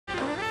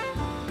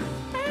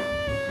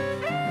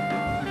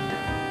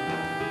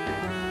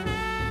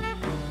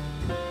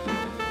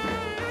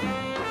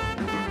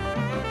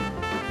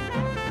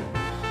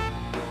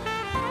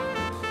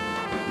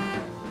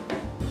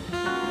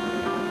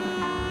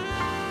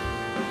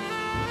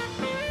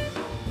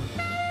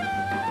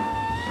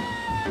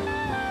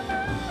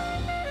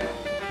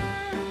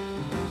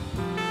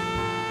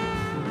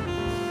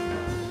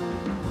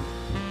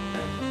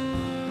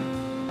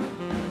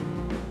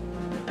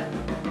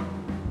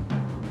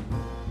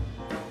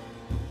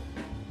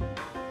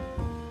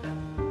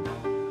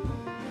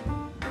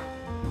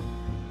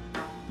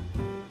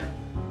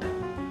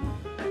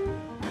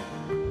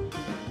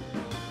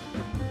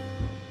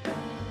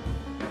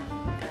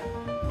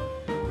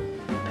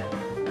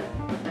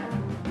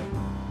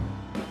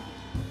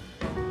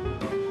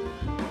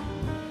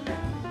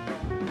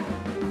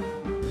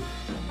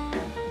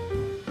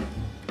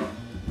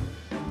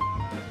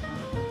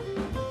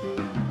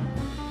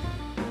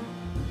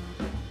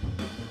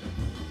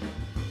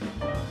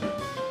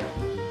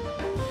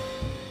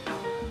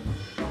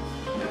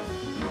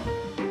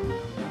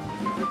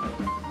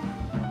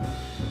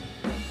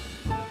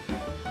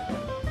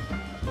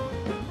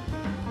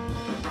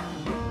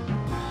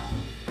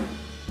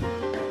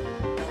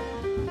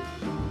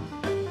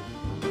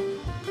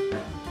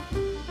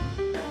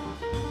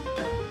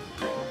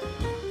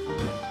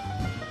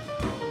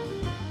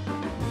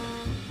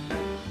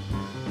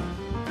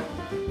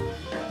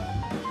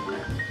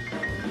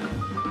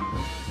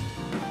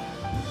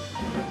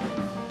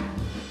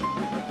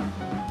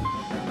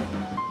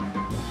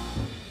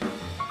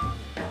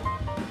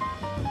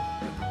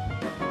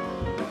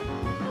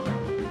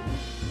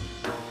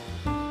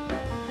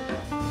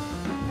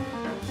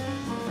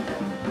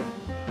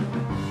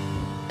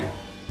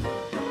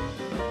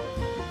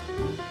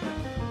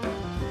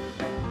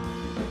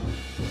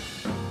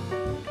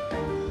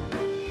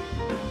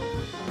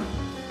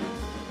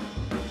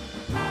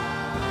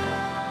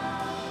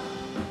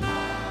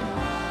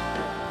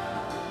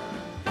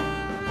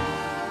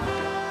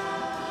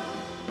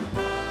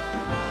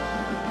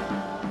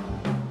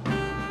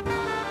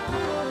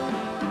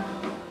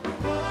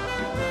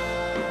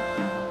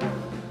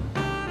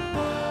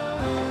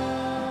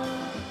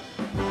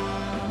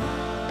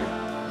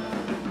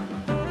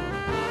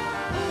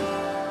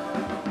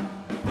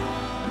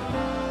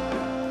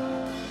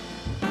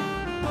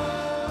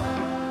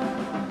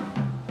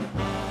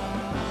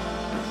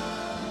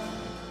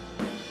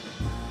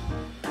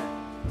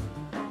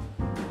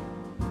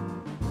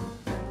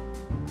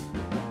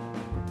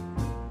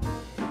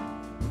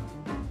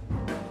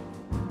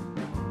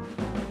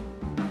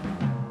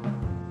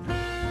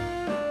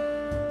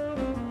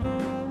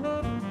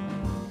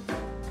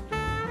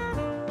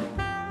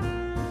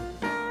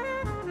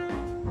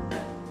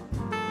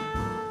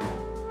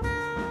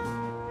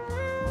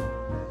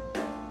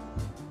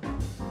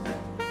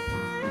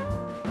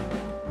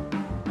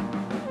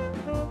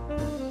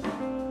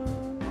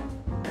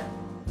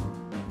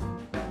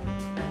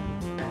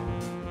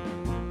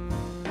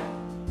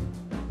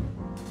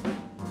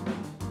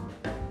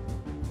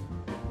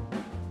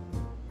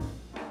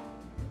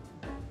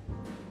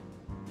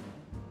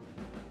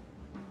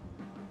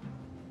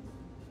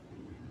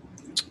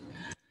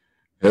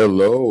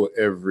Hello,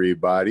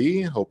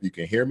 everybody. Hope you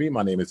can hear me.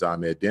 My name is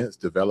Ahmed Dents,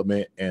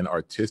 Development and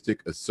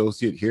Artistic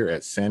Associate here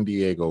at San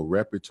Diego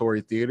Repertory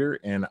Theatre.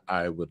 And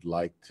I would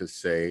like to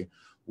say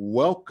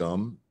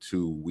welcome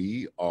to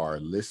We Are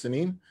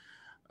Listening.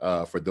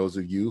 For those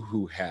of you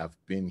who have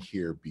been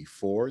here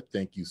before,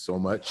 thank you so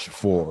much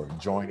for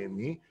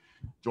joining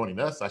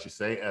us, I should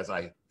say, as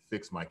I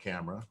fix my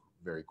camera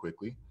very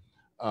quickly.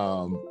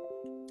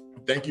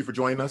 Thank you for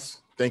joining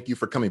us. Thank you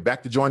for coming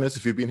back to join us.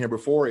 If you've been here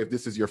before, if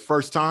this is your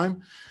first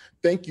time,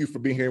 thank you for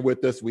being here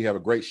with us. We have a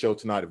great show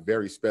tonight, a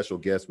very special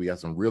guest. We have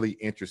some really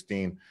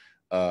interesting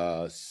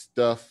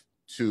stuff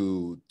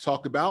to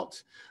talk about.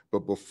 But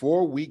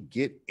before we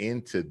get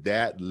into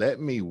that, let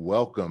me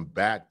welcome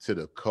back to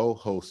the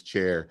co-host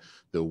chair,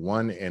 the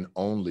one and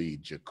only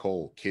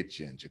Jacole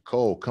Kitchen.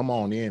 Jacole, come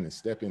on in and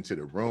step into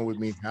the room with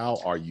me. How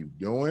are you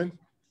doing?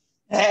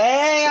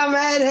 Hey,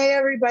 Ahmed. Hey,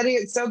 everybody.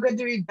 It's so good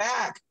to be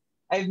back.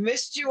 I've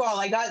missed you all.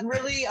 I got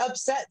really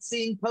upset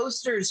seeing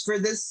posters for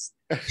this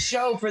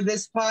show, for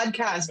this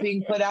podcast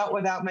being put out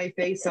without my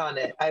face on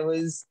it. I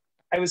was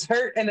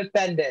hurt and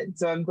offended,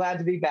 so I'm glad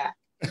to be back.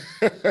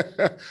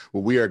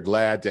 Well, we are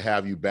glad to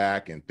have you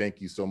back, and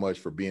thank you so much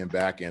for being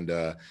back, and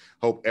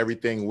hope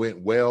everything went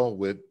well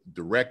with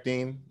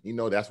directing. You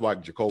know, that's why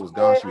Jacole was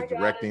gone. She was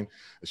directing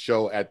a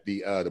show at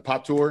the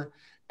Pop Tour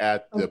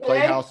at the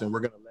Playhouse, and we're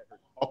going to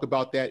talk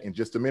about that in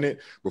just a minute.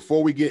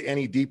 Before we get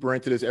any deeper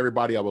into this,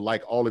 everybody, I would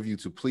like all of you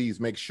to please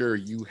make sure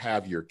you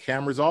have your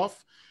cameras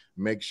off.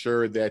 Make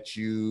sure that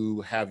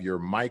you have your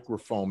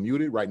microphone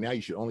muted. Right now,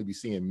 you should only be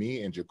seeing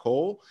me and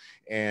Jacole.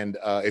 And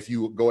if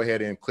you go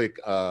ahead and click,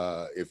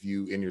 if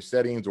you in your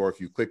settings, or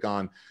if you click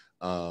on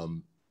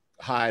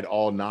hide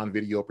all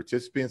non-video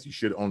participants, you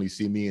should only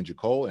see me and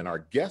Jacole and our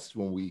guest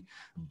when we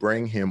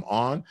bring him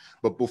on.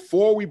 But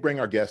before we bring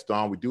our guest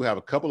on, we do have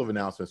a couple of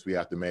announcements we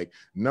have to make.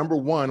 Number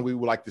one, we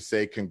would like to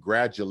say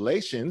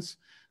congratulations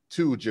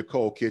to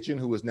Jacole Kitchen,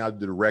 who is now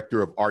the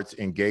Director of Arts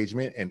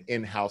Engagement and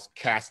In-House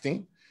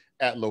Casting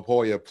at La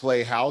Jolla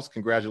Playhouse.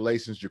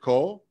 Congratulations,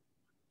 Jacole.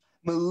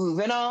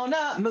 Moving on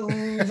up,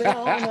 moving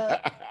on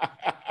up.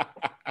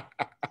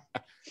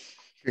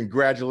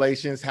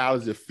 Congratulations. How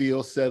does it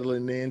feel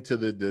settling into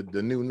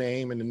the new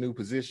name and the new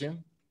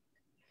position?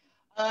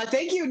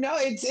 Thank you. No,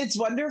 it's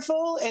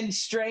wonderful and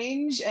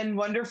strange and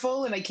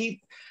wonderful. And I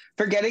keep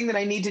forgetting that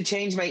I need to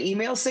change my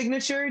email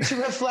signature to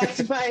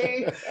reflect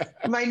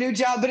my new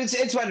job, but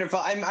it's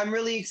wonderful. I'm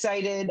really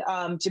excited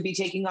to be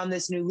taking on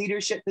this new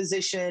leadership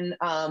position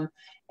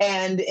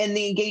and in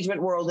the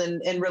engagement world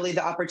and really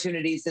the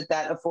opportunities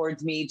that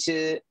affords me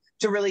to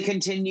really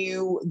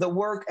continue the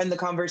work and the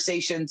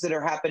conversations that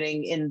are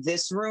happening in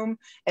this room,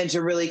 and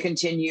to really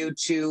continue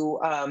to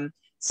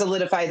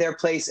solidify their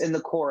place in the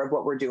core of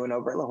what we're doing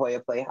over at La Jolla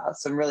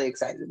Playhouse. I'm really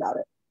excited about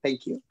it.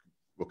 Thank you.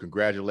 Well,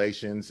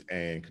 congratulations,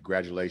 and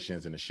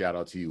a shout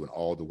out to you and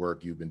all the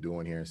work you've been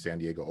doing here in San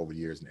Diego over the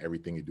years and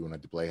everything you're doing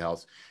at the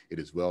Playhouse. It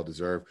is well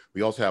deserved.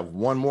 We also have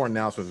one more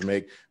announcement to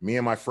make. Me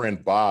and my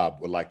friend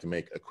Bob would like to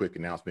make a quick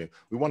announcement.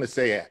 We want to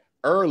say an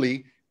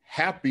early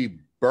happy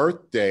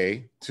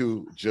birthday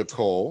to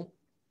Jacole.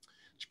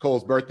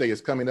 Jacole's birthday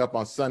is coming up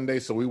on Sunday,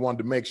 so we wanted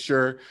to make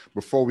sure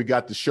before we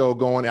got the show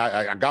going,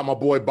 I got my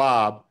boy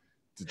Bob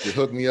to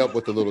hook me up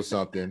with a little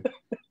something.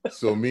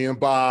 So me and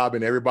Bob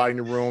and everybody in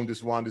the room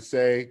just wanted to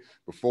say,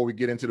 before we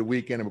get into the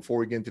weekend and before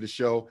we get into the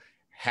show,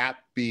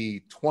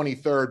 happy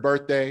 23rd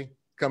birthday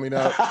coming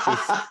up.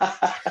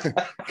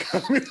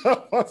 Coming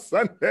up on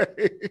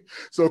Sunday.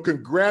 So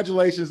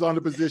congratulations on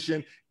the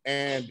position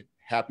and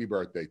happy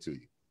birthday to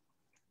you.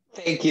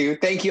 Thank you.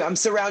 Thank you. I'm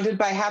surrounded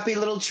by happy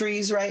little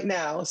trees right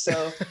now.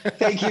 So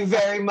thank you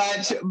very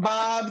much,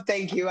 Bob.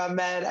 Thank you,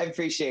 Ahmed. I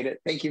appreciate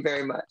it. Thank you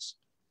very much.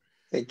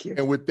 Thank you.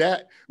 And with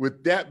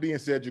that being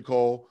said,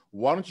 Jacole,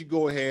 why don't you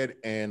go ahead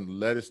and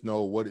let us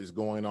know what is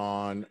going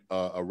on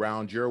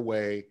around your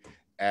way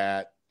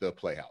at the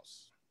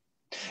Playhouse?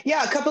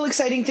 Yeah, a couple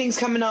exciting things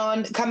coming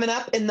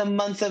up in the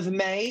month of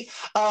May.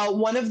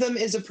 One of them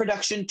is a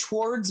production,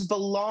 Towards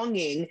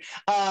Belonging,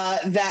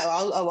 that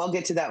I'll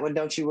get to that one,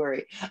 don't you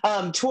worry.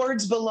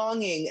 Towards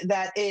Belonging,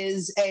 that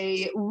is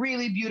a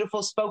really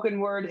beautiful spoken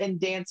word and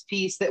dance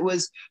piece that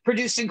was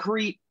produced and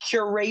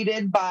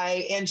curated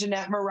by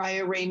Anjanette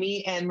Mariah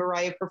Ramey and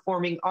Mariah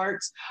Performing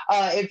Arts.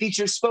 It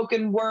features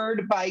spoken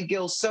word by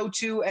Gil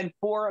Sotu and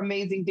 4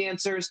 amazing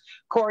dancers,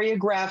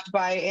 choreographed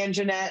by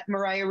Anjanette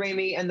Mariah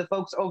Ramey and the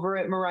folks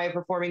over at Mariah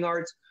Performing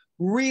Arts.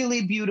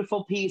 Really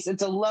beautiful piece.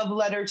 It's a love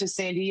letter to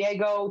San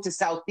Diego, to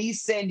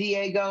Southeast San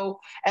Diego,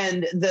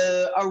 and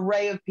the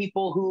array of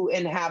people who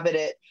inhabit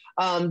it.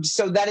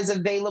 So that is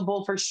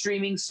available for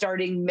streaming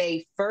starting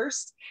May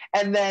 1st.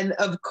 And then,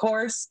 of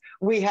course,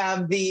 we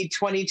have the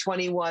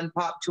 2021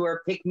 Pop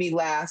Tour, Pick Me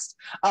Last,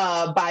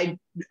 by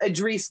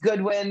Idris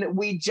Goodwin.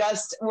 We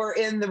just were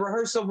in the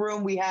rehearsal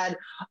room. We had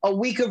a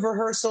week of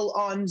rehearsal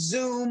on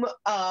Zoom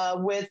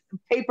with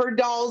paper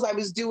dolls. I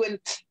was doing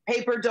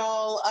paper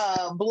doll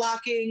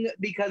blocking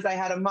because I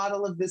had a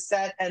model of the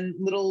set and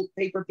little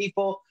paper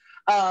people.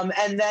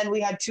 And then we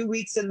had 2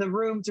 weeks in the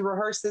room to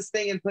rehearse this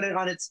thing and put it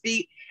on its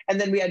feet. And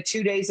then we had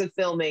 2 days of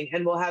filming,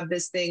 and we'll have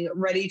this thing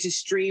ready to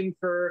stream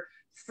for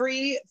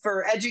free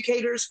for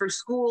educators, for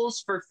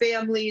schools, for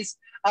families,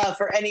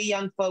 for any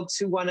young folks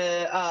who want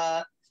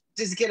to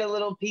just get a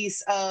little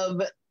piece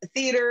of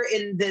theater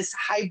in this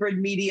hybrid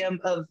medium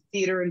of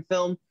theater and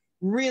film.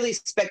 Really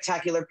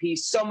spectacular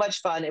piece, so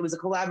much fun. It was a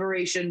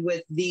collaboration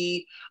with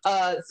the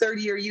third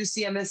year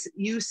UCSD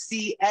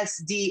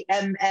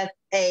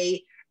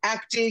MFA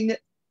acting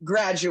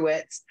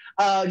graduates.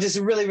 Just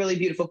a really, really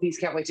beautiful piece.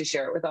 Can't wait to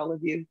share it with all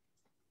of you.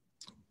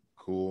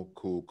 Cool,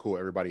 cool, cool.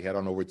 Everybody head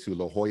on over to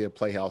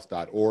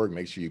lajollaplayhouse.org.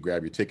 Make sure you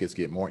grab your tickets,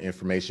 get more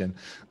information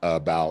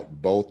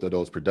about both of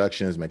those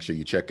productions. Make sure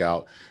you check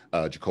out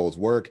Jacole's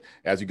work.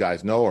 As you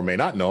guys know, or may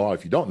not know,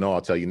 if you don't know,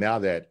 I'll tell you now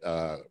that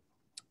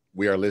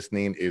We Are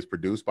Listening is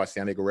produced by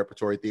San Diego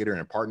Repertory Theatre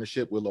in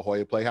partnership with La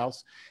Jolla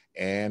Playhouse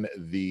and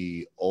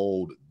the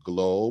Old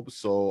Globe.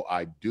 So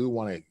I do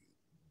want to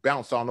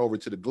bounce on over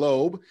to the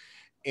Globe,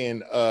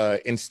 and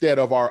instead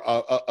of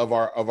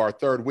our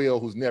third wheel,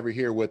 who's never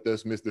here with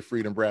us, Mr.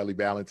 Freedom Bradley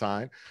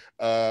Ballantyne,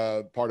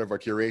 part of our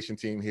curation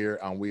team here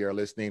on We Are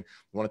Listening.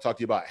 We want to talk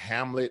to you about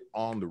Hamlet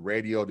on the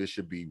radio. This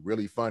should be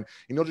really fun.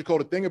 You know, Jacole,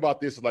 the thing about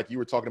this is, like you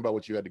were talking about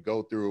what you had to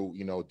go through,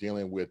 you know,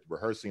 dealing with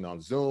rehearsing on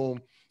Zoom,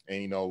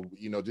 and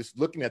you know, just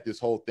looking at this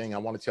whole thing. I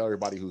want to tell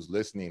everybody who's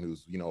listening,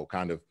 who's, you know,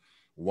 kind of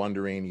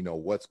wondering, you know,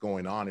 what's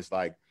going on. It's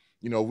like,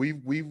 you know,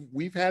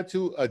 we've had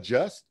to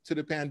adjust to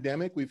the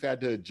pandemic. We've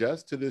had to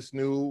adjust to this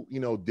new, you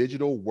know,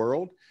 digital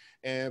world.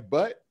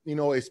 But, you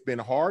know, it's been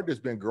hard. There's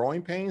been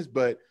growing pains,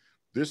 but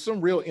there's some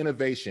real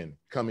innovation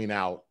coming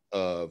out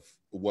of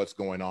what's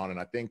going on. And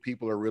I think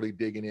people are really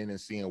digging in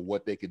and seeing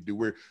what they could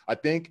do. I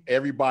think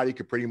everybody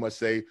could pretty much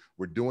say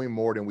we're doing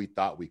more than we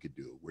thought we could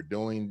do. We're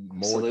doing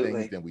more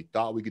things than we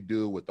thought we could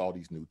do with all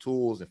these new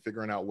tools and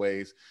figuring out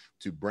ways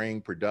to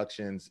bring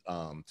productions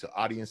to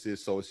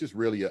audiences. So it's just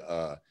really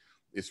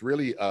it's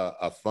really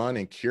a fun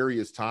and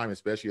curious time,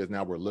 especially as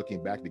now we're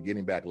looking back to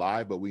getting back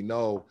live. But we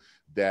know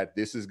that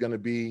this is going to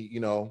be, you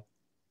know,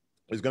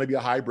 it's going to be a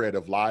hybrid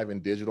of live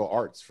and digital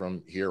arts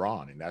from here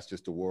on. And that's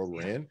just the world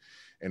we're in.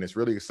 And it's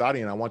really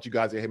exciting. And I want you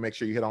guys to make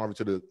sure you head on over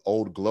to the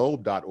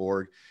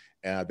oldglobe.org.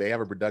 They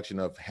have a production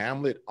of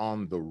Hamlet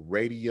on the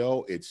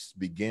radio. It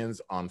begins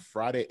on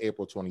Friday,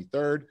 April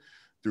 23rd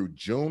through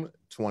June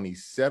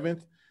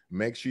 27th.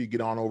 Make sure you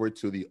get on over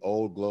to the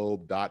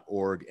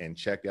oldglobe.org and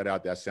check that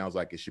out. That sounds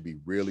like it should be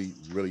really,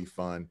 really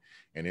fun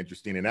and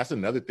interesting. And that's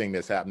another thing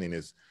that's happening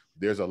is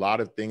there's a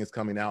lot of things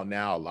coming out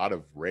now, a lot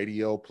of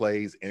radio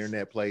plays,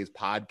 internet plays,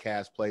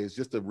 podcast plays,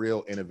 just a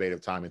real innovative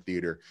time in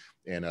theater.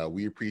 And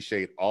we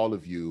appreciate all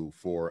of you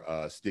for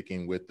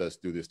sticking with us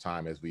through this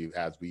time as we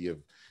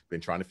have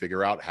been trying to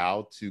figure out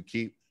how to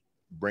keep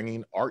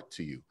bringing art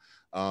to you.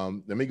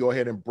 Let me go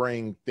ahead and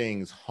bring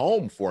things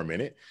home for a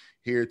minute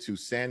here to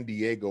San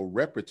Diego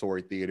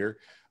Repertory Theatre.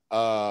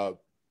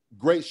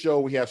 Great show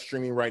we have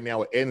streaming right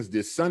now. It ends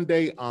this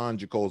Sunday on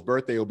Jacole's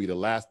birthday. It'll be the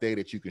last day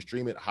that you can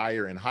stream it.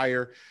 Higher and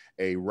Higher,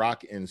 a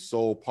rock and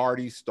soul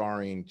party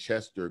starring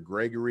Chester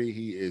Gregory.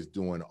 He is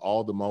doing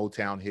all the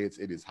Motown hits.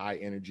 It is high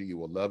energy. You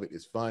will love it.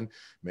 It's fun.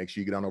 Make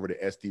sure you get on over to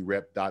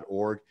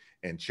sdrep.org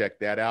and check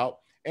that out.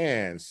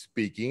 And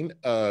speaking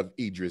of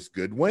Idris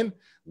Goodwin,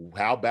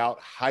 how about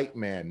Hype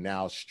Man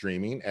now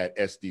streaming at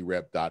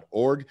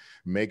sdrep.org?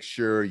 Make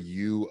sure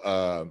you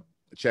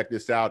check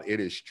this out. It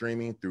is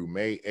streaming through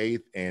May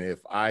 8th. And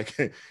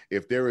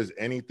if there is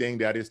anything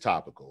that is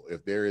topical,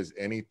 if there is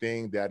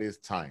anything that is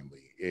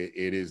timely,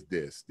 it is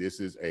this. This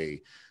is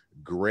a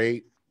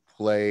great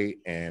play,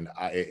 and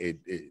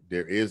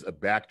there is a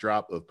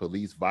backdrop of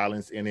police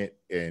violence in it,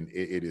 and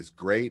it is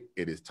great.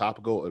 It is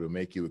topical. It'll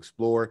make you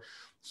explore.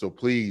 So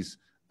please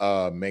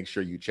make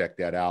sure you check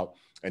that out.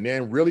 And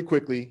then really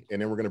quickly,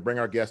 and then we're going to bring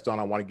our guest on,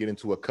 I want to get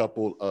into a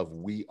couple of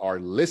We Are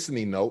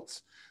Listening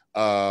notes.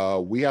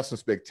 We have some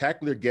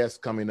spectacular guests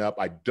coming up.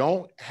 I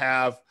don't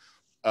have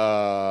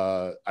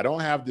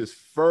this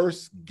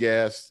first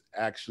guest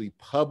actually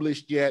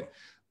published yet,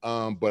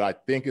 but I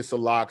think it's a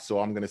lock. So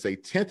I'm going to say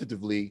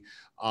tentatively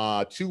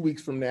 2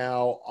 weeks from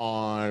now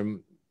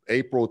on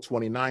April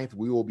 29th,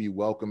 we will be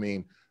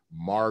welcoming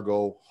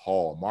Margot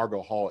Hall.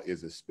 Margot Hall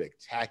is a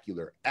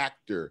spectacular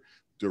actor,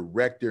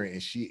 director,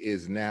 and she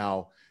is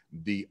now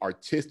the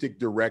artistic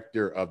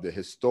director of the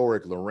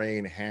historic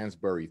Lorraine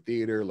Hansberry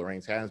Theater.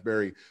 Lorraine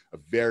Hansberry, a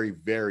very,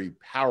 very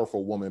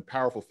powerful woman,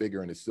 powerful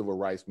figure in the civil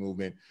rights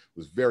movement,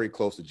 was very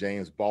close to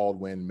James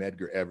Baldwin,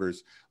 Medgar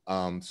Evers.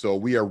 So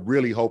we are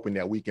really hoping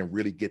that we can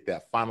really get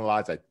that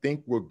finalized. I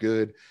think we're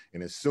good.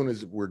 And as soon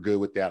as we're good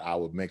with that, I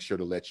will make sure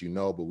to let you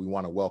know. But we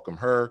want to welcome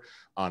her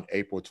on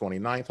April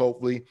 29th,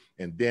 hopefully.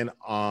 And then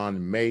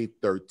on May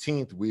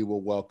 13th, we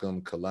will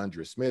welcome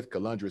Kalundra Smith.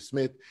 Kalundra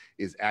Smith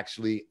is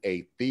actually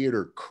a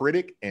theater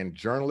critic and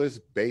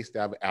journalist based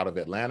out of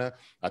Atlanta.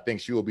 I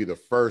think she will be the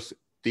first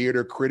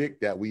theater critic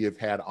that we have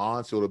had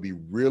on. So it'll be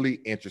really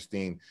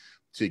interesting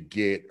to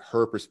get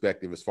her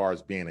perspective as far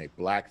as being a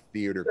Black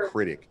theater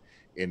critic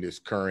in this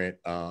current,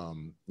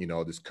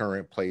 this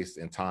current place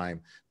and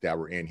time that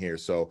we're in here.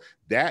 So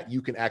that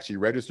you can actually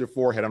register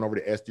for. Head on over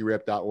to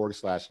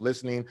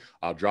sdrep.org/listening.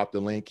 I'll drop the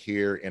link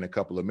here in a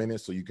couple of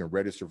minutes so you can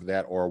register for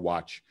that or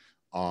watch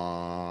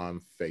on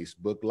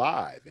Facebook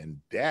Live. And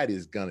that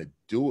is going to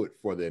do it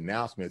for the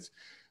announcements.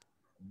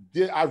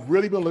 I've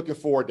really been looking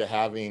forward to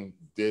having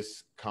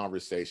this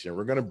conversation.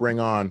 We're going to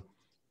bring on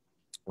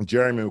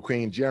Jeremy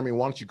McQueen. Jeremy,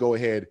 why don't you go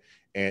ahead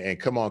and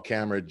come on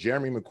camera.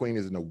 Jeremy McQueen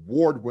is an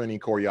award-winning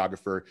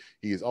choreographer.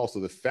 He is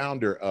also the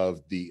founder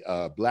of the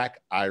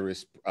Black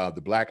Iris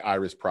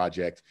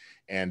Project.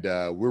 And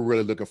we're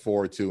really looking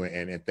forward to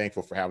and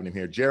thankful for having him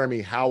here.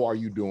 Jeremy, how are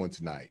you doing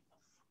tonight?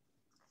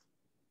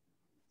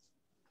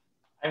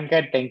 I'm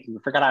good, thank you.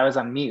 Forgot I was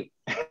on mute.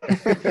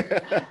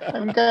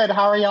 I'm good.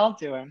 How are y'all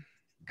doing?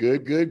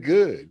 Good. Thank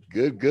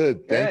you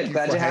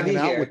Glad for to have hanging you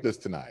out here with us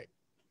tonight.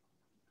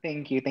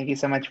 Thank you. Thank you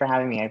so much for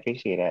having me. I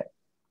appreciate it.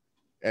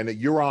 And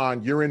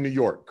you're in New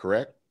York,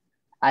 correct?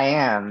 I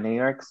am, New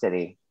York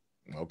City.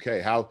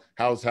 Okay. How's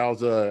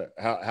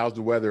the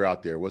weather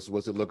out there? What's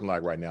it looking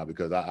like right now?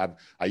 Because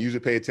I usually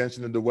pay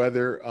attention to the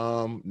weather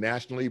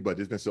nationally, but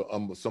there's been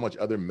so much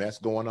other mess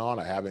going on.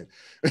 I haven't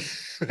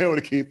been able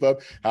to keep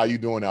up. How you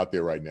doing out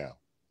there right now?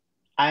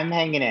 I'm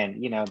hanging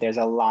in. There's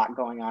a lot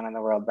going on in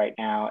the world right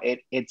now.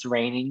 It's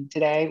raining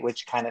today,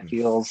 which kind of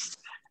feels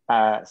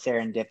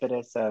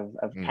serendipitous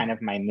of kind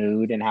of my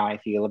mood and how I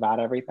feel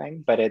about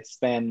everything. But it's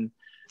been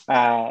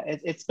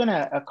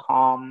a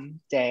calm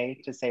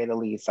day, to say the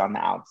least, on the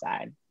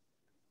outside.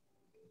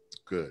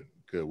 Good.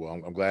 Well,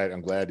 I'm glad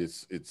I'm glad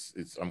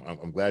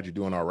you're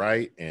doing all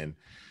right. And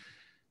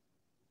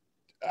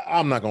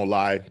I'm not gonna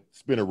lie,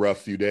 it's been a rough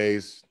few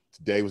days.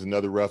 Today was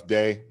another rough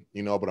day,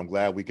 but I'm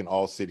glad we can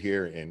all sit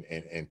here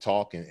and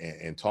talk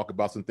and talk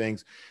about some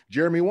things.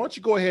 Jeremy, why don't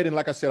you go ahead and,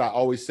 like I said, I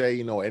always say,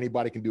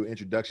 anybody can do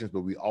introductions,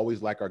 but we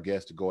always like our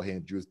guests to go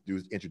ahead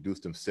and introduce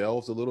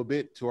themselves a little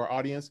bit to our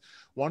audience.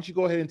 Why don't you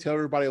go ahead and tell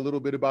everybody a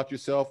little bit about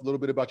yourself, a little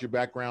bit about your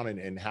background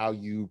and how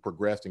you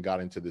progressed and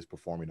got into this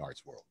performing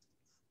arts world?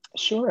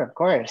 Sure, of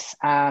course.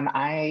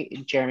 I,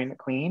 Jeremy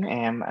McQueen,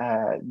 am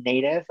a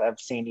native of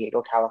San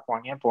Diego,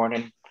 California, born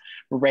and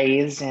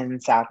raised in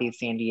Southeast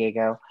San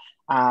Diego.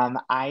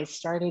 I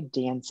started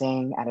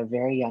dancing at a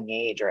very young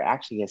age, or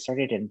actually I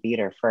started in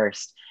theater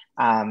first.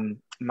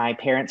 My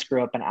parents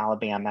grew up in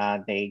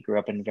Alabama. They grew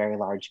up in very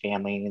large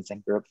families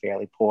and grew up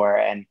fairly poor.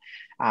 And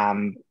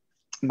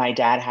my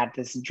dad had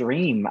this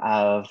dream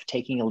of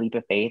taking a leap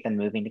of faith and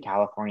moving to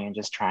California and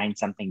just trying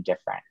something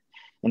different.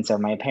 And so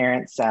my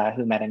parents,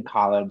 who met in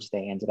college,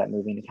 they ended up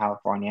moving to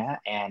California,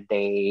 and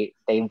they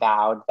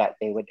vowed that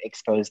they would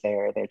expose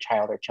their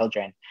child or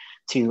children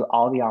to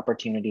all the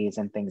opportunities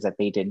and things that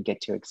they didn't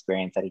get to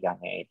experience at a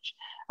young age.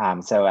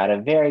 So at a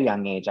very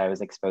young age, I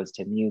was exposed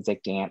to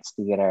music, dance,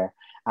 theater.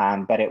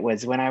 But it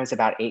was when I was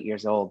about 8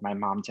 years old, my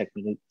mom took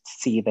me to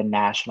see the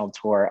national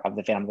tour of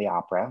the Phantom of the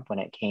Opera when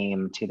it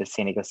came to the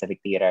San Diego Civic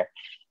Theater.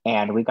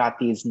 And we got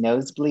these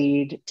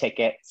nosebleed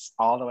tickets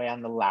all the way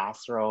on the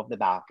last row of the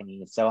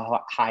balcony, so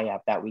high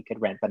up that we could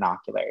rent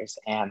binoculars.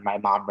 And my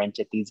mom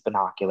rented these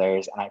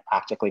binoculars, and I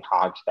practically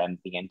hogged them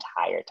the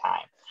entire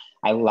time.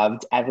 I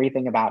loved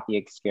everything about the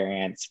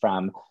experience,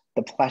 from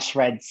the plush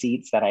red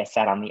seats that I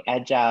sat on the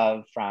edge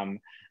of,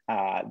 from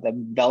the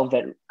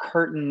velvet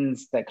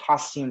curtains, the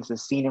costumes, the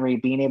scenery,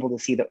 being able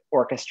to see the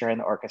orchestra in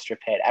the orchestra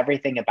pit.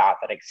 Everything about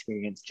that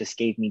experience just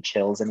gave me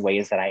chills in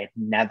ways that I had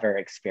never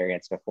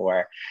experienced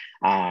before.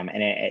 And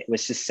it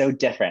was just so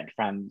different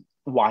from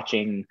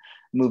watching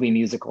movie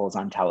musicals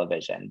on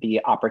television.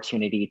 The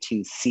opportunity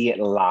to see it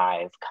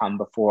live come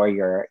before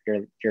your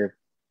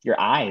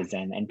eyes,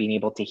 and being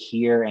able to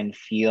hear and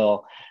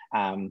feel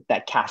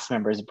that cast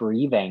members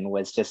breathing it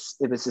was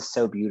just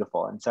so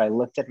beautiful. And so I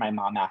looked at my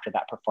mom after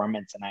that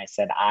performance and I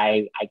said,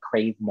 I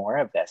crave more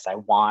of this. I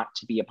want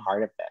to be a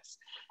part of this.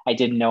 I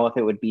didn't know if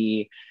it would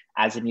be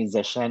as a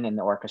musician in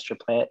the orchestra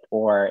pit,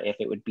 or if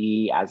it would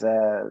be as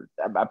a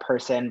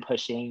person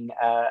pushing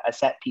a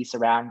set piece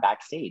around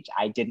backstage.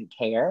 I didn't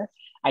care.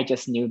 I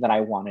just knew that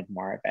I wanted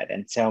more of it.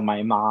 And so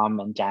my mom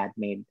and dad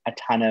made a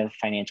ton of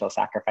financial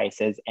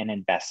sacrifices and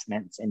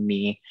investments in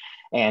me,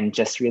 and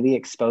just really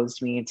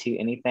exposed me to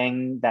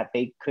anything that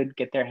they could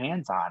get their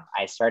hands on.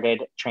 I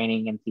started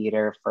training in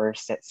theater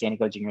first at San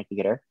Diego Junior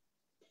Theater.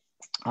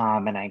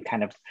 And I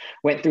kind of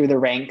went through the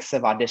ranks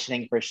of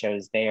auditioning for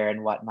shows there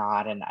and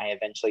whatnot. And I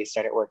eventually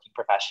started working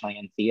professionally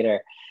in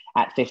theater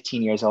at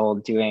 15 years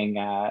old, doing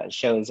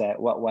shows at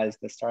what was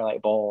the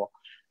Starlight Bowl,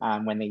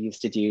 when they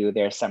used to do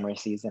their summer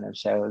season of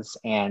shows.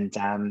 And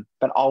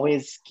but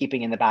always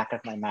keeping in the back of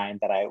my mind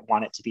that I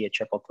wanted to be a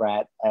triple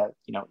threat,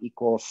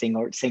 equal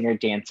singer,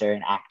 dancer,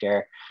 and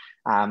actor,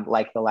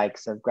 like the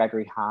likes of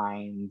Gregory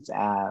Hines.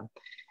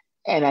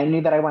 And I knew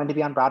that I wanted to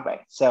be on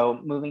Broadway. So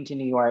moving to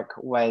New York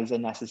was a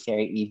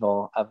necessary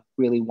evil of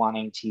really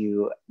wanting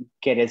to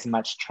get as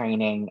much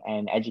training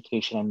and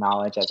education and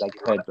knowledge as I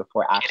could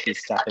before actually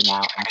stepping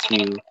out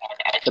into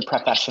the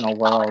professional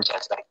world.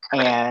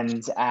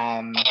 And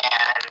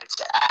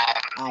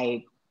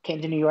I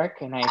came to New York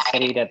and I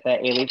studied at the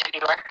A-Leaf.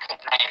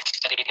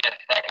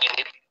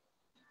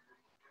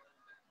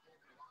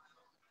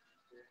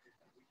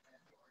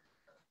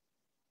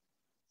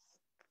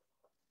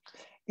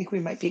 I think we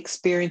might be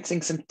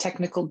experiencing some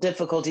technical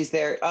difficulties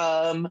there.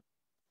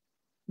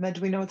 Med,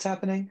 do we know what's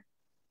happening?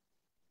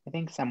 I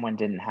think someone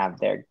didn't have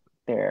their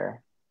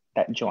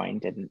that join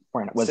didn't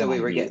wasn't So we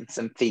on were mute. getting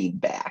some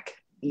feedback.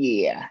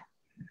 Yeah.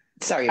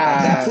 Sorry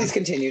about that. Please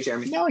continue,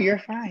 Jeremy. No, you're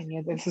fine.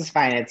 Yeah, this is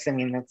fine. It's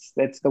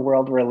the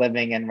world we're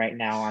living in right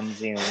now on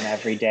Zoom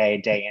every day,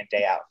 day in,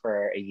 day out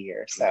for a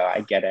year. So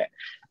I get it.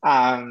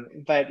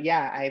 But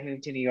yeah, I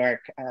moved to New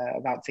York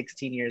about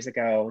 16 years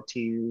ago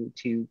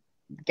to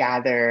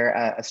gather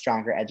a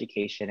stronger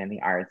education in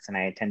the arts, and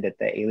I attended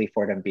the Ailey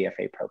Fordham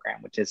BFA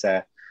program, which is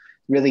a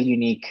really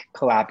unique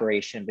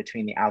collaboration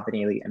between the Alvin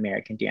Ailey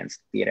American Dance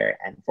Theater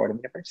and Fordham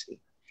University.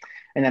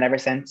 And then ever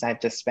since, I've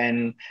just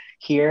been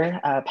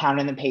here,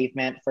 pounding the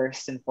pavement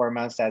first and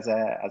foremost as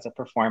a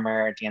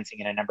performer, dancing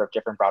in a number of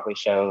different Broadway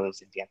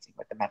shows and dancing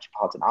with the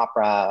Metropolitan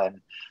Opera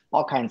and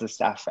all kinds of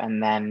stuff.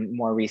 And then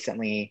more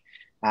recently,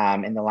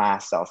 in the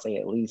last, I'll say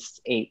at least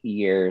 8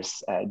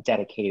 years,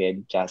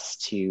 dedicated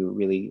just to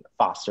really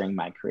fostering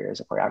my career as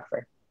a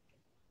choreographer.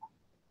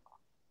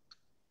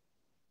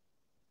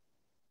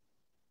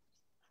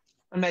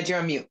 Ahmed, you're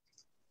on mute.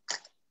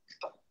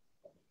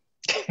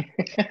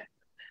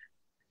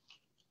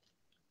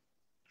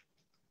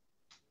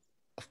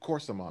 Of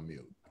course I'm on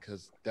mute,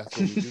 because that's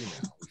what we do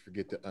now. We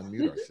forget to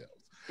unmute ourselves.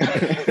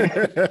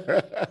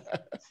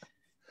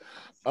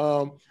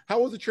 How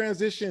was the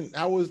transition?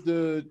 How was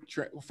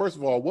first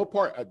of all, what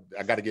part of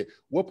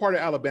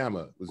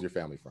Alabama was your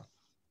family from?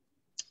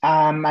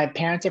 My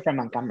parents are from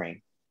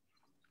Montgomery.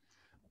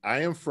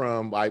 I am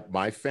from,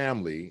 my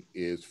family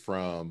is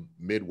from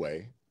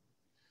Midway,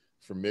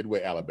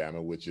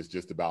 Alabama, which is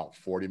just about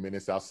 40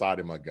 minutes outside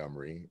of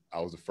Montgomery.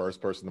 I was the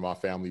first person in my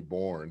family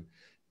born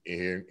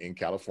here in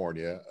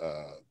California.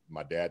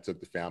 My dad took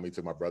the family,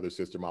 took my brother,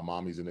 sister, my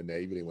mommy's in the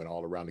Navy. They went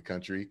all around the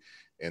country.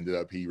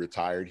 He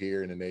retired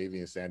here in the Navy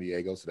in San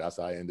Diego. So that's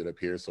how I ended up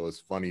here. So it's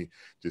funny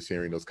just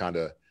hearing those kind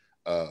of,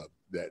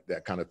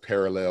 that kind of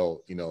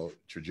parallel,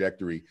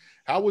 trajectory.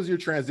 How was your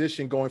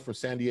transition going from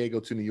San Diego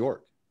to New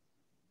York?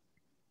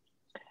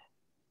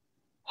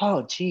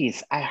 Oh,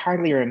 geez, I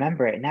hardly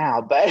remember it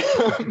now, but,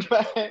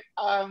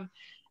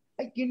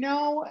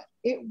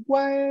 it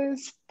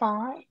was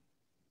fine.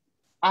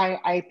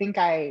 I think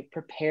I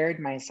prepared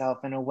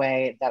myself in a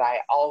way that I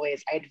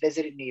had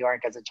visited New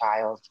York as a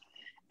child,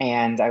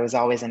 and I was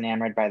always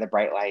enamored by the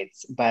bright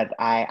lights. But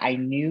I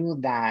knew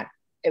that,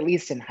 at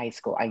least in high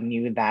school, I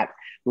knew that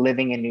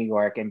living in New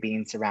York and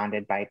being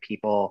surrounded by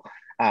people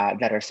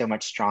that are so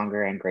much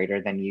stronger and greater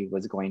than you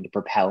was going to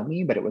propel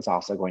me, but it was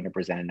also going to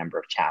present a number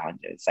of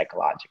challenges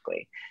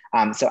psychologically.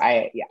 So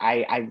I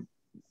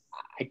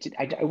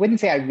wouldn't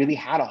say I really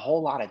had a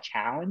whole lot of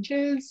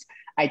challenges.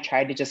 I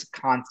tried to just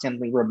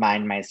constantly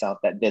remind myself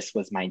that this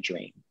was my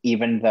dream,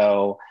 even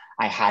though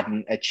I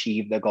hadn't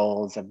achieved the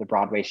goals of the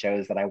Broadway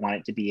shows that I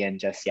wanted to be in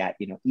just yet.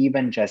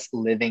 Even just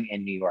living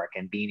in New York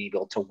and being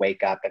able to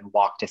wake up and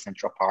walk to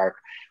Central Park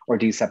or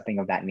do something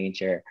of that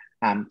nature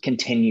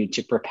continued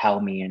to propel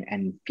me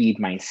and feed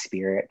my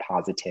spirit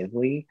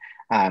positively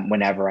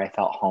whenever I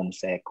felt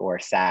homesick or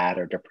sad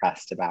or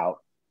depressed about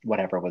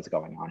whatever was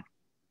going on.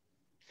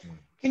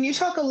 Can you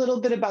talk a little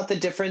bit about the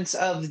difference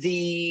of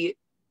the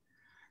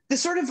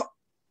sort of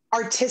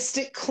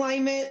artistic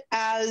climate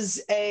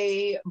as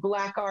a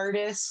Black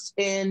artist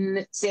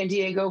in San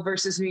Diego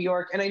versus New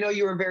York? And I know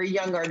you were a very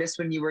young artist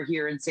when you were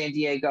here in San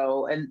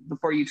Diego and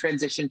before you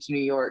transitioned to New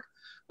York,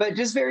 but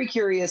just very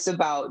curious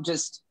about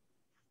just,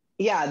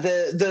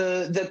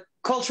 the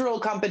cultural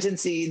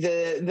competency,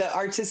 the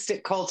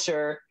artistic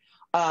culture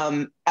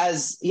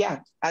as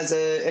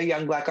a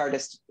young Black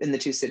artist in the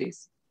two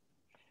cities.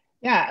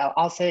 Yeah,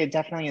 I'll say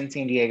definitely in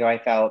San Diego, I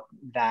felt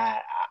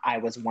that I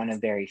was one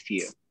of very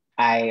few.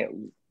 I'll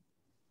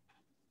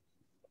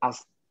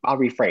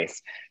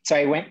rephrase. So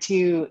I went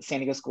to San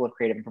Diego School of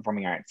Creative and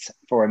Performing Arts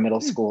for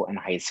middle school and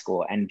high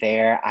school. And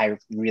there I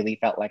really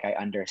felt like I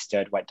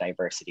understood what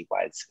diversity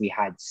was. We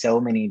had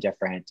so many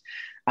different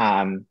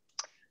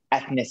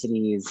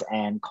ethnicities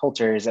and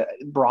cultures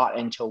brought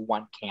into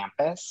one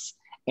campus.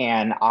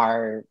 And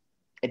our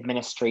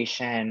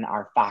administration,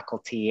 our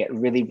faculty, it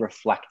really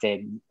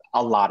reflected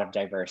a lot of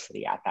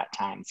diversity at that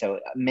time. So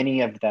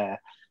many of the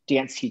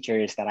dance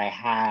teachers that I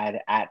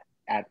had at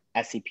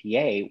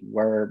SCPA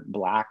were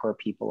Black or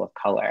people of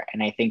color.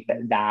 And I think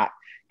that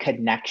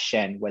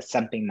connection was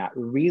something that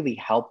really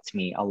helped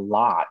me a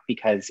lot,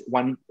 because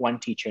one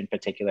teacher in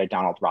particular,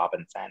 Donald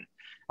Robinson,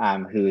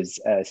 who's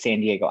a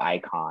San Diego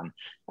icon,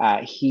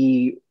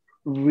 he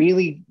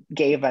really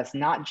gave us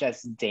not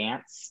just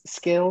dance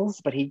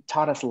skills, but he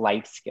taught us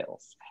life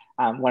skills.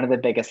 One of the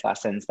biggest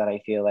lessons that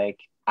I feel like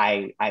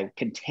I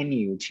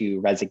continue to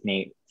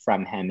resonate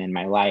from him in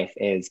my life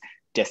is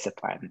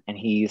discipline. And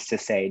he used to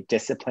say,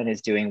 discipline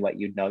is doing what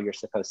you know you're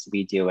supposed to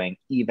be doing,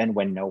 even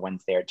when no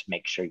one's there to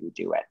make sure you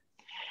do it.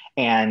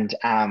 And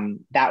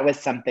that was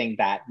something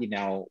that, you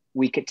know,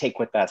 we could take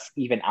with us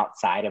even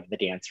outside of the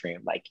dance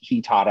room. Like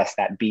he taught us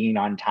that being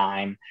on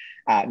time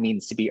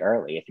means to be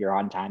early. If you're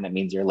on time, that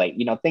means you're late,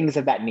 you know, things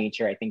of that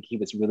nature. I think he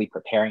was really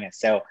preparing us.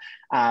 So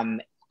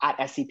at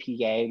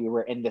SCPA, we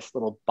were in this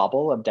little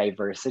bubble of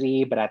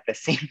diversity, but at the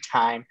same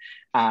time,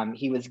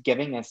 he was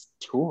giving us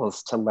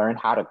tools to learn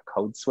how to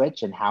code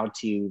switch and how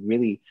to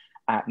really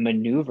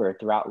maneuver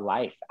throughout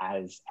life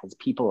as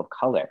people of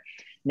color.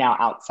 Now,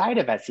 outside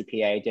of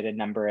SCPA, I did a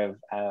number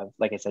of,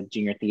 like I said,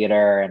 junior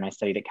theater, and I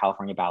studied at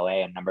California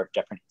Ballet, a number of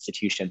different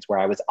institutions where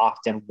I was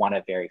often one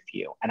of very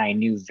few. And I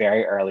knew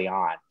very early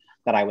on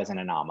that I was an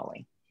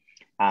anomaly.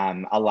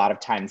 A lot of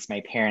times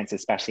my parents,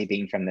 especially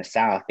being from the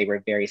South, they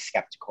were very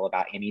skeptical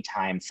about any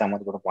time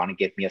someone would want to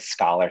give me a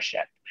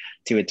scholarship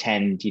to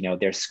attend, you know,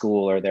 their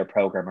school or their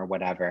program or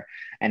whatever.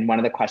 And one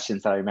of the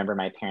questions that I remember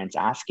my parents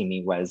asking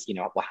me was, you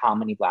know, well, how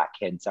many Black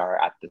kids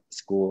are at the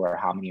school, or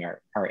how many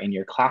are in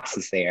your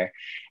classes there?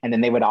 And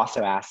then they would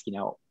also ask, you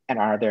know, and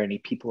are there any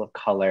people of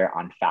color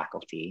on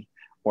faculty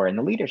or in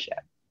the leadership?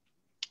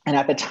 And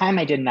at the time,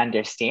 I didn't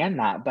understand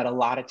that, but a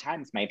lot of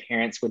times my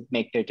parents would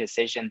make their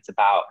decisions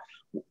about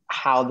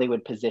how they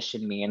would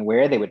position me and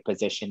where they would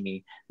position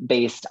me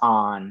based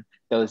on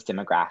those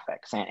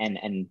demographics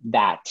and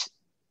that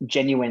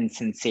genuine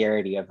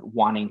sincerity of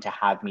wanting to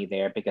have me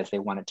there because they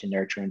wanted to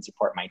nurture and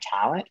support my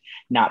talent,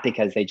 not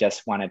because they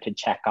just wanted to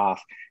check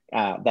off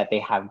that they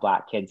have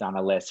Black kids on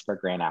a list for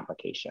grant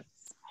applications.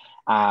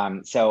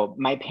 So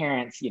my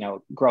parents, you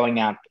know, growing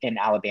up in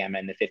Alabama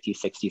in the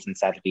 50s, 60s, and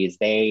 70s,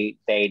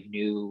 they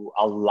knew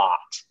a lot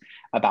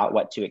about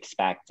what to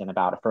expect and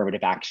about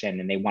affirmative action.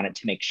 And they wanted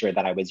to make sure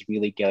that I was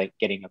really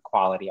getting a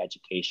quality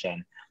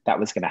education that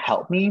was going to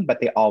help me, but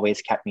they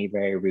always kept me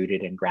very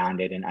rooted and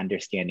grounded in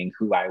understanding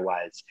who I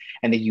was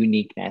and the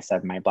uniqueness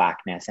of my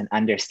Blackness, and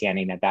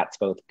understanding that that's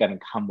both going to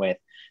come with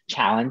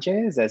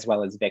challenges as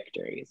well as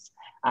victories.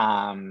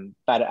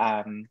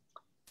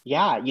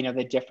 Yeah, you know,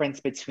 the difference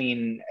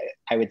between,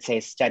 I would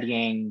say,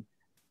 studying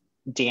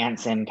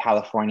dance in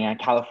California.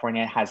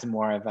 California has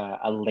more of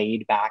a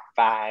laid back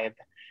vibe.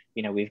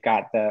 You know, we've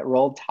got the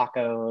rolled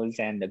tacos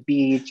and the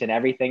beach and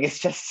everything. It's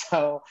just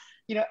so,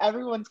 you know,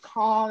 everyone's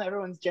calm.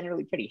 Everyone's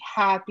generally pretty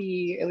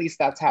happy. At least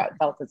that's how it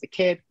felt as a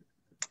kid.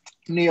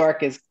 New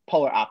York is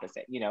polar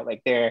opposite. You know,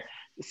 like they're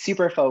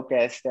super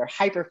focused. They're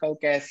hyper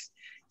focused.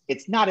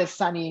 It's not as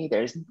sunny.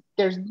 There's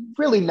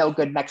really no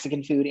good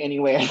Mexican food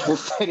anywhere in the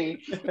city.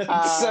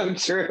 So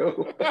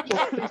true. You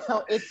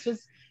know,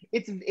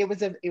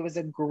 it was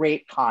a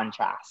great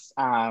contrast.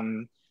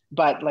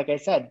 But like I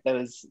said,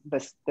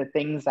 the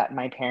things that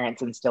my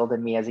parents instilled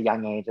in me as a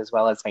young age, as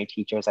well as my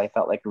teachers, I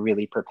felt like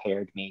really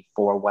prepared me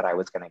for what I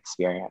was going to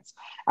experience.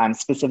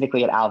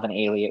 Specifically at Alvin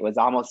Ailey, it was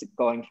almost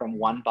going from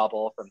one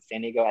bubble from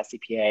San Diego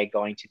SCPA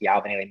going to the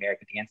Alvin Ailey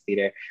American Dance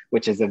Theater,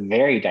 which is a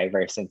very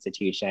diverse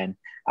institution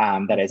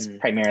that is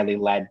primarily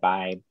led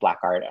by Black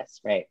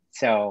artists, right?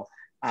 So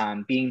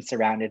being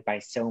surrounded by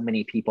so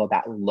many people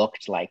that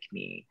looked like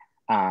me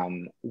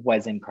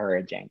was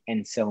encouraging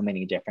in so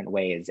many different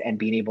ways, and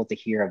being able to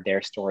hear of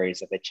their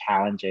stories of the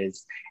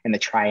challenges and the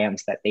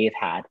triumphs that they've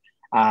had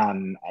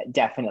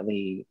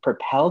definitely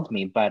propelled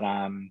me. But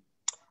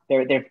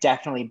there've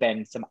definitely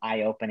been some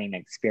eye-opening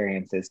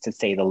experiences, to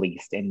say the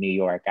least, in New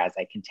York as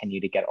I continue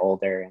to get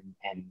older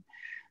and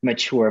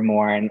mature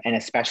more, and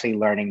especially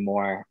learning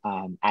more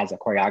as a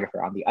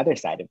choreographer on the other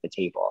side of the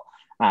table,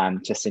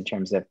 just in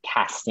terms of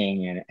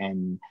casting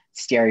and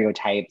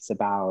stereotypes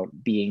about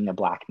being a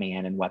Black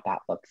man and what that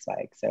looks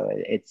like. So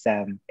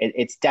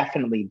it's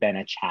definitely been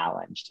a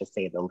challenge, to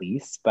say the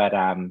least, but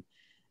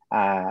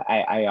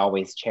I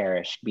always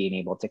cherish being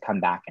able to come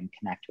back and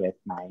connect with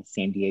my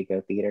San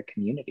Diego theater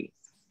communities.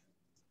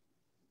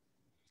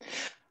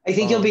 I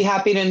think you'll be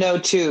happy to know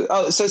too.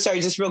 Oh, so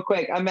sorry, just real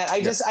quick. I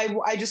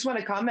just want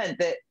to comment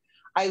that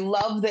I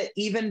love that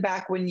even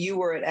back when you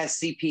were at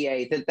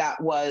SCPA,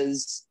 that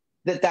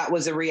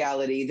was a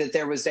reality, that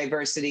there was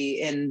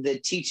diversity in the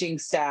teaching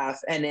staff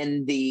and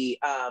in the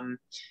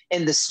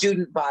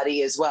student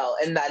body as well.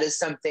 And that is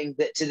something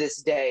that to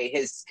this day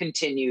has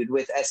continued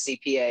with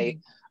SCPA.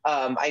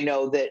 I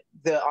know that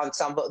the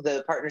ensemble,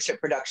 the partnership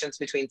productions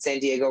between San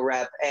Diego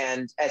Rep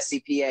and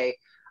SCPA,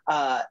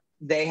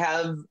 they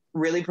have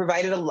really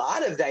provided a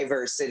lot of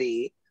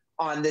diversity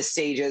on the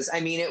stages. I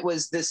mean, it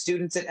was the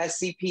students at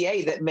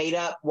SCPA that made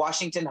up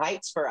Washington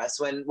Heights for us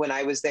when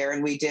I was there,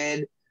 and we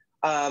did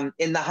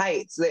in the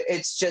Heights. And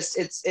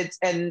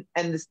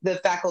the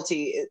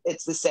faculty,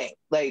 it's the same.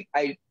 Like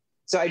I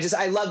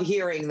love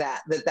hearing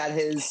that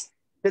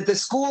the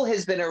school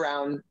has been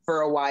around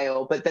for a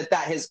while, but that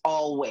has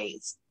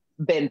always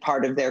been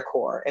part of their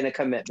core and a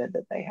commitment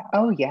that they have.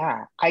 Oh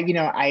yeah.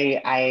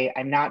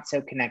 I'm not so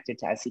connected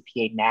to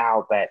SCPA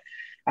now, but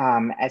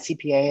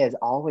SCPA has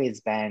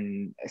always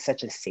been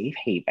such a safe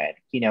haven.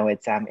 You know,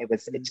 it's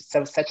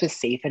such a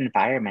safe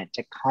environment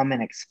to come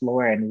and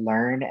explore and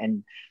learn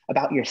and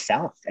about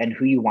yourself and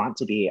who you want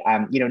to be.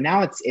 You know,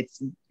 now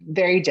it's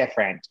very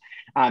different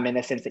in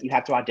the sense that you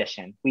had to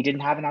audition. We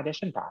didn't have an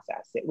audition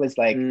process. It was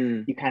like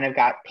you kind of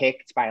got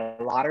picked by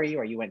a lottery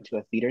or you went to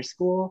a theater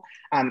school.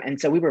 And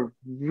so we were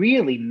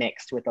really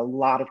mixed with a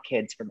lot of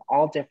kids from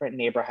all different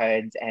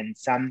neighborhoods, and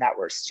some that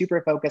were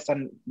super focused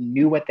on,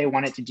 knew what they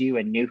wanted to do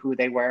and knew who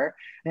they were.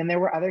 And there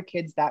were other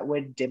kids that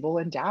would dibble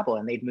and dabble,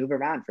 and they'd move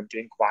around from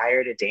doing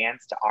choir to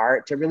dance to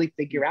art to really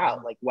figure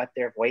out like what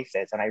their voice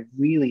is. And I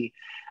really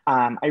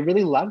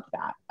loved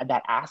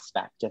that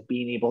aspect of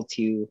being able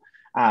to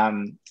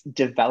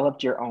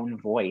develop your own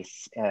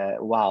voice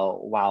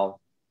while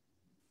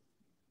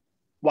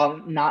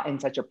not in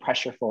such a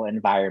pressureful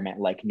environment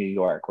like New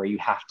York, where you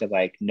have to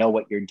like know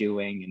what you're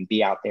doing and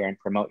be out there and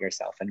promote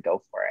yourself and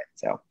go for it.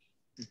 So,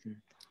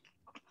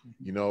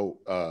 you know,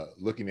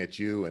 looking at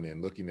you and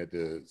then looking at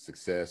the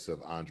success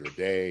of Andra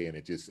Day, and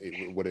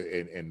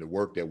and the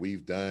work that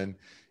we've done,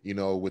 you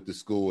know, with the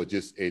school,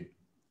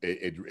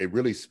 it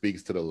really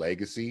speaks to the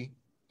legacy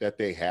that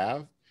they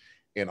have.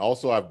 And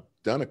also, I've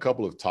done a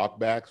couple of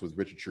talkbacks with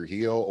Richard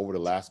Trujillo over the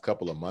last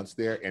couple of months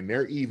there, and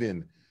they're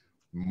even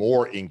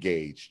more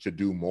engaged to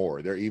do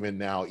more. They're even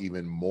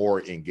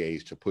more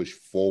engaged to push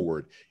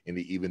forward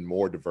into even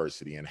more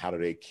diversity, and how do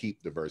they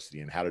keep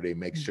diversity, and how do they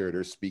make sure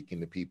they're speaking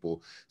to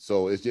people.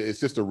 So it's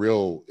just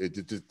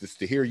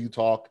to hear you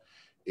talk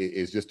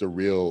is just a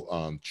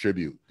real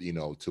tribute, you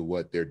know, to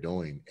what they're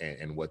doing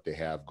and what they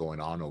have going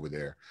on over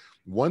there.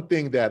 One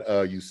thing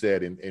that you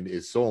said, and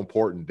is so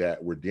important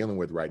that we're dealing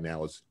with right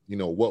now, is, you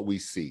know, what we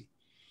see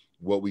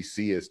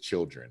as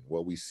children,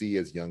 what we see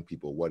as young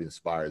people, what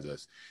inspires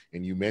us.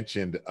 And you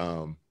mentioned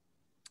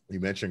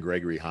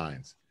Gregory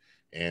Hines,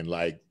 and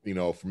like, you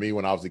know, for me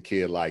when I was a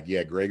kid, like,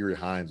 yeah, Gregory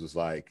Hines was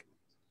like,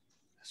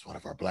 that's one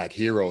of our Black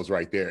heroes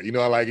right there. You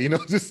know, like, you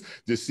know, just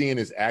seeing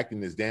his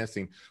acting, his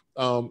dancing.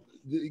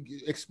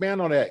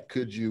 Expand on that,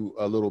 could you,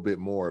 a little bit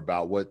more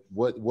about what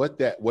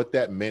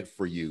that meant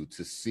for you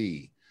to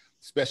see,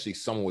 especially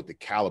someone with the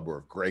caliber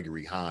of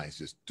Gregory Hines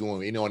just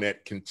doing, you know, and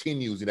that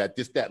continues, and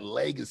that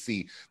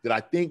legacy that I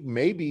think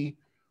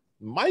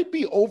might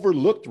be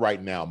overlooked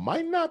right now,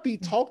 might not be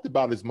talked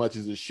about as much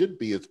as it should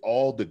be. It's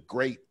all the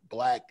great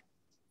Black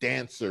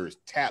dancers,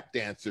 tap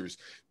dancers.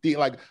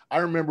 Like, I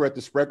remember at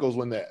the Spreckles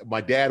when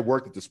my dad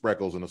worked at the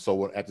Spreckles, and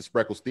so at the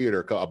Spreckles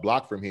Theater a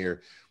block from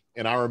here,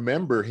 and I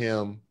remember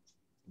him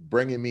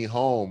bringing me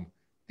home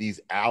these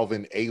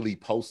Alvin Ailey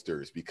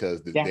posters,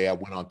 because the day I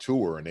went on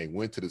tour and they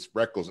went to the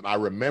Spreckles. And I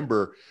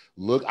remember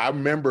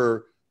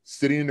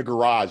sitting in the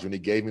garage when he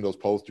gave me those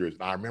posters.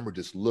 And I remember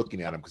just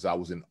looking at them because I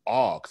was in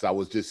awe, because I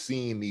was just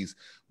seeing these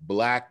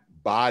Black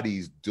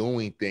bodies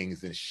doing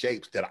things in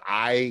shapes that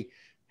I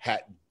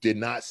did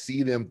not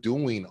see them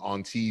doing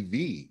on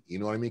TV. You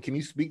know what I mean? Can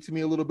you speak to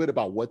me a little bit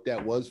about what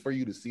that was for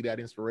you, to see that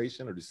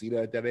inspiration or to see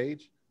that at that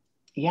age?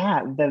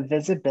 Yeah, the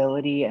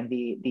visibility and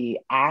the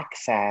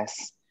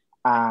access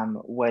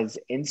was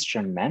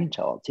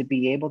instrumental. To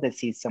be able to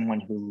see someone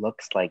who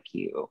looks like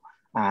you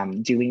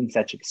doing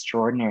such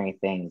extraordinary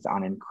things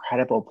on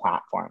incredible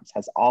platforms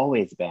has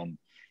always been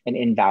an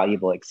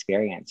invaluable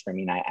experience for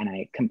me. And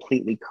I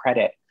completely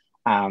credit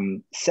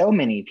so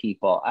many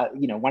people.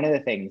 You know, one of the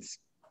things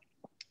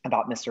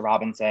about Mr.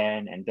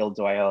 Robinson and Bill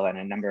Doyle and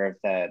a number of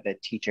the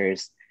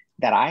teachers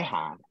that I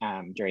had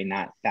during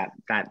that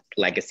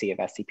legacy of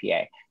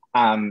SCPA,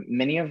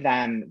 many of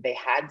them, they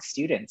had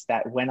students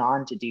that went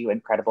on to do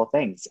incredible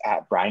things.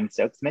 Brian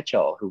Stokes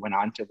Mitchell, who went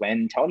on to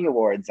win Tony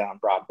Awards on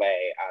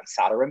Broadway,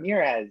 Sada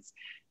Ramirez,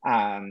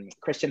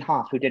 Christian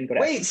Hoff, who didn't go to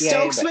SCPA. Wait,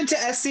 Stokes went to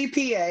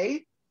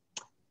SCPA?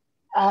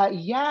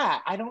 Yeah,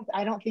 I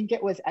don't think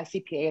it was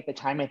SCPA at the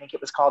time. I think it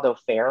was called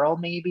O'Farrell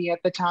maybe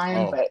at the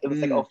time, but it was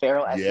like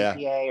O'Farrell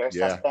SCPA or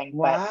something.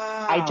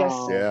 Wow.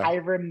 But I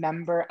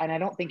remember, and I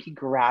don't think he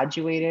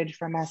graduated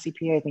from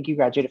SCPA. I think he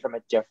graduated from a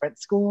different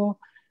school.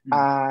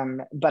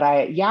 But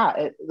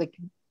like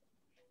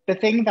the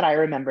thing that I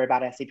remember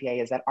about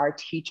SCPA is that our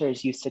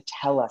teachers used to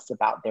tell us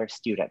about their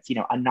students, you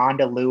know,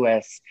 Ananda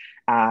Lewis,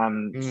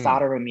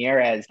 Sada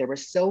Ramirez. There were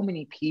so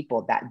many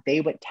people that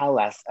they would tell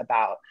us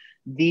about.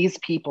 These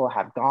people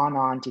have gone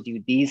on to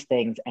do these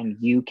things, and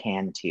you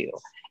can too.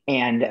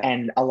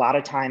 And a lot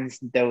of times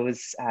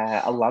those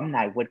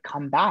alumni would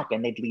come back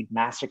and they'd lead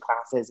master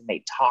classes and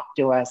they'd talk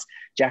to us.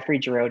 Jeffrey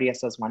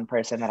Gerodius was one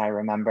person that I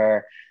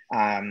remember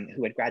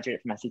who had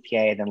graduated from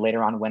SCPA and then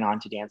later on went on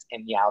to dance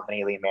in the Alvin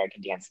Ailey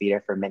American Dance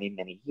Theater for many,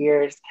 many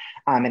years.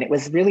 And it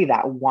was really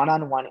that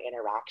one-on-one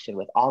interaction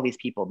with all these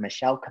people.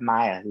 Michelle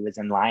Kamaya, who was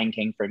in Lion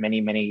King for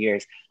many, many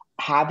years,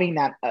 having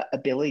that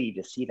ability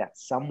to see that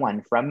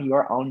someone from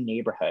your own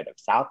neighborhood of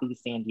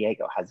Southeast San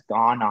Diego has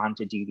gone on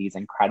to do these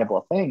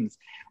incredible things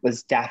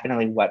was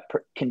definitely what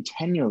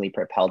continually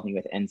propelled me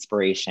with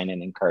inspiration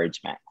and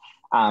encouragement.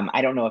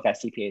 I don't know if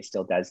SCPA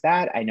still does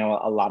that. I know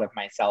a lot of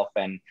myself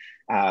and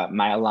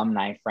my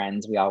alumni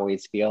friends, we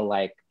always feel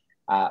like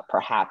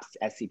perhaps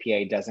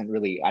SCPA doesn't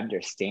really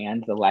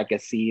understand the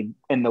legacy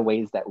in the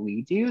ways that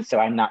we do. So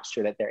I'm not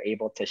sure that they're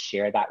able to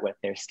share that with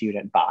their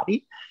student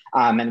body.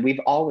 And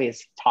we've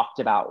always talked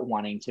about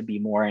wanting to be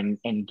more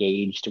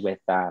engaged with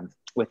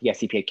with the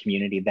SCPA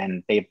community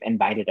than they've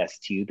invited us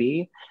to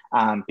be,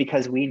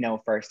 because we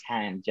know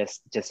firsthand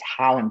just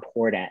how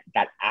important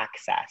that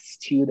access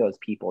to those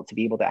people, to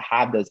be able to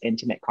have those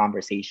intimate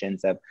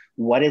conversations of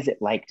what is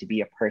it like to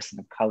be a person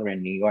of color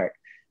in New York.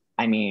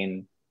 I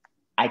mean,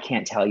 I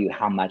can't tell you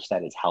how much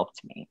that has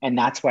helped me. And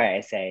that's why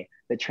I say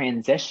the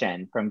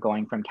transition from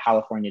going from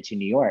California to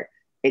New York,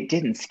 it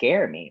didn't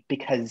scare me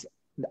because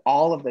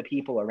all of the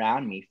people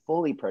around me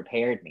fully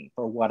prepared me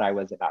for what I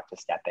was about to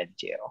step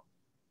into.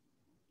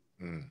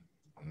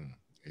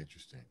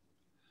 Interesting.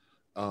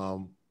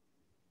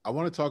 I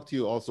want to talk to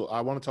you also. I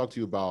want to talk to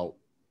you about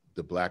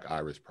the Black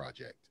Iris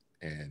Project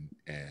and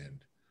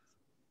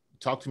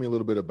talk to me a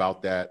little bit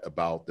about that,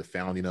 about the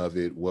founding of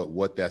it,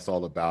 what that's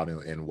all about,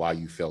 and why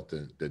you felt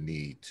the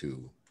need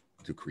to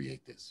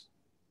create this.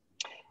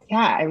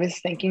 Yeah, I was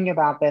thinking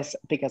about this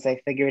because I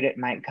figured it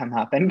might come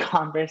up in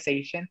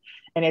conversation,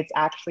 and it's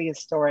actually a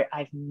story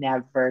I've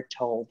never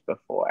told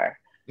before.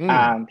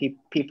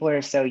 People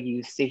are so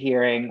used to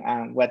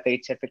hearing what they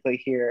typically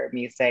hear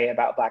me say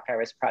about Black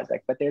Iris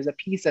Project, but there's a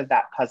piece of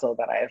that puzzle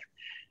that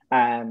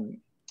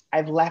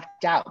I've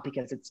left out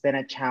because it's been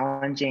a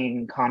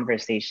challenging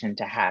conversation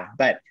to have.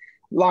 But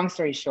long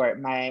story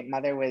short, my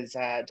mother was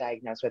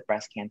diagnosed with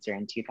breast cancer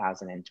in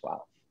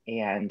 2012,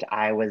 and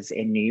I was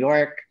in New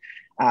York,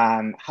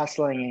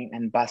 hustling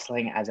and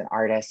bustling as an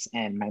artist.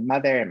 And my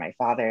mother and my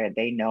father,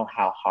 they know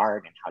how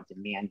hard and how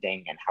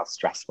demanding and how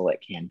stressful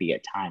it can be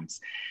at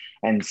times.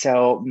 And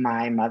so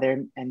my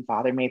mother and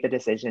father made the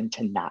decision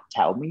to not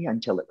tell me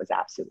until it was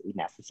absolutely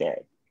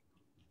necessary.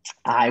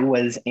 I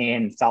was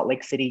in Salt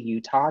Lake City,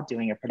 Utah,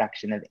 doing a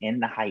production of In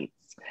the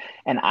Heights,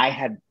 and I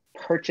had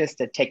purchased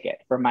a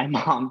ticket for my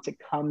mom to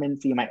come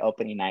and see my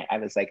opening night. I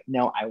was like,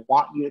 no, I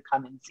want you to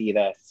come and see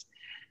this.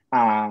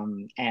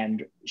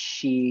 And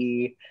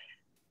she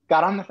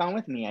got on the phone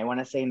with me. I want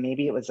to say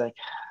maybe it was like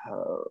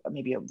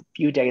maybe a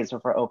few days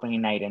before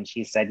opening night. And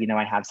she said,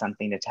 I have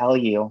something to tell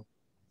you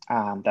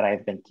that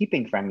I've been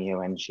keeping from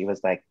you. And she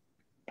was like,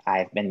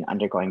 I've been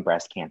undergoing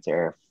breast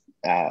cancer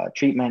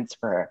treatments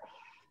for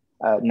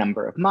a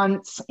number of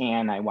months.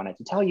 And I wanted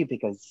to tell you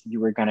because you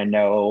were going to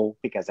know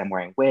because I'm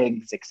wearing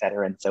wigs, et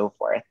cetera, and so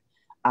forth.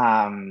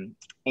 And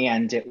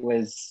it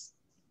was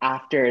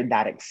after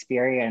that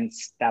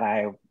experience that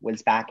I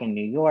was back in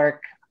New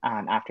York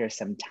after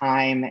some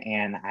time,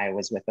 and I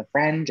was with a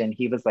friend, and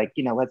he was like,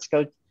 let's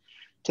go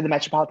to the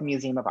Metropolitan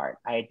Museum of Art.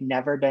 I had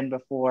never been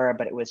before,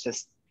 but it was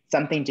just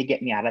something to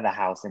get me out of the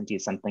house and do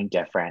something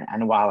different.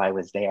 And while I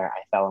was there,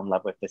 I fell in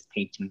love with this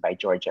painting by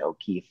Georgia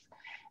O'Keeffe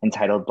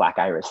entitled Black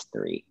Iris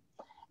 3.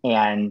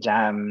 And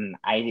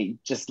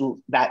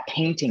that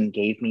painting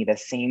gave me the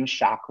same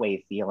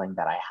shockwave feeling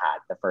that I had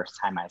the first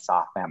time I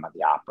saw Phantom of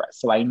the Opera.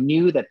 So I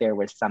knew that there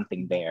was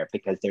something there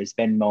because there's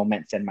been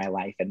moments in my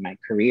life and my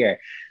career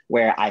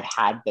where I've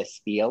had this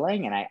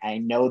feeling, and I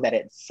know that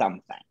it's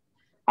something.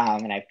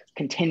 And I've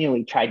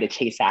continually tried to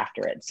chase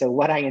after it. So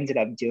what I ended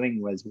up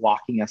doing was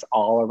walking us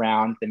all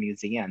around the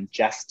museum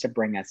just to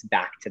bring us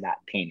back to that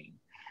painting,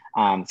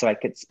 so I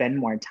could spend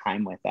more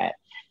time with it.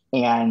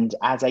 And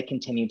as I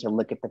continued to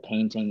look at the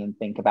painting and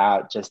think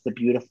about just the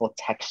beautiful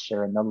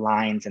texture and the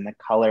lines and the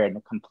color and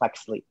the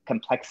complexity,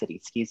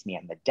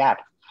 and the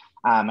depth,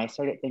 I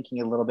started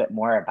thinking a little bit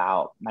more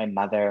about my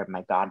mother,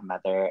 my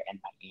godmother, and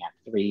my aunt,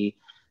 3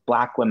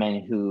 Black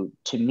women who,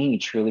 to me,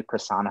 truly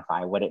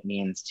personify what it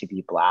means to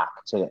be Black,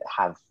 to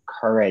have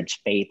courage,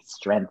 faith,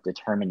 strength,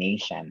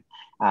 determination.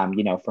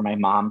 For my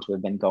mom to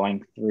have been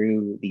going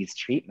through these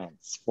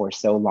treatments for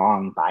so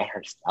long by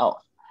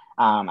herself.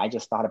 I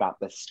just thought about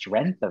the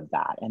strength of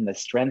that and the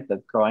strength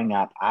of growing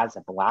up as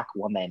a Black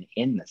woman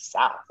in the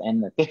South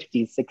in the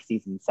 50s,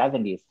 60s, and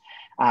 70s.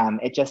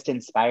 It just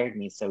inspired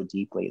me so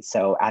deeply.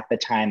 So at the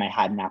time, I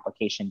had an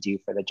application due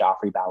for the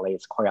Joffrey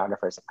Ballet's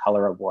Choreographers of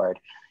Color Award.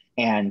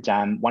 And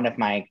one of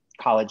my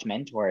college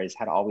mentors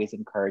had always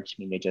encouraged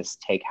me to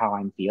just take how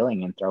I'm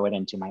feeling and throw it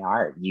into my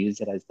art, use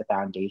it as the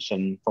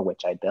foundation for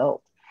which I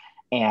built.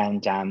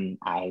 And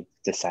I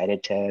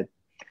decided to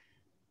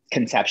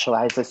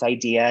conceptualize this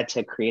idea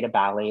to create a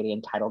ballet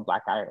entitled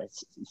Black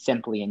Iris,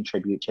 simply in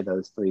tribute to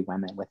those 3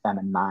 women with them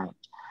in mind.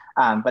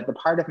 But the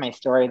part of my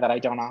story that I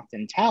don't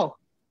often tell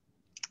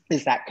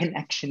is that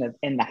connection of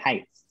In the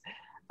Heights.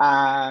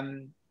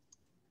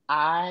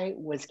 I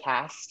was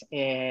cast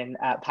in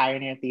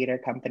Pioneer Theater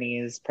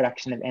Company's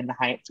production of In the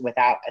Heights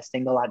without a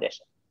single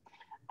audition.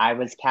 I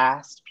was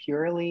cast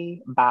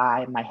purely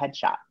by my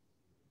headshot.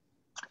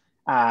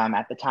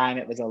 At the time,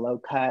 it was a low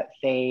cut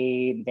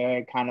fade,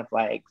 very kind of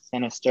like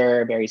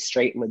sinister, very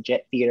straight,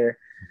 legit theater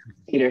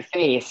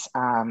face.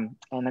 And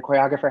the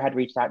choreographer had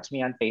reached out to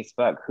me on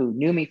Facebook, who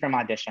knew me from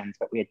auditions,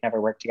 but we had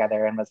never worked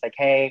together, and was like,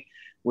 hey,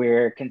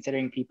 we're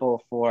considering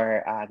people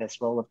for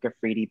this role of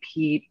Graffiti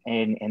Pete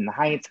in the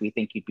Heights. We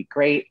think you'd be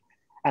great.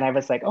 And I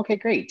was like, okay,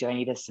 great. Do I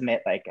need to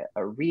submit like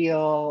a reel,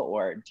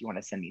 or do you want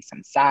to send me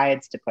some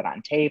sides to put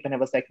on tape? And it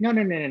was like,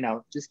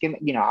 no. Just give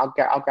me, I'll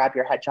grab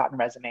your headshot and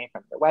resume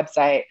from the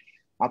website.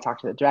 I'll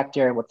talk to the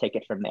director. We'll take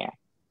it from there.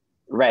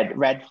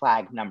 red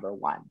flag number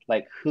one.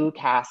 Like, who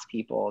casts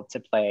people to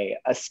play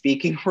a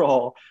speaking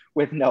role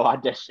with no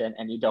audition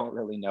and you don't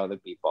really know the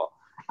people?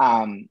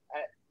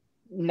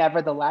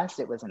 Nevertheless,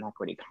 it was an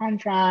equity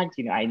contract.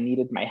 You know, I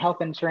needed my health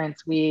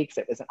insurance weeks.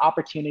 It was an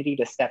opportunity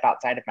to step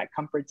outside of my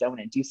comfort zone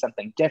and do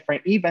something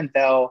different, even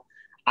though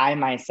I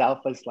myself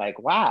was like,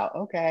 wow,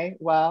 okay,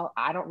 well,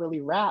 I don't really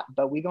rap,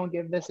 but we gonna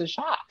give this a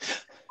shot.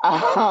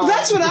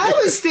 That's what I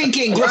was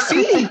thinking.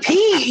 Graffiti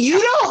Pete.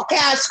 You don't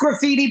cast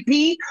Graffiti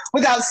Pete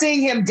without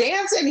seeing him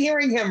dance and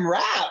hearing him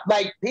rap.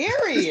 Like,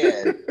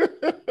 period.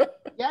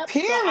 Yeah,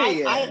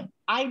 period. So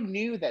I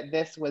knew that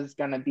this was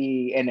going to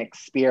be an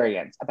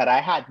experience, but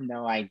I had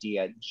no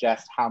idea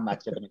just how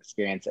much of an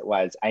experience it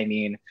was. I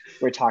mean,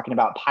 we're talking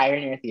about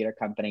Pioneer Theater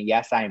Company.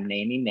 Yes, I am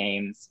naming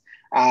names.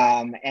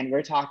 And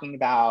we're talking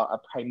about a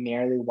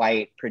primarily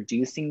white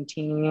producing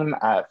team.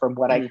 From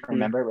what I can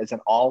remember, it was an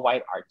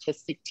all-white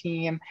artistic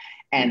team.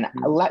 And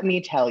let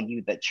me tell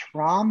you, the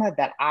trauma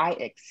that I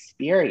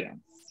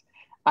experienced,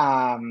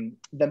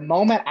 the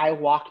moment I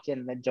walked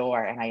in the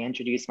door and I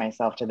introduced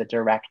myself to the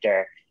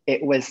director,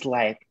 it was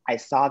like I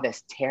saw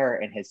this terror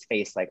in his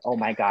face, like, oh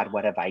my God,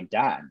 what have I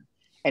done?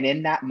 And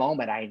in that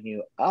moment, I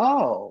knew,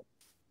 oh,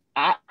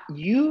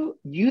 you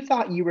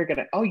thought you were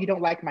gonna, oh, you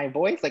don't like my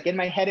voice? Like, in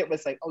my head, it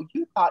was like, oh,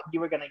 you thought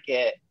you were gonna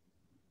get,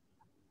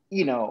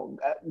 you know,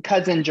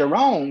 cousin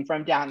Jerome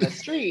from down the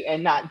street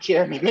and not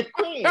Jeremy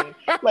McQueen.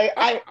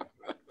 Like,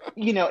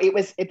 you know,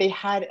 they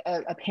had,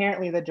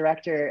 apparently the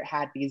director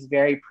had these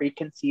very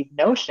preconceived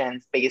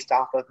notions based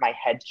off of my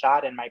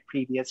headshot and my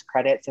previous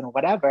credits and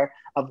whatever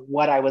of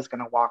what I was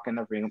going to walk in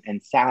the room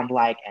and sound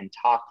like and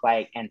talk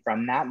like. And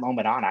from that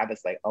moment on, I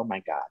was like, oh my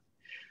God,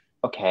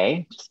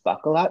 okay, just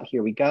buckle up.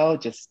 Here we go.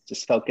 Just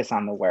focus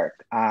on the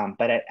work.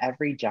 But at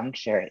every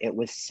juncture, it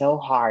was so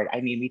hard.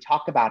 I mean, we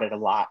talk about it a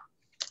lot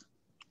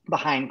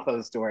behind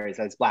closed doors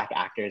as Black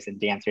actors and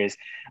dancers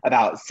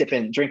about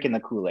drinking the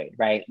Kool-Aid,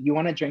 right? You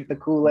want to drink the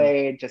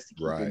Kool-Aid just to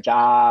keep your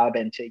job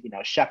and to, you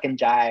know, shuck and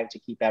jive to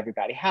keep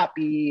everybody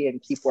happy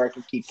and keep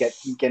working, keep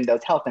getting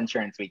those health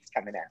insurance weeks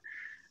coming in.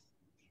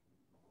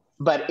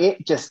 But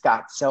it just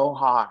got so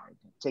hard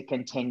to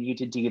continue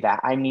to do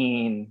that. I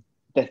mean,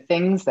 the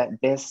things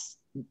that this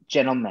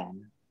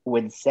gentleman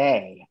would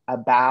say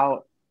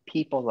about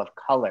people of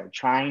color,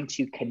 trying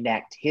to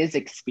connect his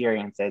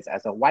experiences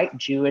as a white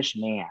Jewish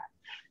man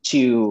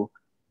to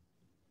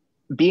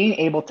being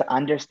able to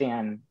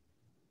understand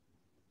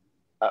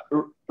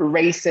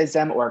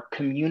racism or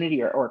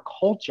community or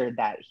culture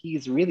that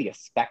he's really a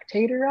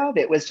spectator of.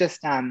 It was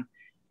just,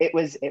 it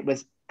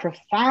was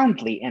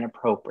profoundly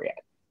inappropriate.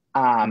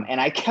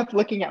 And I kept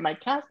looking at my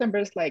cast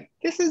members like,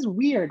 this is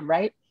weird,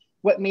 right?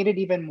 What made it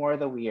even more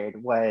the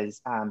weird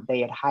was they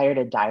had hired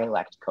a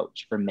dialect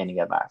coach for many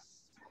of us.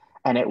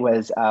 And it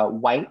was a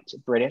white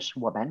British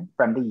woman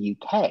from the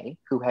UK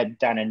who had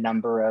done a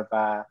number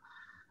of,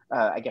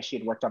 I guess she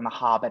had worked on The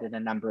Hobbit and a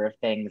number of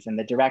things. And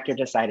the director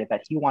decided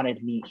that he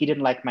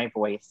didn't like my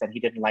voice and he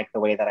didn't like the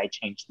way that I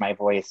changed my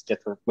voice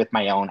just with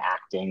my own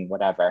acting,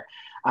 whatever,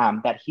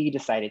 that he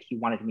decided he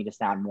wanted me to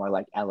sound more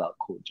like LL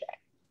Cool J.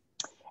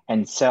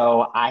 And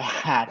so I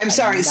had— I'm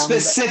sorry,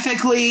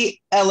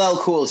 specifically LL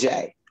Cool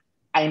J.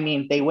 I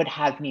mean, they would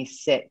have me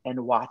sit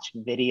and watch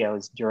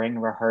videos during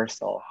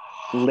rehearsal,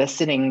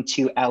 listening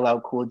to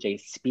LL Cool J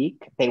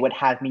speak. They would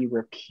have me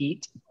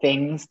repeat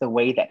things the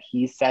way that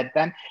he said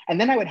them. And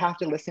then I would have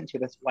to listen to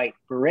this white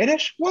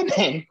British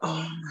woman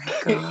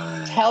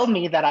tell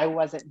me that I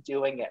wasn't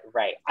doing it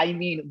right. I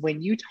mean,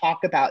 when you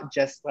talk about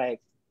just like,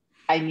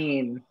 I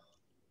mean,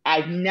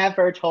 I've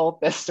never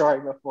told this story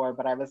before,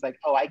 but I was like,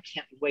 oh, I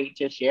can't wait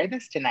to share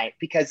this tonight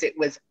because it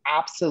was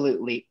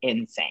absolutely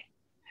insane.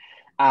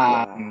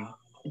 Wow.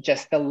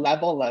 Just the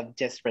level of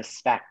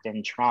disrespect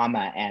and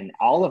trauma, and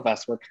all of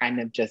us were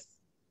kind of just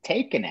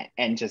taking it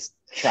and just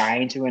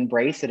trying to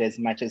embrace it as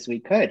much as we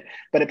could.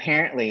 But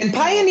apparently— And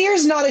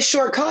Pioneer's not a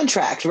short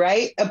contract,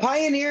 right? A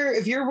Pioneer,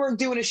 if you're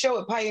doing a show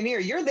at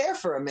Pioneer, you're there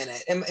for a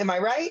minute. Am I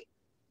right?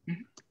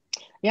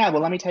 Yeah,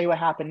 well, let me tell you what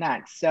happened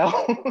next.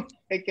 So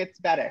it gets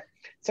better.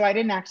 So I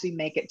didn't actually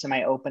make it to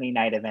my opening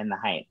night of In the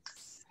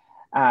Heights.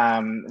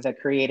 The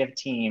creative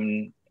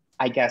team,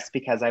 I guess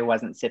because I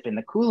wasn't sipping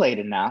the Kool-Aid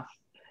enough,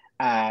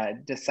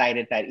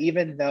 decided that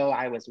even though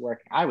I was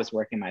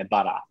working my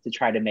butt off to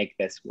try to make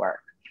this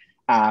work.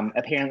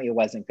 Apparently it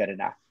wasn't good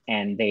enough.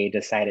 And they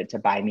decided to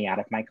buy me out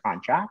of my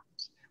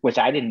contract, which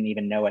I didn't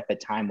even know at the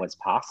time was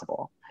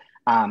possible.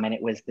 And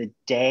it was the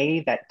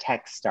day that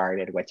tech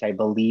started, which I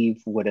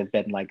believe would have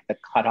been like the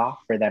cutoff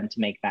for them to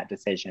make that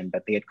decision.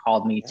 But they had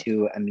called me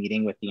to a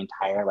meeting with the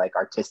entire like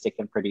artistic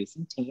and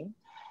producing team.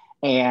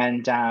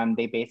 And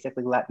they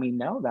basically let me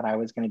know that I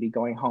was going to be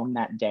going home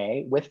that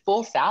day with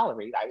full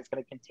salary. I was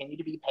going to continue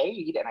to be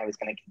paid and I was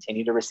going to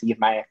continue to receive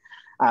my,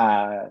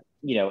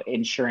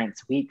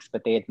 insurance weeks,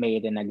 but they had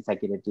made an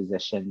executive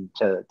decision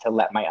to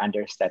let my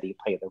understudy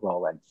play the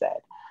role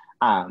instead.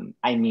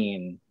 I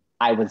mean,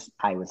 I was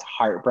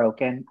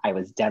heartbroken. I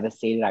was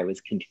devastated. I was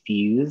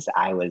confused.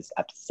 I was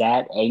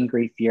upset,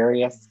 angry,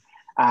 furious.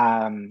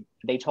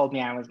 They told me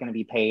I was going to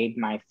be paid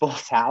my full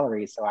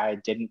salary, so I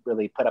didn't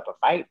really put up a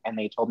fight. And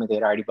they told me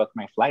they'd already booked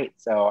my flight.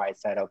 So I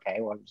said, okay,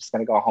 well, I'm just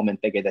going to go home and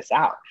figure this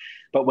out.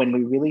 But when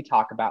we really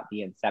talk about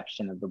the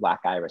inception of the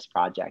Black Iris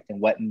Project and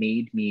what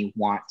made me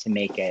want to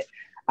make it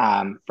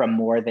from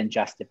more than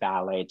just a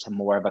ballet to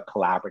more of a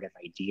collaborative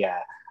idea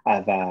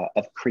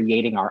of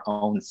creating our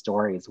own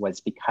stories,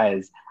 was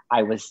because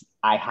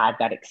I had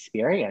that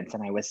experience,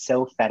 and I was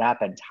so fed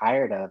up and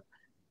tired of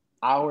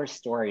our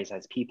stories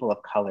as people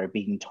of color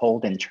being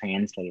told and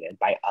translated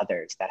by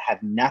others that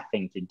have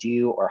nothing to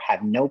do or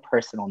have no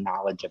personal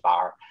knowledge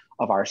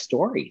of our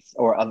stories,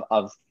 or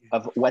of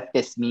what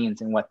this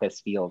means and what this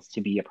feels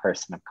to be a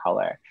person of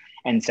color.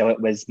 And so it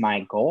was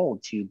my goal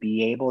to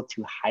be able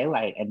to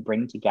highlight and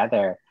bring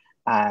together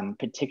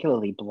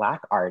particularly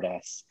Black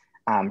artists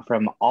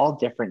from all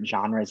different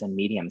genres and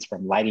mediums,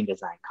 from lighting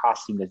design,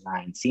 costume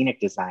design, scenic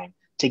design,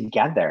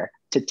 together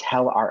to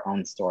tell our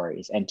own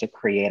stories and to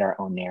create our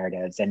own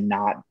narratives, and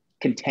not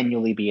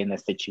continually be in the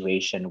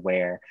situation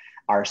where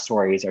our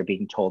stories are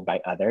being told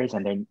by others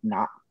and they're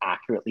not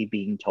accurately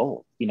being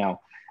told. You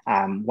know,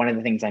 one of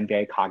the things I'm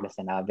very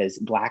cognizant of is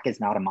Black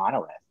is not a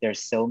monolith.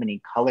 There's so many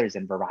colors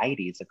and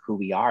varieties of who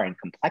we are and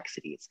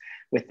complexities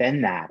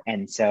within that.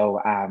 And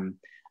so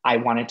I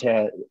wanted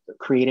to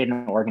create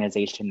an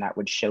organization that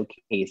would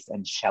showcase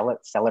and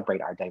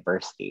celebrate our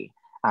diversity,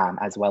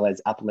 as well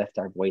as uplift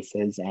our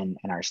voices and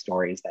our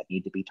stories that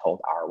need to be told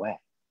our way.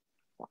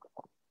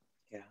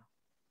 Yeah.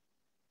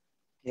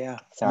 Yeah.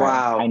 Sorry.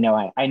 Wow. I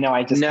know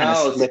I just kind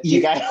of slipped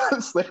you guys.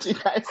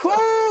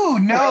 Whoo,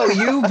 no,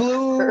 you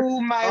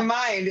blew my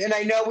mind. And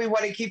I know we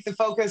want to keep the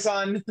focus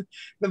on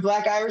the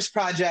Black Iris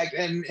Project.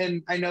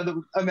 And I know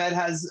that Ahmed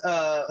has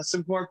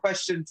some more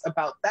questions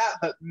about that,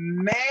 but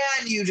man,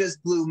 you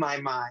just blew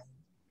my mind.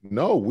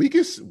 No, we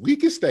can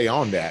stay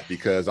on that,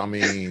 because I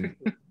mean,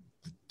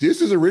 this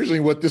is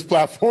originally what this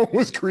platform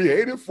was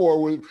created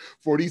for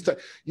these.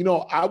 You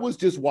know, I was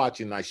just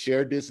watching, I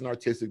shared this in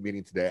artistic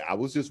meeting today. I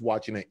was just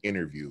watching an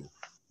interview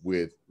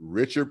with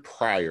Richard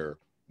Pryor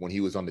when he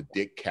was on the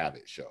Dick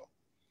Cavett show.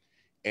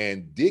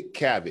 And Dick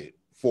Cavett,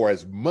 for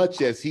as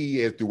much as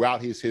he is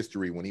throughout his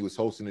history when he was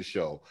hosting the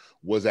show,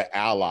 was an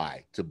ally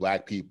to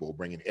Black people,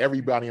 bringing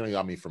everybody in,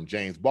 I mean, from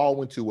James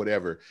Baldwin to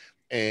whatever.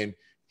 And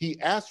he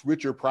asked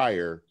Richard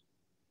Pryor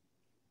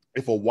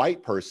if a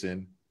white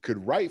person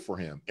could write for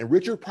him. And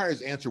Richard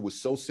Pryor's answer was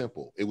so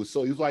simple. He was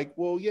like,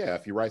 well, yeah,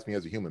 if he writes me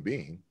as a human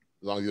being,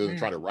 as long as he doesn't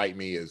try to write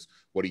me as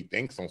what he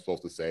thinks I'm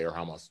supposed to say or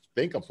how I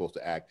think I'm supposed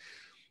to act.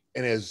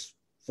 And as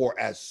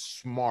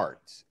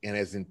smart and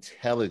as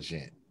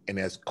intelligent and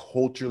as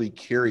culturally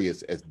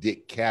curious as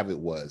Dick Cavett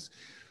was,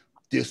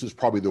 this was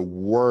probably the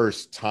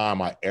worst time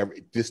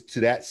to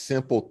that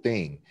simple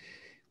thing.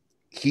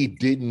 He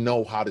didn't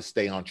know how to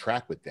stay on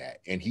track with that.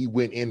 And he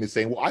went in and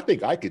saying, well, I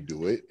think I could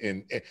do it.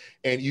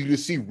 And you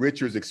just see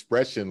Richard's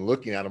expression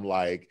looking at him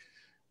like,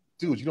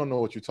 dude, you don't know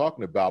what you're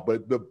talking about.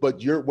 But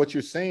what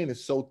you're saying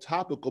is so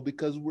topical,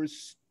 because we're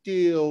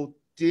still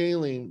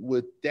dealing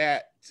with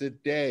that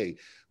today,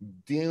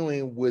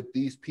 dealing with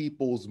these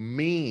people's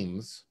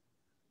memes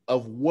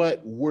of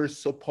what we're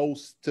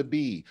supposed to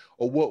be,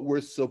 or what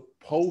we're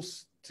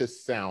supposed to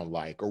sound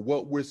like, or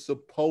what we're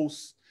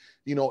supposed,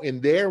 you know,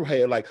 in their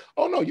head, like,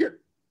 oh no,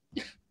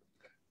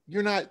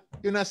 you're not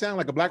sounding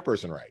like a Black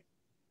person, right?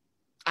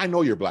 I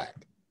know you're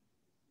Black,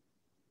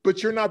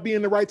 but you're not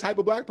being the right type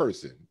of Black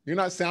person. You're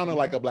not sounding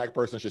like a Black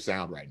person should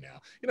sound right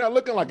now. You're not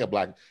looking like a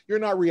Black, you're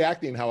not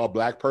reacting how a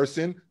Black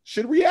person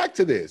should react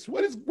to this.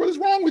 What is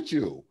wrong with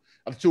you?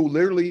 I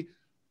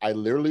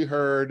literally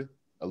heard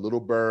a little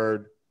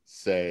bird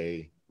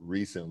say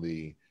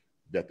recently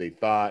that they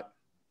thought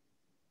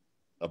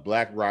a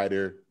Black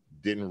writer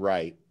didn't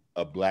write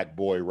a Black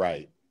boy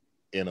right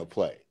in a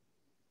play.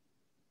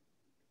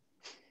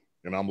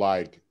 And I'm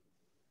like,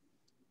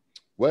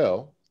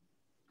 well,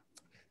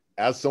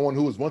 as someone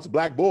who was once a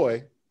Black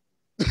boy,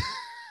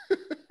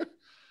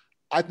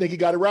 I think he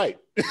got it right.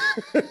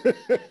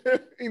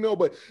 You know,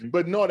 but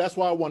no, that's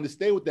why I wanted to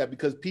stay with that,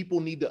 because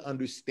people need to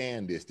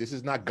understand this. This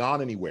is not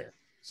gone anywhere.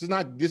 This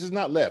is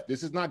not left.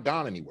 This is not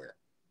gone anywhere.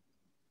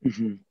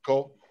 Mm-hmm.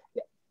 Cole?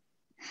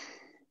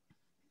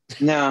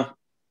 No.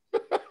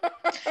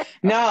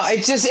 No,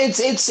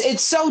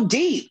 it's so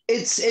deep.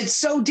 It's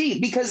so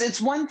deep, because it's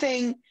one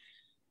thing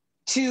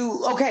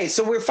okay,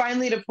 so we're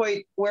finally at a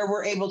point where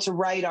we're able to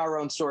write our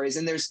own stories.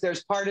 And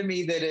there's part of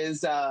me that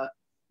is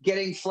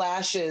getting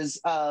flashes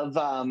of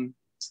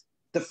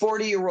the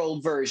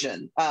 40-year-old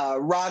version,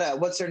 Rada,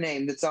 what's her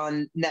name, that's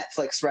on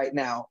Netflix right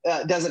now,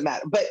 doesn't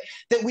matter, but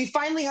that we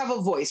finally have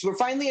a voice. We're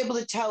finally able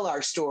to tell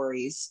our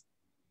stories.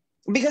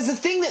 Because the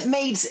thing that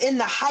makes In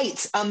the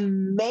Heights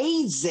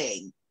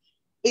amazing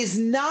is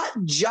not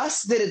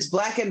just that it's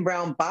Black and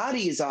brown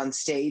bodies on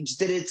stage,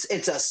 that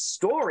it's a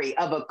story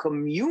of a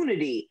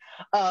community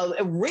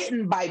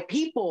written by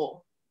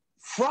people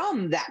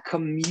from that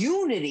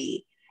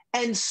community.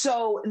 And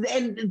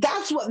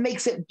that's what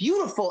makes it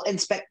beautiful and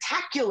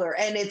spectacular.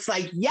 And it's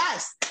like,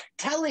 yes,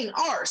 telling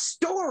our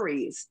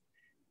stories.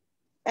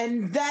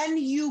 And then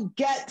you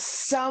get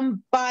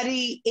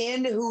somebody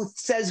in who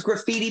says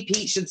Graffiti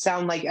Pete should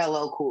sound like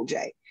LL Cool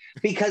J,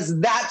 because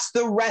that's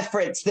the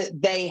reference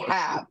that they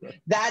have.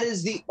 That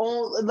is the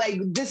only, like,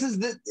 this is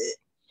the,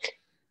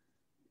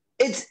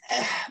 it's,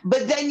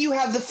 but then you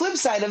have the flip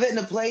side of it in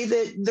a play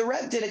that the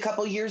Rep did a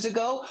couple years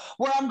ago,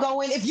 where I'm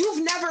going, if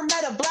you've never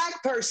met a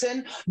Black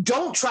person,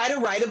 don't try to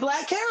write a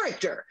Black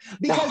character,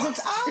 because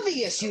it's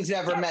obvious you've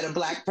never met a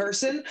Black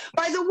person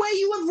by the way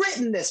you have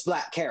written this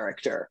Black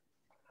character.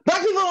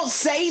 Black people don't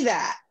say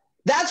that.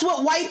 That's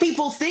what white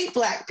people think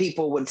Black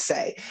people would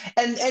say.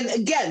 And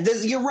again,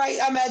 you're right,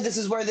 Ahmed. This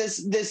is where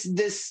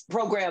this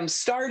program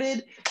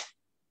started.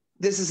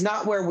 This is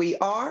not where we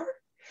are.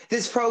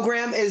 This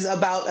program is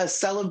about a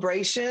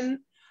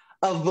celebration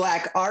of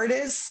Black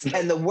artists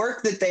and the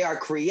work that they are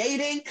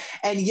creating.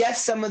 And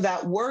yes, some of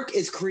that work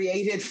is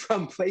created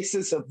from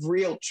places of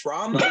real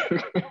trauma.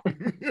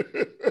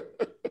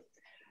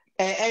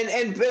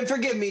 And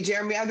forgive me,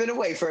 Jeremy, I've been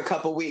away for a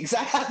couple weeks.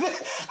 I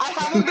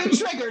haven't been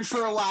triggered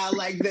for a while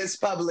like this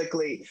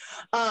publicly.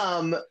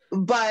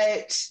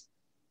 But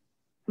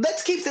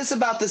let's keep this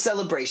about the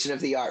celebration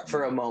of the art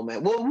for a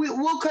moment.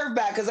 We'll curve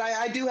back, because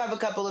I do have a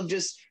couple of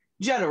just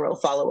general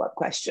follow-up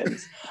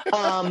questions.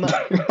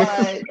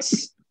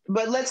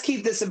 But let's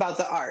keep this about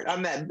the art.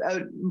 Ahmed,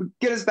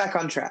 get us back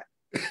on track.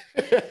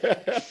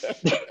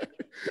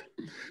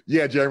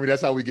 Yeah, Jeremy,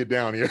 that's how we get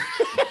down here.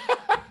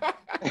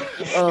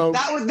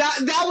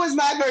 That was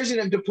my version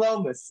of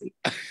diplomacy.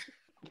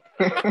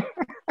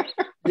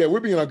 Yeah,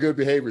 we're being on good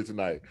behavior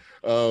tonight.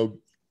 And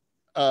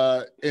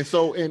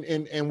so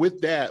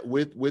with that,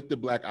 with the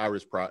Black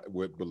Iris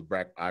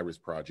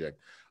Project,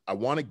 I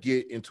want to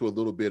get into a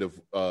little bit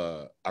of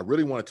I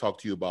really want to talk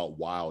to you about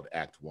Wild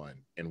Act 1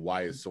 and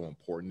why it's so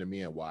important to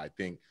me, and why I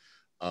think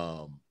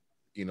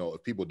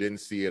if people didn't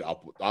see it,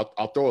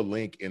 I'll throw a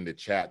link in the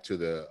chat to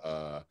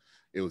the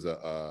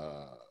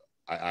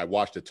I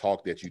watched a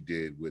talk that you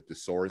did with the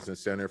Sorensen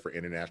Center for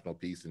International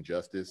Peace and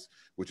Justice,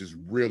 which is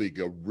really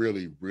good,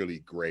 really, really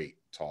great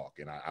talk.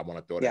 And I want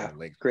to throw that in the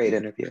link. Great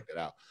interview. Check it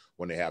out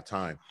when they have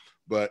time.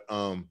 But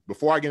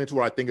before I get into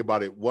what I think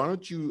about it, why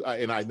don't you,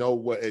 and I know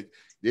what it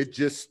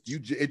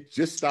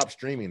just stopped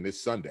streaming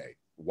this Sunday,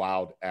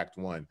 Wild Act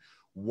 1.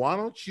 Why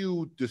don't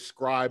you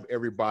describe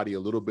everybody a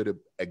little bit of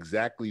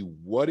exactly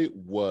what it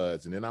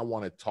was? And then I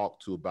want to talk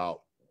to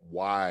about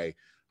why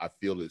I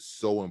feel it's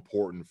so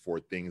important for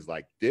things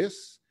like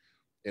this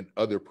and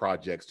other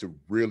projects to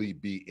really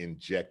be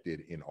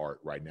injected in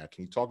art right now.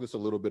 Can you talk to us a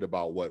little bit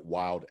about what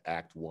Wild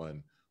Act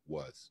 1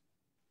 was,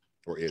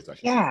 or is, I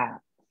should say? Yeah,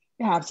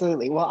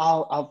 absolutely. Well,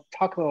 I'll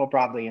talk a little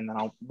broadly and then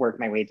I'll work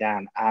my way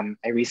down.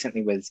 I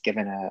recently was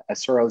given a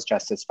Soros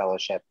Justice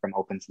Fellowship from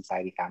Open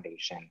Society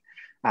Foundation.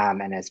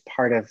 And as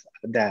part of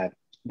the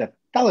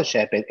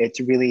fellowship,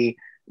 it's really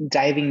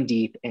diving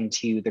deep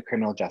into the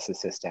criminal justice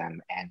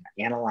system and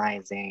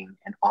analyzing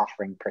and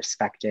offering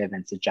perspective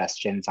and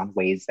suggestions on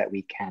ways that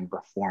we can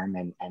reform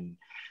and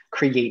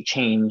create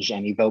change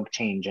and evoke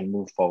change and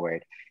move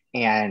forward.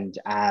 And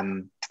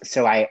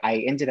so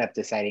I ended up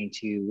deciding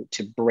to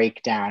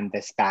break down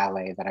this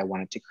ballet that I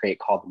wanted to create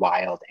called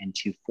Wild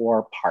into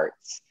 4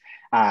 parts.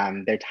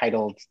 They're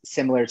titled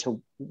similar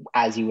to,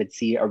 as you would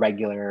see, a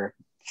regular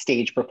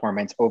stage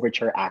performance: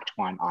 Overture, Act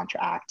 1,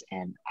 Entr'acte,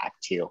 and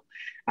Act 2.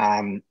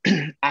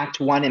 Act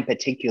 1 in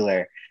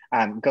particular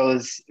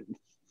goes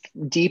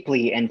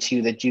deeply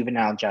into the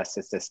juvenile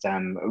justice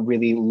system,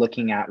 really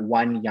looking at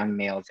one young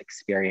male's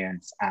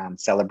experience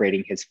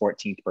celebrating his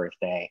 14th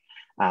birthday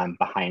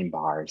behind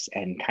bars,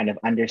 and kind of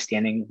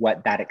understanding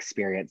what that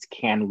experience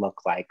can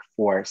look like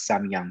for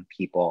some young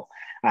people,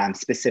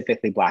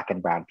 specifically Black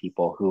and Brown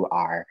people who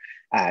are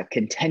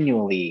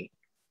continually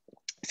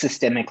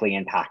systemically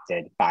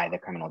impacted by the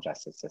criminal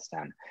justice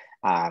system.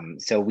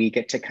 So we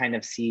get to kind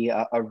of see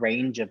a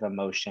range of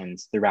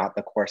emotions throughout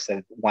the course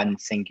of one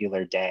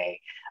singular day,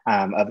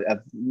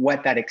 of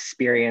what that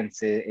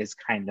experience is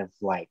kind of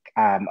like.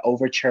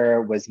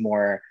 Overture was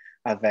more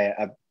of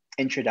a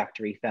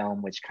introductory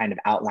film, which kind of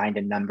outlined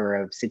a number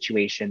of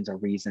situations or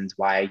reasons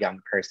why a young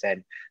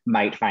person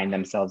might find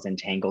themselves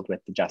entangled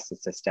with the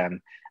justice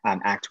system.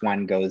 Act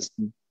 1 goes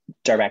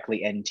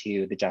directly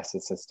into the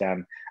justice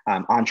system.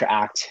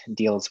 Entr'acte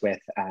deals with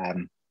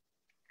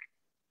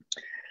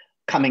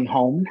coming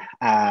home,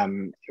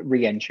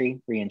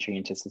 re-entry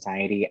into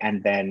society,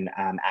 and then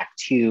Act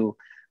 2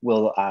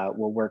 will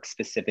work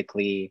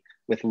specifically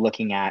with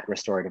looking at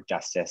restorative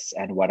justice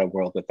and what a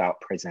world without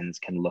prisons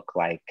can look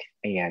like,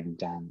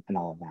 and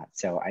all of that.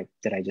 So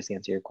did I just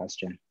answer your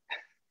question?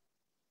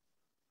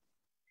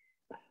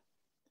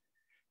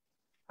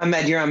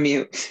 Ahmed, you're on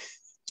mute.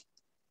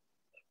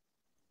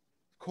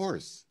 Of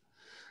course.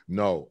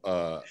 No,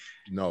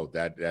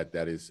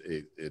 that is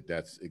it.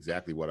 That's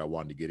exactly what I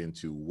wanted to get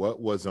into. What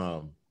was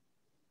the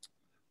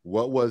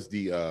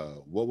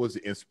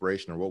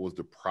inspiration, or what was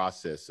the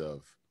process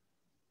of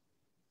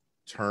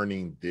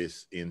turning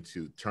this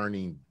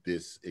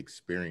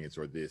experience,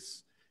 or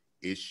this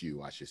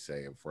issue, I should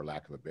say, for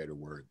lack of a better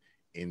word,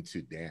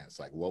 into dance?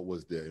 Like, what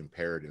was the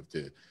imperative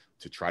to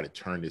try to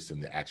turn this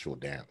into actual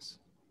dance?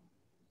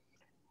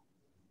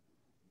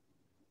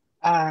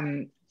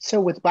 So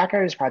with Black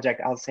Iris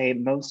Project, I'll say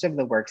most of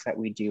the works that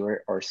we do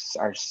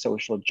are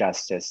social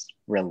justice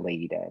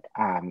related.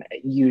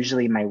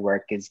 Usually my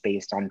work is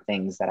based on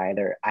things that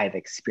either I've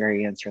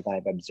experienced or that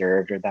I've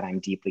observed or that I'm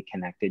deeply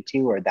connected to,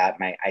 or that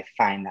I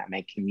find that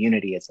my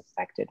community is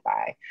affected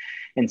by.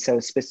 And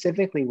so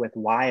specifically with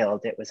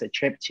Wild, it was a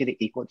trip to the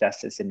Equal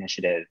Justice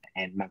Initiative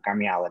in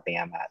Montgomery,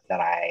 Alabama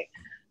that I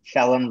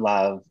fell in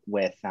love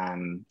with.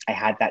 I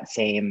had that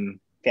same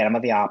Phantom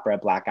of the Opera,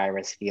 Black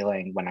Iris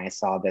feeling when I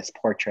saw this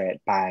portrait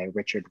by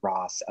Richard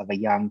Ross of a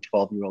young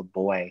 12-year-old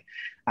boy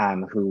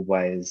who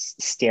was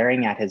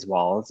staring at his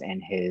walls in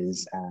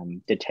his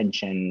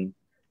detention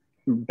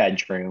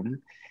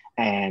bedroom.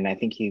 And I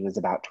think he was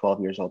about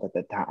 12 years old at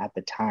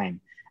the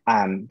time.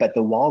 But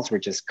the walls were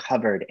just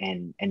covered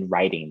in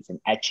writings and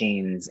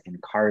etchings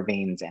and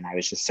carvings. And I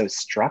was just so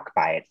struck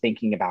by it,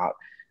 thinking about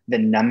the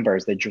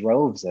numbers, the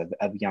droves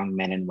of young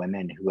men and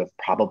women who have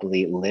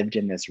probably lived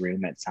in this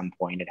room at some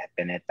point and have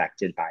been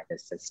affected by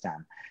this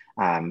system.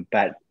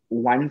 But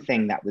one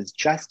thing that was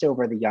just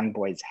over the young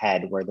boy's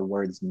head were the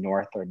words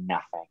 "North or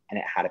Nothing," and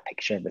it had a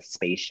picture of a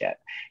spaceship.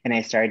 And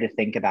I started to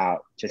think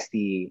about just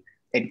the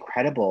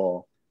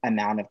incredible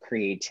amount of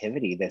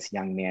creativity this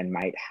young man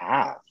might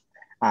have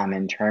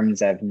in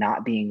terms of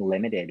not being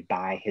limited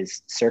by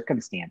his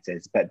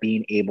circumstances, but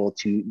being able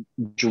to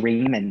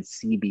dream and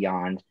see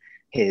beyond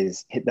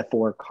the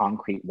four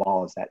concrete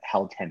walls that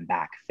held him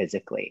back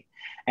physically.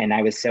 And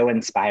I was so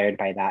inspired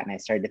by that. And I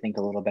started to think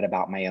a little bit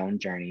about my own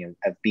journey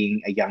of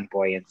being a young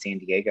boy in San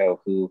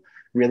Diego who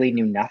really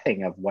knew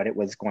nothing of what it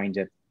was going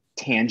to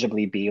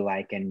tangibly be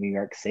like in New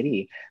York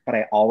City. But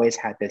I always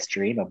had this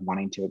dream of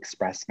wanting to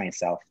express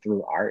myself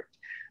through art.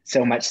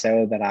 So much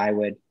so that I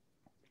would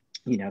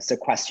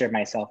sequester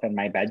myself in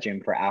my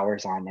bedroom for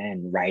hours on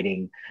end,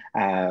 writing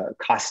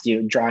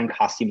drawing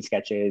costume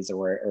sketches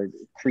or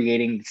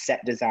creating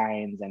set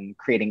designs and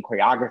creating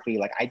choreography.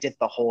 Like I did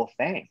the whole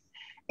thing.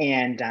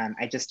 And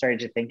I just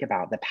started to think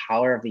about the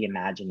power of the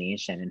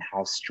imagination and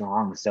how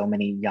strong so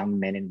many young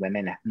men and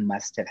women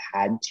must have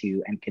had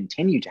to and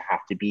continue to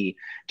have to be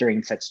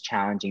during such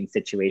challenging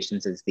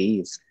situations as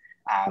these.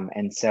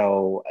 And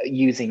so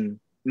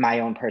using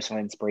my own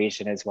personal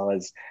inspiration, as well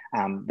as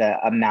the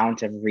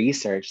amount of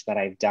research that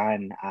I've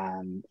done,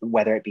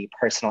 whether it be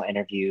personal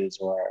interviews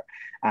or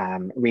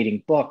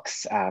reading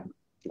books.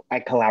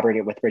 I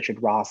collaborated with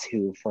Richard Ross,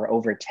 who for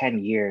over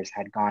 10 years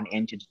had gone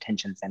into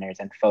detention centers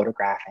and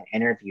photographed and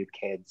interviewed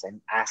kids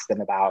and asked them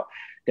about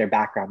their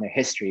background, their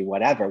history,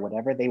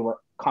 whatever they were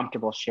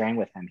comfortable sharing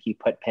with him. He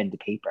put pen to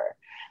paper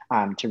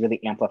to really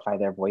amplify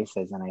their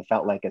voices. And I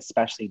felt like,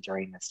 especially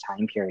during this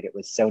time period, it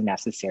was so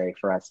necessary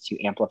for us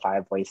to amplify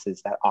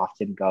voices that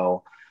often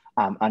go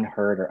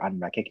unheard or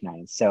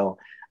unrecognized. So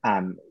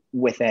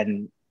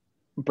within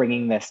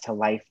bringing this to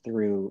life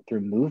through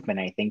movement,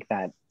 I think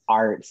that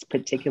arts,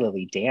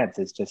 particularly dance,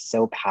 is just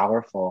so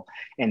powerful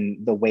in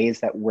the ways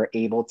that we're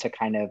able to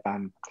kind of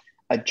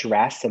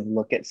address and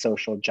look at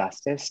social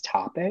justice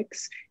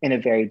topics in a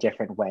very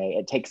different way.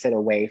 It takes it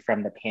away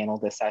from the panel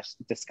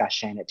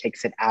discussion, it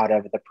takes it out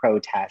of the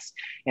protest,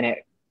 and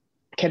it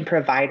can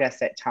provide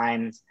us at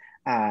times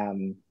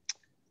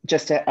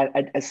just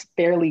a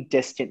fairly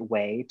distant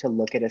way to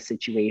look at a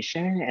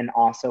situation and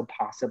also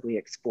possibly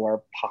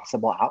explore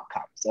possible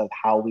outcomes of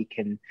how we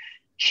can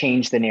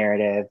change the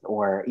narrative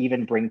or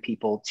even bring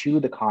people to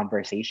the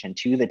conversation,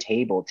 to the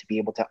table, to be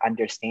able to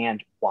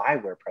understand why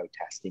we're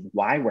protesting,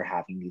 why we're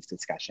having these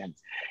discussions.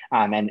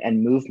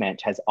 And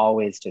movement has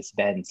always just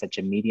been such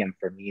a medium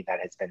for me that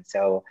has been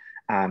so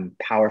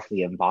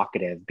powerfully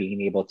evocative,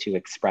 being able to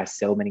express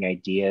so many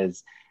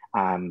ideas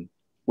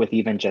with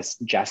even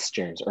just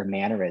gestures or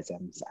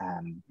mannerisms,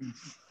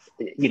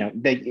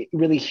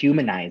 really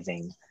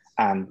humanizing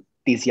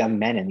these young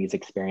men and these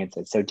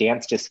experiences. So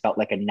dance just felt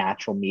like a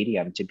natural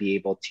medium to be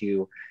able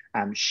to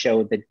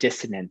show the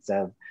dissonance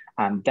of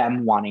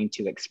them wanting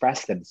to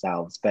express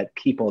themselves, but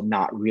people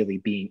not really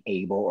being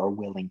able or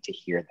willing to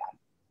hear them.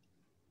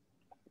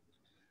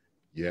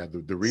 Yeah,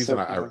 the reason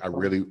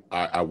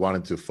I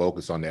wanted to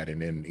focus on that,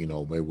 and then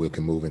maybe we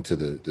can move into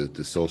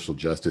the social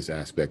justice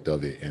aspect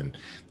of it, and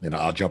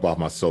I'll jump off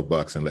my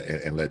soapbox and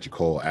let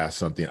Jacole ask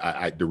something.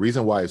 The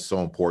reason why it's so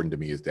important to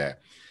me is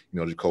that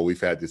Jacole, we've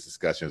had these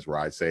discussions where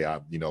I say,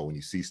 when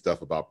you see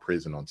stuff about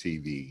prison on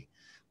TV,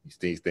 you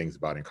see things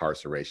about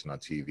incarceration on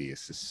TV,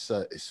 it's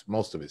just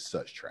most of it's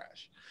such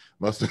trash.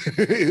 Most of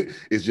it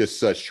is just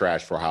such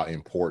trash for how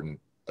important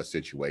a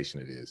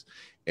situation it is.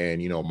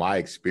 And my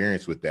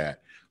experience with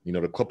that,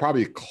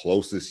 probably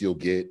closest you'll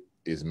get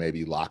is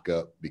maybe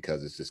Lockup,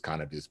 because it's just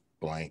kind of this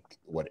blank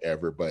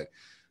whatever, but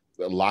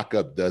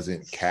Lockup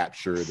doesn't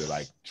capture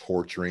the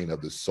torturing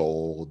of the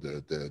soul,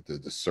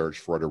 the search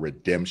for the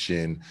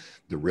redemption,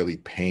 the really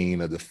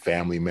pain of the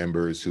family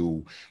members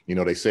who,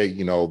 they say,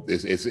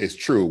 it's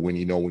true when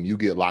you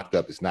get locked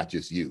up, it's not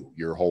just you,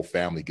 your whole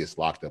family gets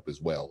locked up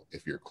as well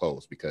if you're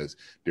close, because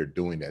they're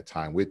doing that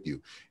time with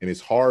you. And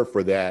it's hard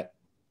for that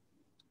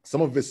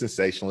some of it's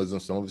sensationalism,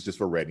 some of it's just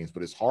for ratings,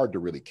 but it's hard to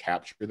really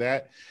capture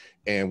that.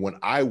 And when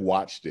I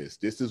watch this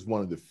is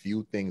one of the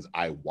few things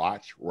I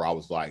watch where I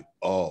was like,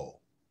 oh,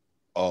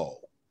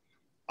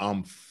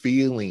 I'm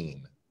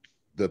feeling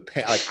the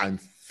pain, like I'm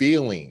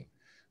feeling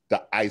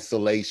the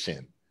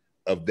isolation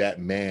of that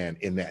man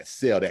in that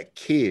cell, that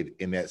kid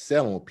in that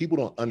cell. And what people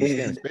don't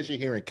understand, especially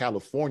here in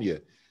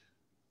California,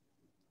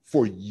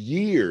 for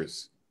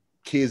years,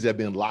 kids have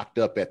been locked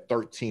up at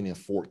 13 and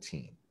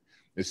 14,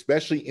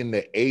 especially in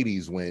the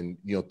 80s when,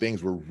 you know,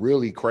 things were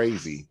really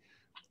crazy.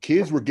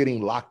 Kids were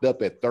getting locked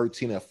up at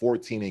 13 and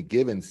 14 and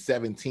given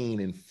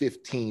 17 and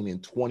 15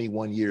 and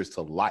 21 years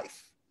to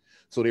life.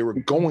 So they were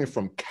going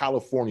from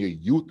California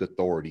Youth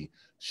Authority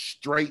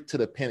straight to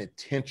the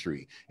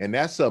penitentiary. And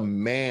that's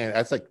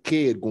a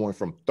kid going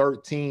from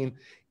 13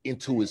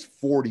 into his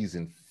 40s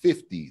and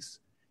 50s.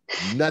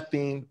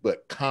 Nothing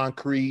but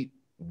concrete,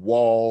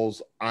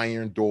 walls,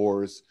 iron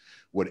doors,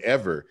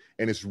 whatever.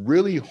 And it's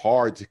really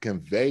hard to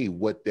convey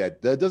what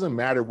that does. Doesn't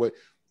matter what,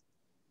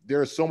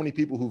 there are so many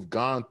people who've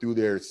gone through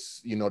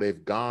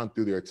they've gone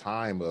through their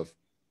time of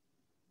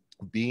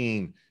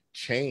being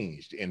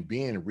changed and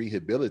being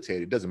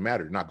rehabilitated. It doesn't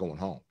matter. They're not going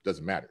home. It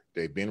doesn't matter.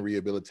 They've been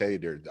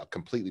rehabilitated. They're a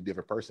completely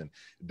different person.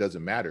 It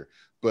doesn't matter.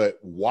 But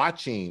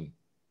watching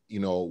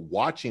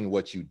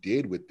what you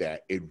did with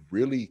that, it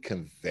really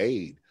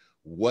conveyed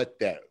what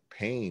that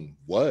pain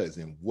was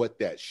and what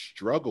that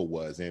struggle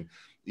was. And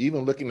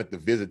even looking at the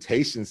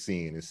visitation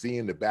scene and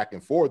seeing the back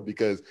and forth,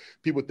 because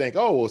people think,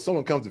 oh, well, if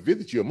someone comes to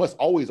visit you, it must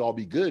always all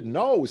be good.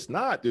 No, it's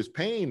not. There's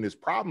pain, there's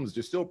problems,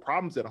 there's still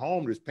problems at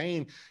home, there's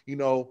pain,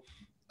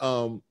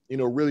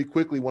 really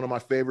quickly, one of my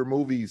favorite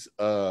movies,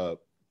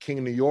 King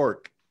of New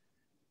York,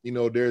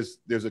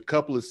 there's a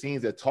couple of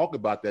scenes that talk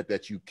about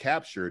that you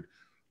captured.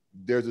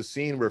 There's a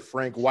scene where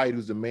Frank White,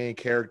 who's the main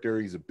character,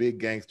 he's a big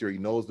gangster, he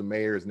knows the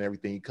mayors and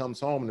everything. He comes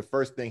home, and the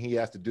first thing he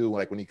has to do,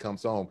 like when he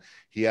comes home,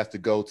 he has to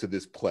go to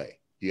this play.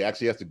 He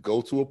actually has to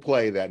go to a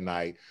play that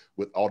night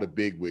with all the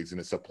bigwigs, and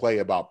it's a play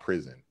about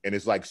prison. And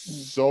it's like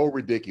so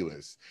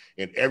ridiculous.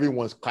 And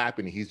everyone's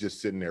clapping, and he's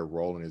just sitting there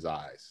rolling his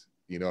eyes.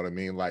 You know what I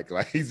mean? Like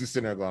he's just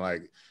sitting there going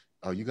like,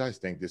 oh, you guys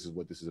think this is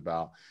what this is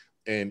about?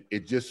 And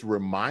it just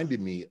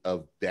reminded me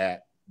of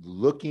that,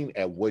 looking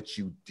at what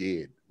you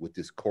did with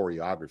this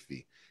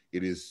choreography.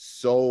 It is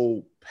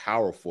so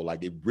powerful.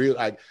 Like it really,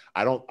 I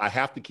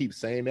have to keep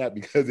saying that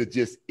because it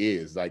just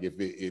is. Like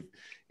if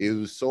it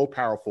was so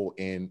powerful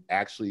in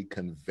actually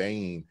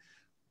conveying,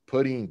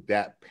 putting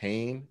that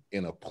pain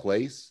in a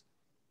place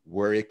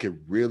where it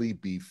could really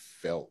be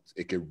felt.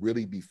 It could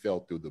really be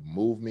felt through the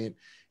movement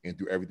and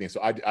through everything. So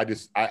I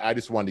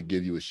just wanted to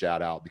give you a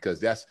shout out,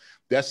 because that's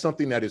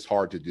something that is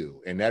hard to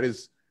do. And that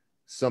is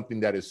something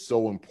that is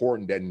so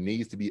important, that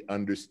needs to be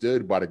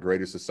understood by the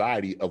greater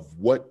society, of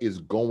what is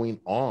going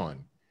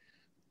on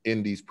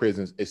in these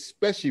prisons,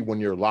 especially when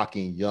you're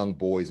locking young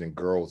boys and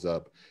girls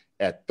up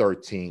at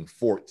 13,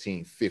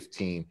 14,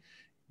 15.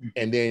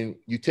 And then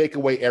you take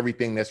away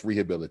everything that's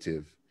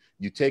rehabilitative.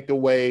 You take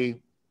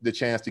away the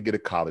chance to get a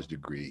college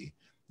degree.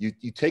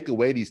 You take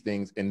away these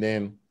things, and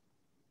then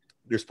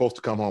they're supposed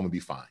to come home and be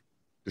fine.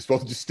 They're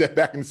supposed to just step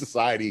back into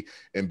society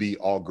and be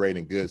all great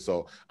and good.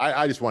 So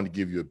I just wanted to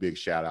give you a big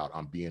shout out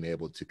on being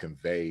able to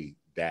convey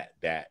that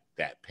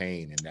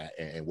pain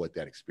and what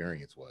that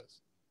experience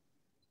was.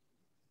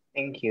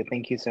 Thank you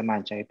so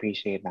much. I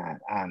appreciate that.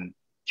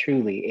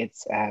 Truly,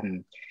 it's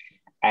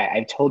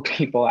I've told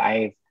people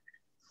I've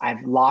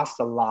lost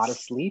a lot of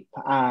sleep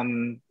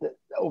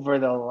over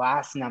the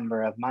last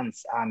number of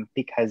months,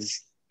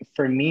 because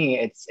for me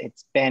it's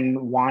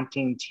been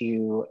wanting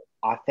to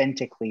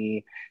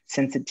authentically,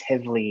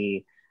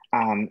 sensitively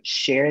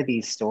share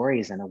these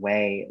stories in a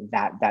way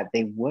that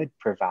they would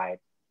provide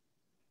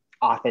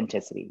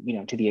authenticity,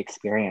 to the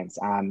experience.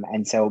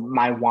 And so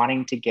my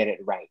wanting to get it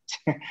right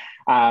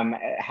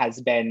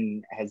has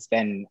been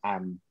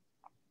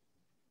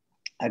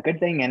a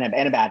good thing and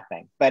a bad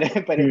thing, but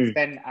it's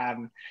been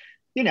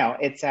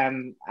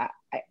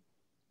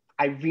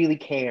I really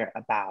care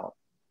about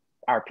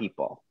our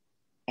people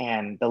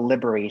and the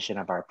liberation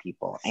of our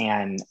people,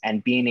 and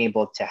being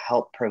able to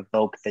help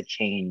provoke the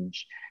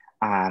change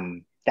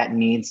that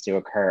needs to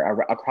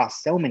occur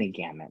across so many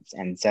gamuts.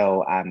 And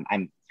so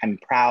I'm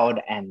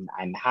proud and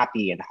I'm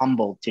happy and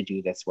humbled to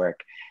do this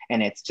work.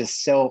 And it's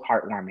just so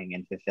heartwarming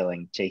and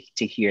fulfilling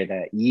to hear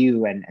that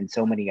you and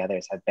so many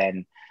others have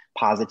been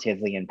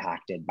positively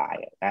impacted by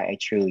it. I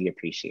truly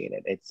appreciate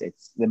it.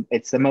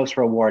 It's the most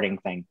rewarding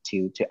thing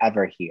to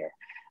ever hear.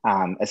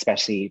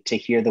 Especially to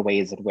hear the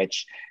ways in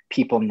which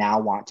people now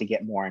want to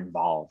get more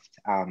involved.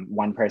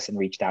 One person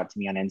reached out to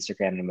me on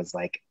Instagram and was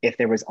like, if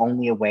there was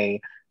only a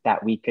way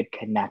that we could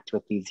connect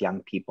with these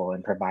young people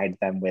and provide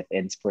them with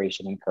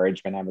inspiration,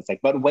 encouragement. I was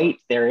like, but wait,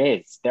 there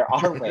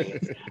are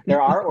ways.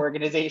 There are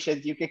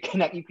organizations you can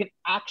connect. You can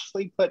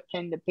actually put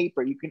pen to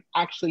paper. You can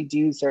actually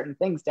do certain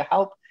things to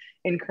help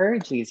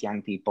encourage these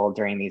young people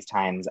during these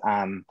times.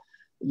 So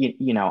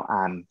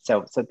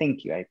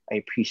thank you. I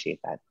appreciate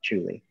that,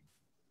 truly.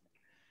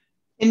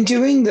 In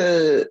doing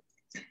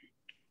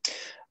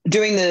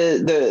doing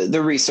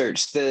the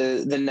research,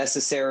 the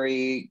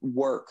necessary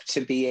work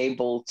to be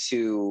able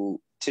to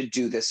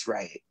do this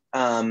right.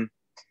 And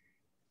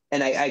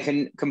I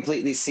can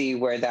completely see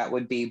where that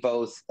would be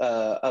both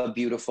a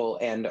beautiful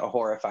and a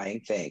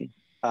horrifying thing.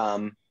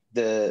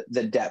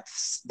 The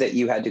depths that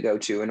you had to go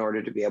to in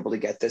order to be able to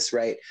get this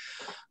right.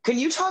 Can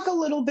you talk a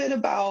little bit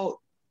about,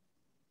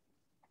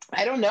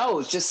 I don't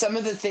know, just some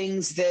of the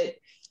things that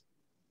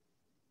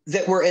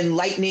were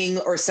enlightening,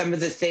 or some of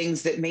the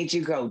things that made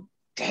you go,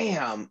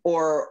 damn,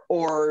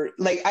 or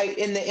like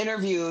in the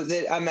interview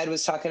that Ahmed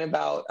was talking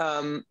about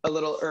a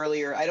little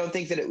earlier, I don't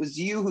think that it was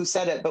you who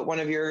said it, but one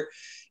of your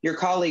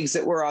colleagues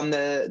that were on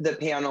the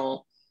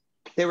panel,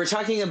 they were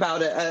talking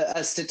about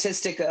a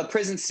statistic, a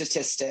prison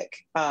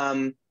statistic.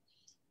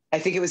 I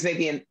think it was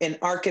maybe in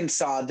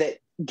Arkansas, that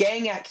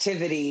gang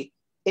activity,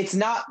 it's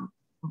not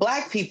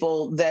Black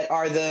people that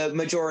are the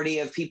majority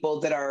of people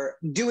that are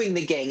doing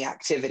the gang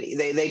activity.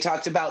 They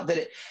talked about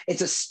that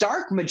it's a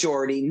stark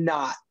majority,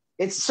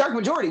 it's a stark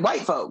majority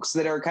white folks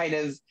that are kind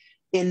of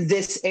in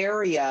this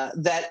area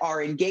that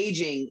are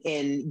engaging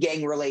in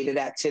gang related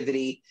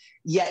activity,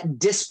 yet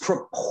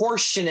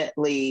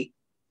disproportionately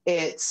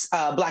it's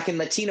Black and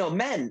Latino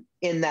men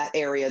in that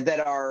area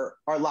that are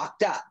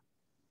locked up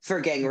for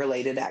gang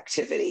related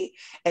activity.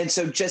 And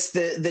so just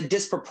the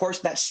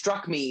disproportion that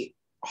struck me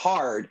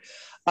hard.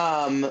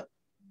 So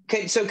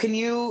can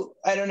you,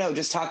 I don't know,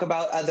 just talk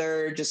about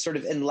other just sort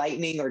of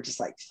enlightening or just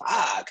like,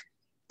 fuck,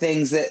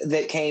 things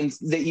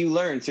that you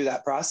learned through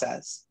that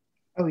process?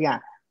 Oh yeah.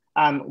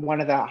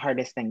 One of the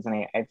hardest things,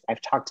 and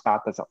I've talked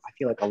about this, I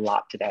feel like a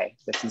lot today.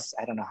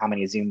 I don't know how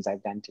many Zooms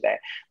I've done today,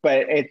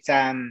 but it's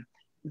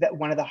that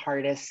one of the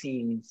hardest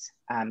scenes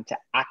to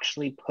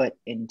actually put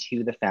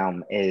into the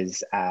film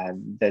is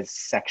the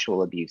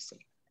sexual abuse scene.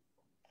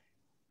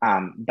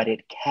 But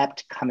it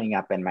kept coming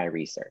up in my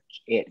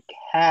research. It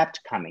kept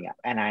coming up,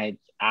 and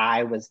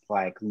I was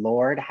like,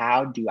 Lord,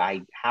 how do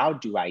I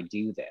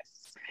do this?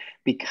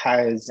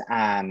 Because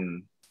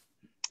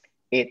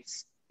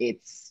it's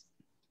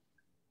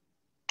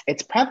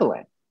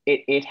prevalent.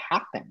 It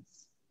happens.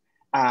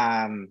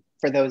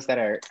 For those that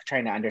are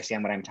trying to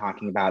understand what I'm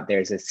talking about,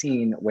 there's a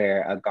scene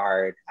where a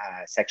guard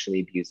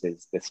sexually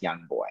abuses this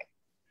young boy,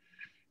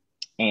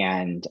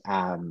 and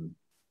I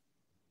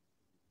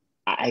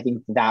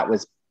think that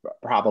was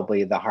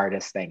probably the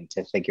hardest thing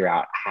to figure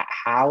out,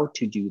 how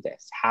to do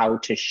this, how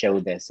to show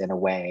this in a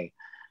way.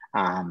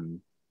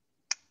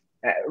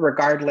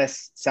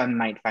 Regardless, some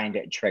might find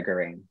it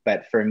triggering,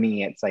 but for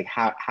me, it's like,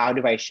 how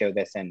do I show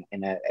this in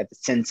a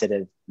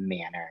sensitive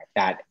manner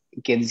that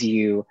gives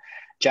you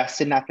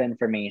just enough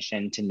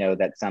information to know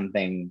that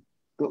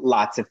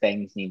lots of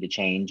things need to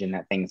change and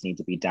that things need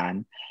to be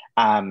done.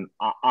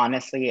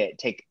 Honestly,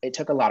 it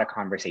took a lot of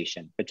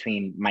conversation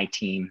between my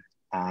team,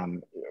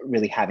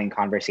 really having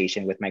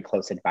conversation with my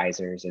close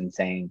advisors and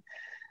saying,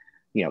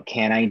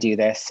 can I do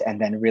this?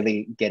 And then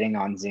really getting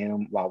on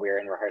Zoom while we were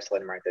in rehearsal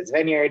in Martha's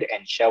Vineyard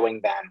and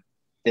showing them,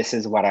 this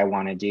is what I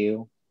want to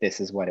do. This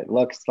is what it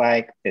looks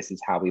like. This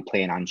is how we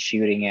plan on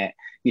shooting it.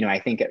 I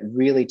think it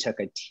really took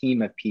a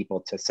team of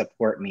people to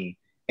support me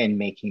in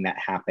making that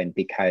happen,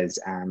 because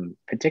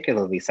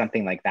particularly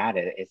something like that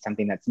is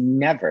something that's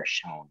never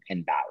shown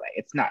in ballet.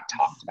 It's not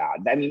talked about.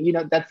 I mean,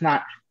 that's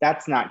not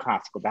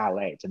classical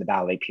ballet to the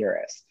ballet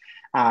purist.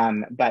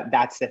 But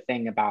that's the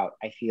thing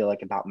I feel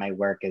like about my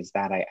work, is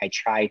that I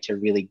try to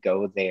really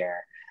go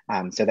there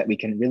so that we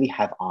can really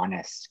have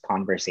honest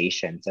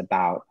conversations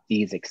about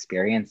these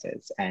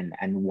experiences and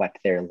what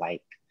they're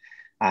like,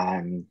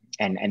 and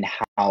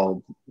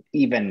how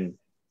even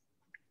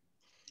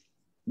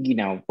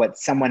what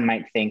someone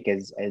might think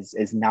is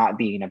not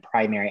being a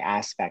primary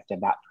aspect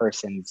of that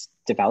person's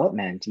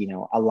development.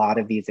 A lot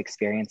of these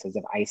experiences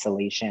of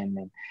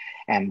isolation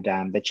and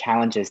the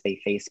challenges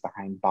they face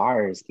behind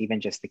bars,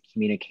 even just the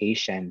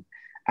communication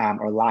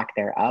or lack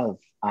thereof,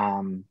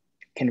 can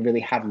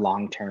really have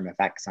long-term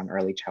effects on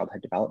early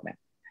childhood development.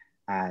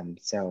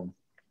 So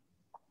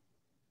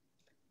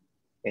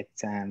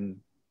it's been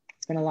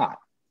a lot,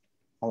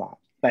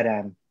 but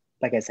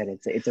like I said,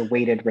 it's a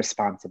weighted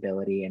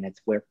responsibility, and it's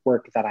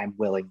work that I'm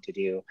willing to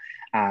do,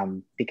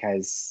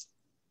 because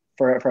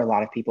for a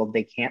lot of people,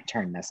 they can't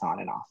turn this on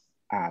and off.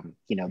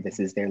 This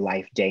is their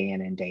life day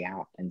in and day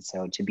out. And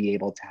so to be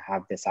able to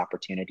have this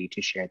opportunity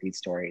to share these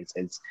stories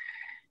is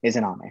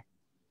an honor.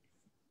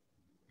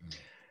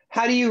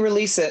 How do you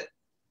release it?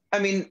 I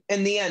mean,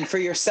 in the end, for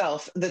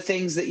yourself, the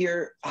things that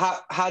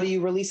how do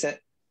you release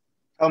it?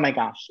 Oh my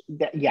gosh.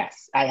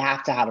 Yes, I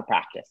have to have a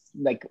practice.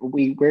 Like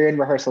we're in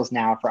rehearsals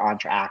now for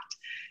Entr'acte.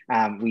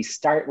 We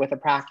start with a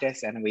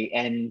practice and we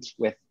end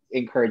with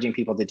encouraging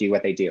people to do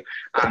what they do.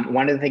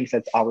 One of the things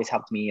that's always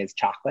helped me is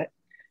chocolate.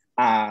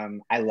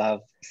 I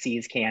love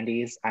C's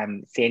candies.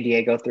 I'm San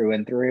Diego through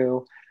and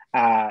through.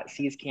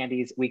 C's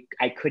candies,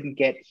 I couldn't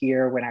get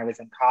here when I was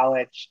in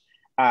college.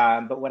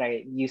 But what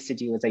I used to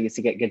do is I used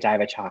to get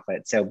Godiva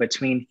chocolate. So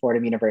between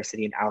Fordham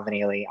University and Alvin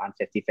Ailey on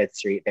 55th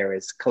Street, there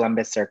was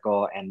Columbus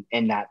Circle. And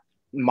in that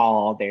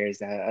mall,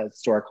 there's a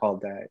store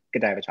called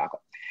Godiva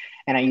chocolate.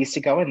 And I used to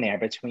go in there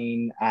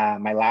between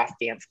my last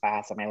dance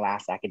class and my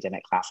last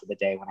academic class of the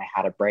day when I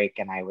had a break,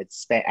 and I would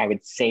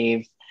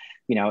save,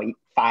 you know,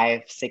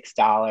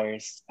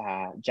 $5-6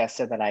 just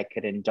so that I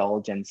could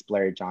indulge and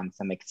splurge on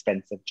some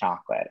expensive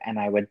chocolate. And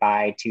I would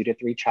buy 2 to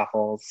 3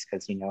 truffles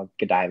because, you know,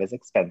 Godiva is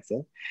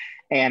expensive.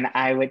 And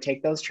I would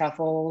take those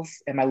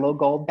truffles in my little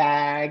gold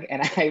bag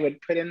and I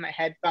would put in my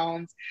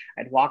headphones.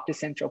 I'd walk to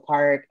Central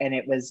Park. And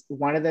it was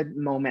one of the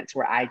moments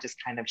where I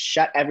just kind of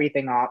shut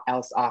everything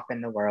else off in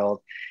the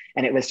world.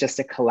 And it was just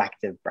a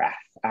collective breath,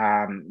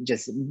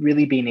 just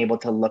really being able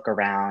to look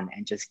around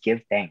and just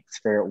give thanks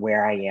for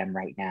where I am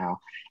right now.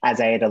 As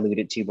I had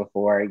alluded to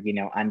before, you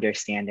know,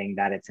 understanding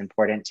that it's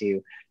important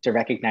to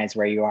recognize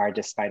where you are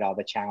despite all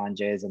the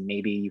challenges, and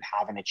maybe you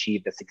haven't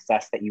achieved the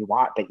success that you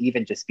want, but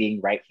even just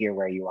being right here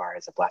where you are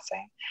is a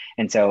blessing.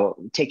 And so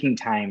taking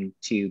time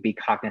to be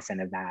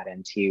cognizant of that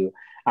and to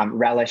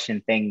relish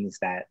in things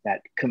that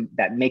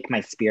make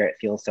my spirit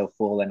feel so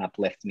full and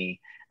uplift me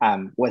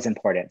was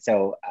important.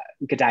 So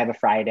Godiva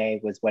Friday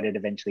was what it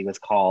eventually was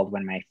called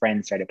when my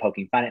friends started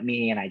poking fun at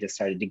me and I just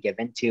started to give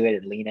into it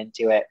and lean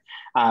into it.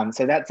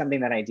 So that's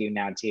something that I do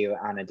now too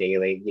on a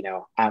daily, you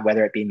know,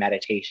 whether it be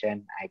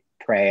meditation, I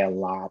pray a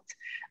lot,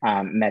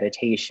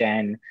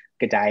 meditation,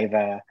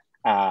 Godiva,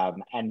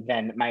 and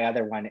then my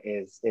other one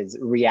is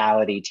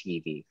reality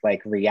TV,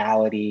 like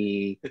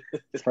reality,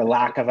 for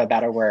lack of a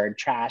better word,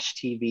 trash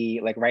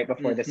TV, like right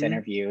before this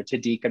interview to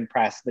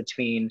decompress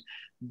between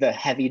the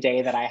heavy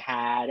day that I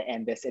had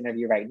and this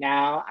interview right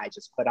now. I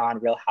just put on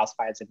Real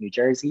Housewives of New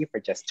Jersey for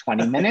just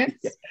 20 minutes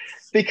yes.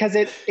 because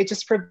it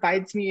just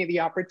provides me the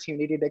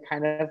opportunity to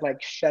kind of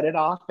like shut it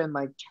off and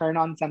like turn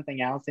on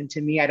something else. And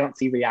to me, I don't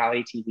see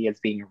reality TV as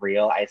being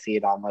real. I see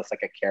it almost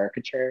like a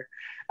caricature.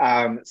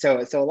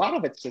 So a lot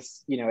of it's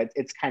just, you know,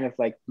 it's kind of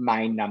like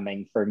mind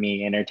numbing for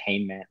me,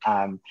 entertainment.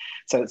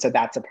 So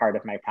that's a part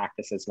of my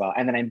practice as well.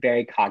 And then I'm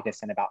very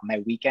cognizant about my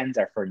weekends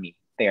are for me.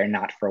 They are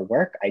not for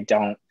work. I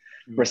don't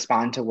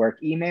respond to work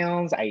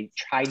emails. I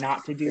try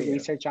not to do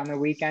research on the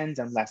weekends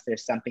unless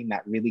there's something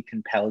that really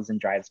compels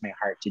and drives my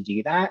heart to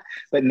do that.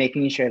 But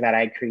making sure that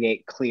I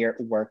create clear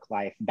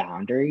work-life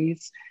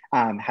boundaries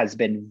has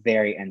been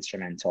very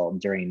instrumental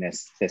during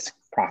this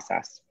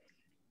process.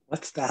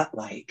 What's that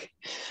like?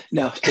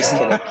 No, just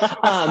kidding.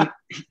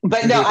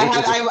 But no,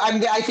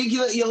 I think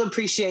you'll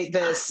appreciate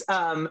this.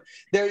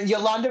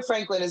 Yolanda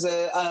Franklin is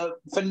a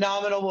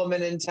phenomenal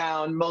woman in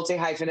town,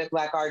 multi-hyphenate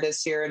Black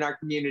artist here in our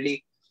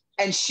community.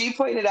 And she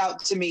pointed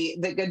out to me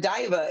that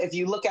Godiva, if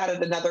you look at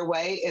it another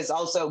way, is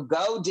also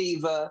Go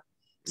Diva.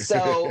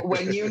 So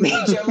when you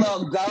need your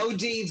little Go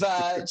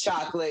Diva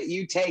chocolate,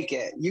 you take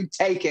it. You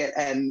take it,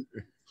 and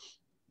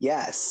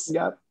yes.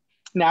 Yep.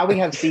 Now we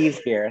have C's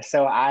here,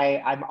 so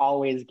I'm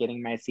always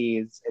getting my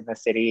C's in the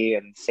city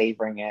and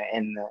savoring it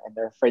in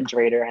the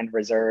refrigerator and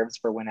reserves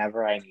for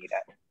whenever I need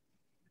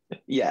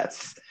it.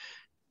 Yes.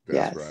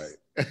 That's right.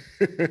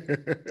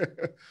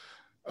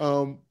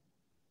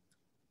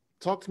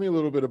 Talk to me a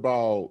little bit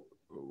about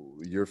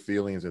your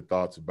feelings and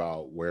thoughts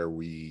about where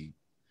we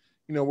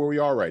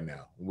are right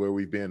now, where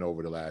we've been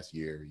over the last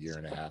year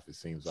and a half. It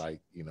seems like,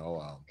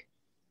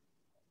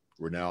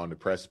 we're now on the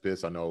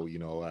precipice. I know,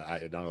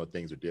 I don't know if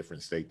things are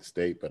different state to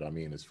state, but I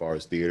mean, as far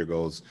as theater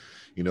goes,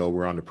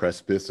 we're on the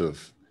precipice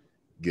of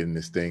getting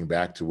this thing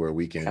back to where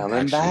we can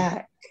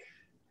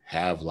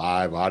have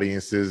live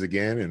audiences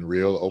again and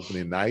real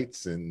opening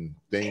nights and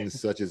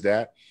things such as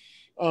that.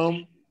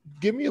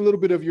 Give me a little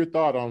bit of your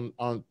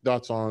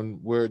thoughts on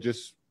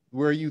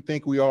where you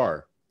think we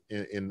are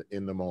in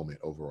the moment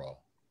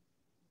overall.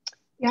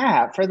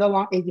 Yeah, for the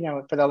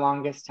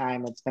longest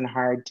time, it's been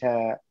hard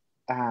to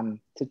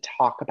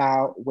talk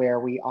about where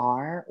we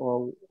are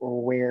or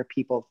where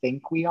people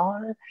think we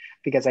are,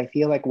 because I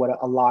feel like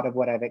a lot of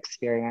what I've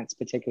experienced,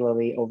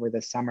 particularly over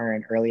the summer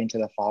and early into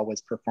the fall,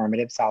 was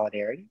performative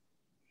solidarity.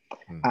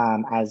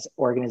 As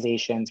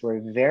organizations were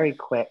very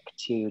quick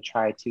to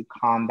try to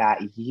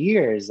combat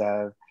years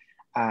of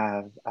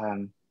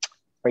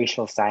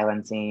racial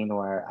silencing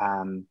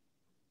or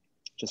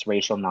just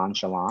racial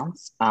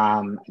nonchalance.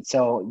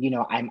 So,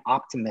 I'm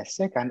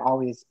optimistic. I'm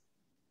always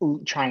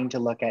trying to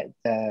look at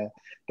the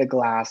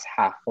glass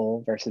half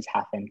full versus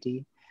half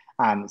empty.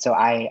 So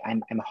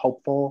I'm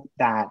hopeful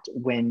that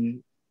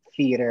when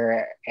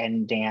theater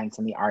and dance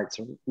and the arts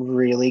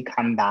really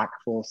come back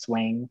full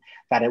swing,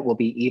 that it will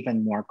be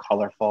even more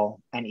colorful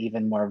and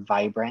even more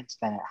vibrant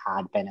than it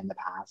had been in the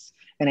past.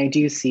 And I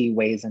do see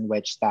ways in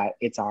which that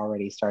it's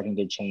already starting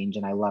to change.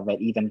 And I love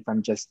it, even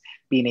from just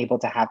being able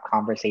to have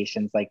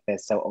conversations like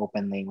this so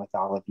openly with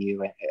all of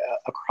you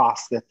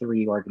across the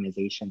 3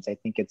 organizations. I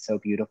think it's so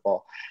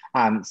beautiful.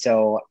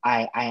 So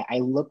I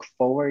look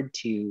forward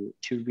to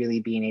really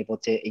being able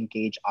to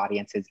engage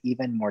audiences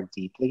even more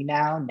deeply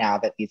now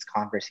that these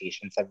conversations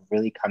have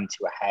really come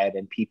to a head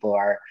and people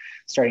are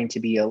starting to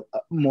be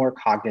more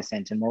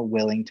cognizant and more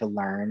willing to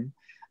learn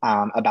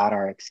about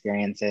our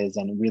experiences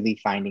and really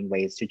finding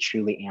ways to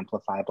truly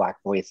amplify Black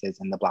voices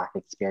and the Black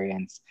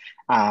experience.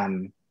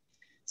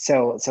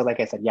 So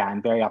like I said, yeah,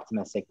 I'm very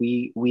optimistic.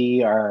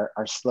 We are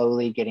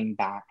slowly getting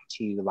back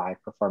to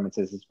live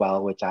performances as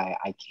well, which I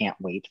can't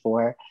wait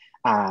for.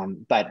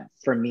 But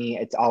for me,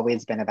 it's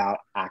always been about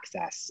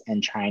access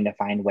and trying to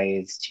find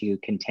ways to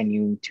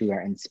continue to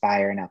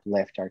inspire and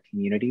uplift our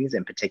communities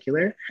in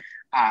particular.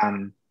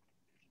 And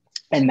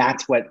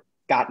that's what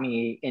got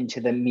me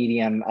into the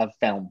medium of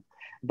film.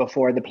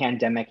 Before the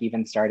pandemic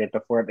even started,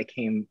 before it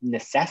became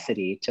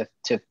necessity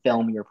to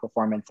film your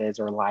performances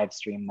or live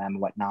stream them,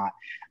 whatnot,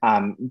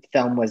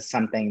 film was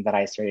something that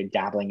I started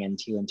dabbling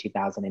into in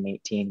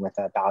 2018 with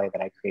a ballet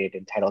that I created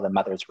entitled A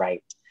Mother's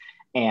Right.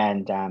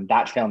 And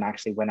that film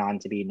actually went on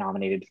to be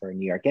nominated for a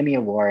New York Emmy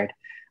Award.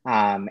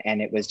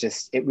 And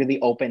it really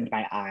opened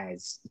my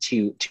eyes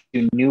to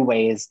new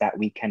ways that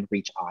we can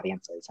reach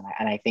audiences.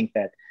 And I think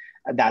that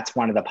that's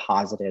one of the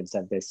positives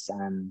of this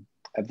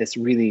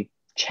really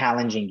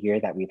challenging year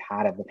that we've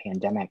had of the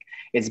pandemic,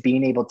 is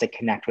being able to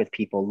connect with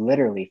people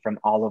literally from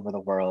all over the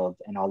world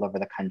and all over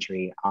the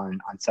country on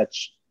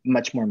such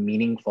much more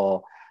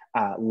meaningful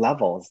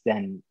levels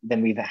than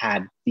we've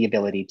had the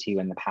ability to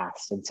in the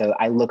past. And so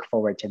I look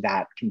forward to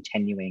that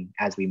continuing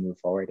as we move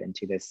forward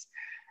into this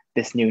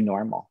new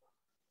normal.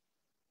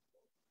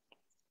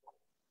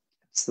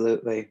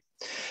 Absolutely.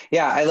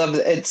 Yeah, I love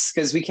it. It's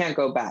because we can't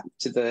go back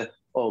to the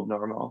old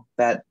normal.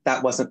 That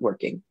wasn't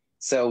working.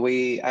 So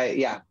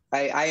I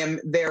am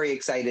very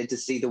excited to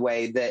see the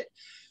way that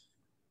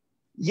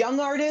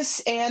young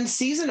artists and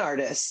seasoned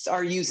artists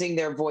are using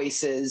their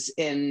voices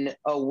in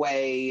a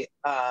way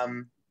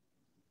that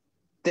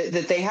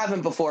they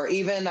haven't before.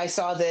 Even I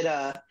saw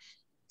that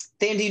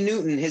Thandie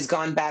Newton has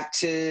gone back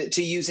to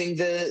using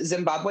the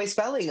Zimbabwe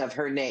spelling of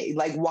her name.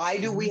 Like, why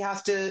do we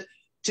have to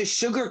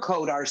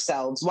sugarcoat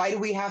ourselves? Why do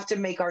we have to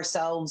make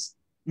ourselves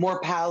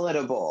more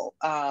palatable?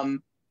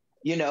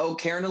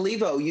 Karen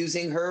Olivo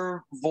using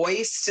her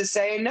voice to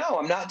say, no,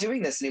 I'm not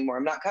doing this anymore.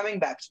 I'm not coming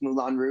back to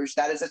Moulin Rouge.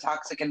 That is a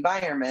toxic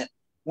environment.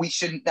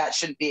 That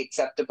shouldn't be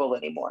acceptable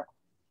anymore.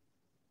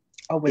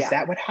 Oh, was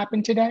that what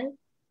happened today?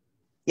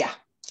 Yeah.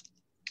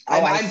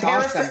 I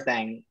saw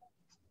something.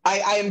 I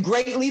am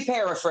greatly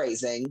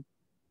paraphrasing,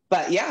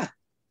 but yeah.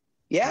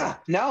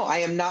 No, I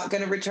am not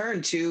going to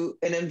return to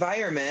an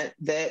environment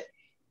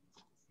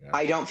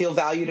I don't feel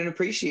valued and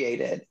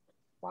appreciated.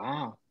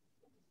 Wow.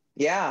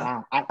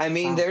 Yeah. Wow.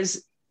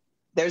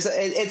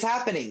 It's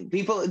happening.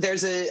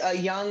 There's a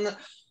young,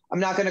 I'm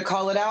not going to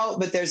call it out,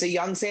 but there's a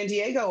young San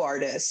Diego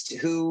artist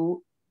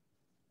who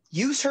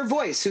used her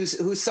voice,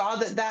 who saw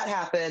that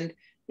happened.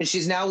 And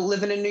she's now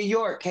living in New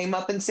York, came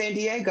up in San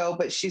Diego,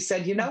 but she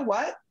said, you know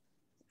what?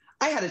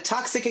 I had a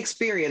toxic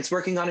experience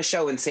working on a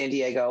show in San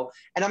Diego,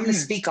 and I'm going to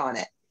speak on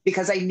it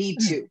because I need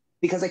to,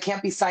 because I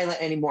can't be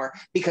silent anymore,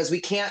 because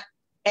we can't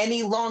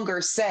any longer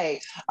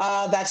say,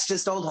 that's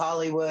just old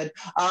Hollywood.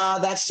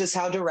 That's just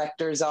how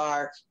directors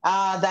are.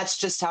 That's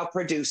just how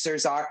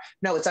producers are.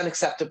 No, it's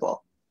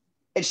unacceptable.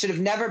 It should have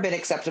never been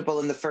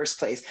acceptable in the first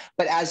place.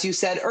 But as you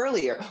said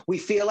earlier, we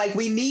feel like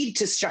we need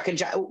to shuck and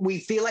jive. We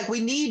feel like we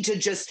need to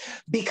just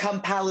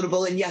become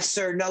palatable and yes,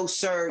 sir, no,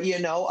 sir,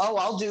 oh,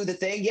 I'll do the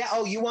thing. Yeah.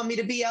 Oh, you want me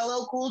to be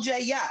LL Cool J?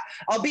 Yeah,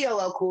 I'll be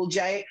LL Cool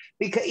J,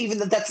 because even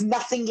though that's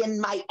nothing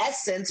in my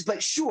essence,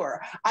 but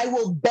sure, I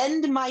will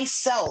bend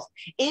myself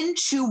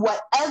into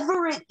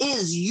whatever it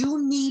is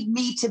you need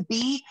me to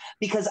be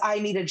because I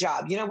need a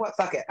job. You know what?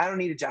 Fuck it. I don't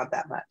need a job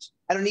that much.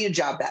 I don't need a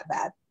job that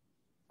bad.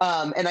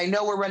 And I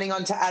know we're running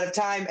out of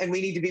time, and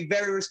we need to be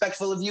very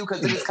respectful of you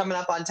because it is coming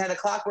up on 10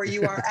 o'clock where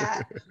you are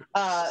at.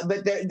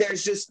 But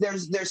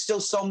there's still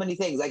so many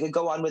things. I could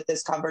go on with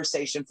this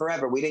conversation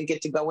forever. We didn't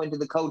get to go into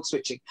the code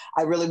switching.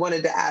 I really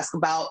wanted to ask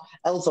about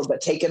Alpha,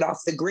 but take it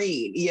off the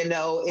green.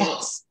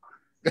 It's.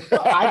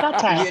 I got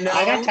time.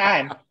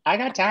 I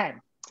got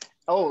time.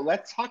 Oh,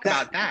 let's talk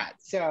about that.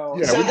 So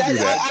yeah,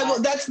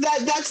 that's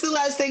the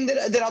last thing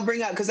that I'll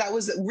bring up, because that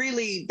was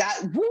really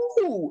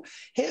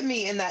hit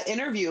me in that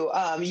interview.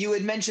 You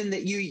had mentioned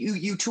that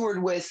you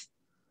toured with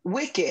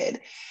Wicked,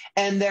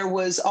 and there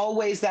was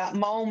always that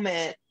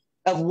moment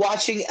of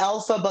watching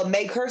Elphaba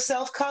make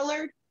herself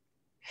colored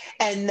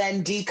and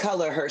then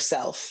decolor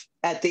herself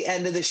at the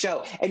end of the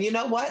show. And you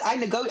know what?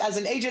 As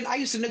an agent, I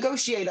used to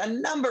negotiate a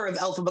number of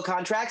Elphaba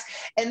contracts,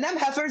 and them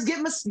heifers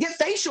get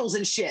facials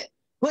and shit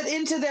put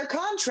into their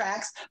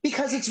contracts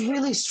because it's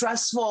really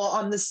stressful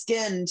on the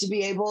skin to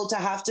be able to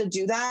have to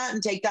do that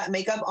and take that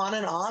makeup on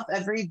and off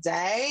every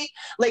day.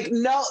 Like,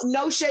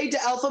 no shade to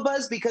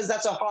Elphabas, because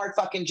that's a hard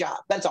fucking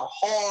job. That's a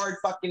hard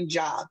fucking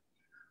job.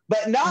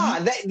 But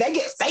they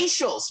get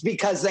facials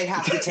because they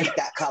have to take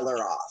that color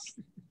off.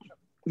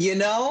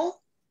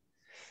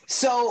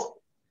 So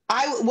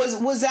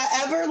was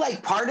that ever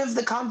like part of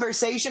the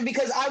conversation?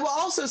 Because I will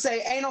also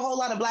say ain't a whole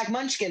lot of black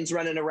munchkins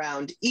running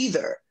around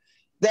either.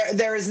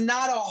 There is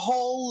not a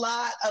whole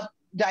lot of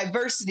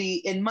diversity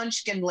in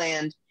Munchkin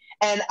land.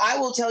 And I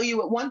will tell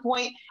you, at one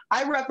point,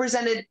 I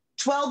represented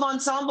 12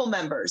 ensemble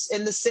members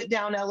in the Sit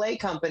Down LA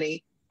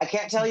company. I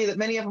can't tell you that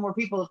many of them were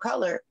people of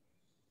color.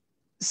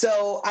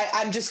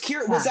 I'm just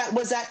curious,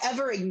 was that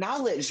ever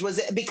acknowledged? Was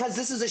it because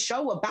this is a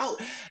show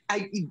about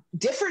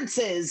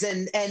differences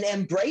and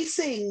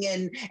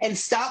embracing and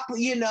stop,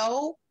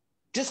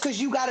 just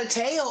because you got a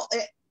tail.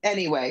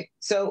 Anyway,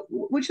 so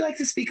would you like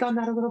to speak on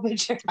that a little bit,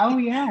 Jeremy? Oh,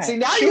 yeah. See,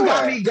 now you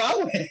got me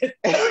going.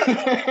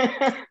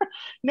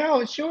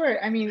 No,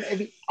 sure. I mean,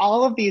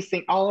 all of these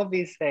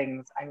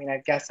things, I mean,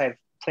 I guess I've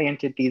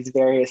planted these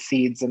various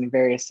seeds in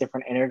various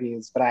different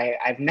interviews, but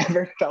I've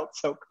never felt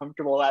so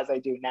comfortable as I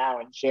do now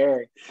and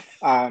sharing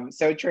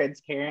so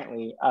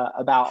transparently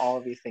about all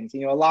of these things.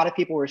 A lot of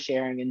people were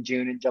sharing in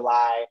June and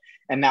July,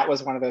 and that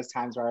was one of those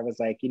times where I was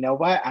like, you know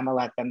what, I'm gonna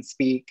let them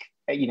speak.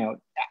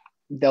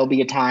 There'll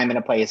be a time and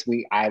a place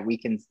we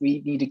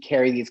need to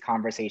carry these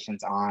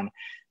conversations on.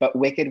 But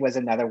Wicked was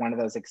another one of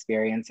those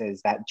experiences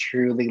that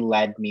truly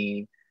led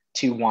me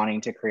to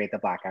wanting to create the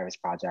Black Iris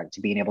Project, to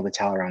being able to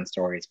tell our own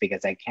stories,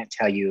 because I can't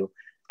tell you,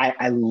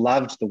 I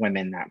loved the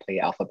women that play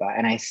Elphaba.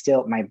 And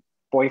my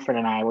boyfriend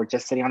and I were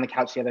just sitting on the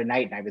couch the other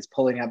night, and I was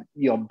pulling up,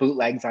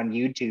 bootlegs on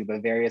YouTube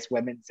of various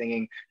women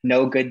singing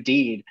No Good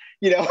Deed,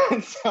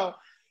 so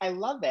I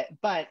love it.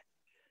 But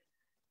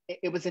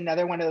it was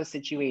another one of those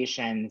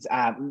situations,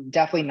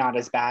 definitely not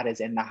as bad as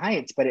In the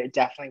Heights, but it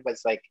definitely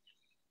was like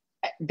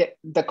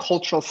the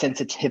cultural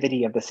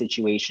sensitivity of the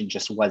situation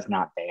just was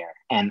not there.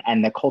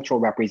 And the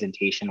cultural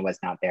representation was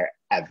not there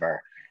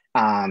ever.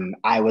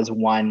 I was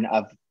one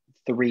of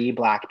 3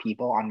 Black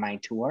people on my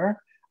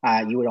tour.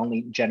 You would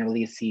only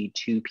generally see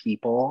 2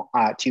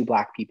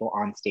 Black people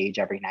on stage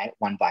every night,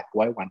 1 Black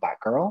boy, 1 Black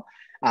girl.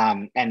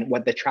 And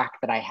what the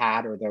track that I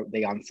had, or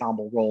the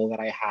ensemble role that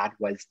I had,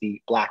 was the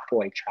Black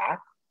boy track,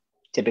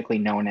 typically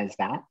known as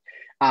that.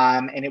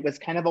 And it was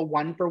kind of a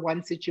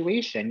 1-for-1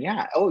 situation.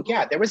 Yeah. Oh,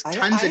 yeah. There was tons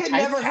of typecasting. I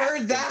had never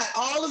heard that.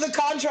 All of the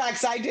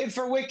contracts I did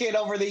for Wicked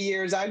over the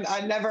years,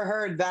 I never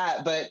heard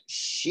that, but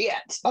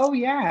shit. Oh,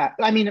 yeah.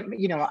 I mean,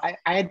 I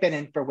had been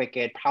in for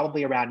Wicked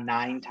probably around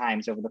 9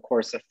 times over the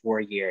course of 4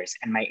 years.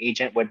 And my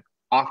agent would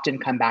often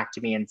come back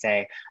to me and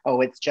say, oh,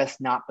 it's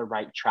just not the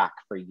right track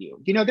for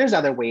you. There's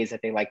other ways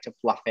that they like to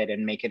fluff it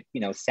and make it,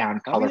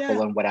 sound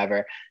colorful and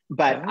whatever.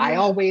 But I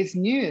always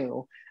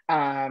knew,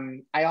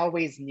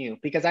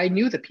 because I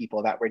knew the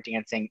people that were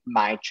dancing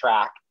my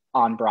track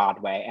on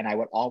Broadway, and I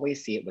would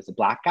always see it was a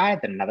Black guy,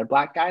 then another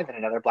Black guy, then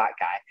another Black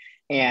guy.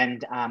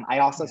 And I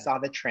also saw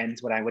the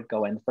trends when I would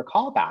go in for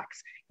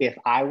callbacks. If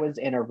I was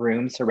in a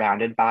room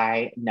surrounded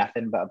by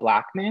nothing but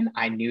Black men,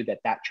 I knew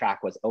that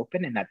track was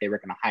open and that they were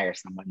going to hire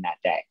someone that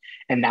day.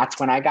 And that's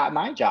when I got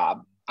my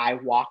job. I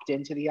walked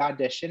into the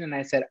audition and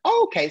I said,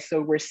 oh, okay, so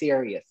we're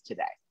serious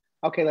today.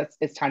 Okay,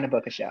 it's time to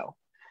book a show.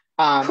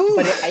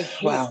 But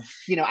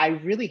I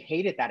really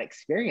hated that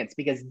experience,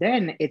 because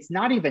then it's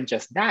not even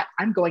just that.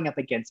 I'm going up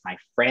against my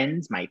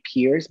friends, my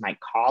peers, my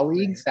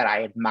colleagues that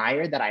I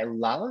admire, that I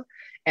love.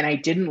 And I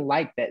didn't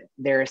like that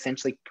they're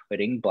essentially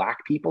putting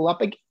Black people up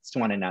against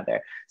one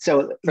another.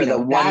 So for the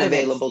one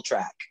available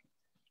track.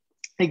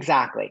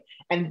 Exactly.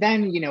 And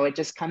then, it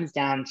just comes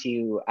down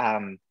to,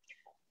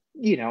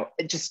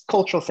 just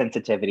cultural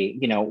sensitivity.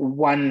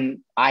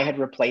 I had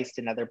replaced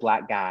another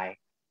Black guy,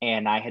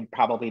 and I had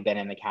probably been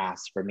in the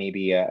cast for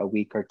maybe a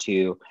week or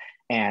 2.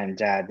 And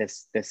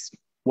this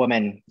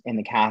woman in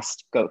the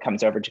cast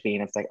comes over to me,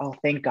 and it's like, oh,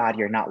 thank God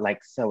you're not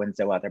like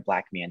so-and-so other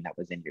Black man that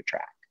was in your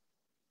track.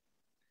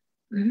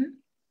 Mm-hmm.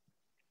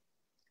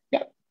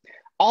 Yeah.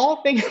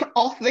 All things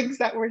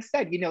that were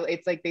said,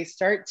 it's like they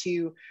started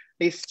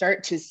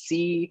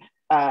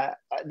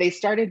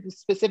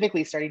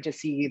specifically starting to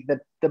see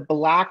the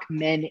Black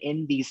men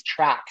in these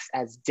tracks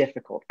as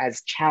difficult,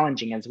 as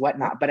challenging, as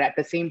whatnot. But at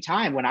the same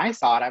time, when I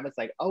saw it, I was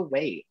like, oh,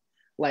 wait,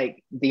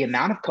 like the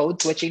amount of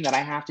code switching that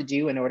I have to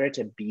do in order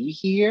to be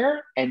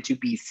here and to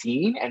be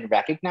seen and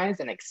recognized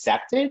and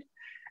accepted,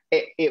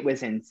 it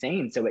was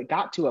insane. So it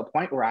got to a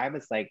point where I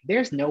was like,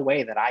 there's no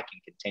way that I can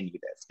continue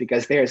this,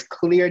 because there's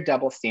clear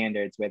double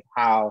standards with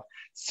how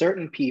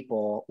certain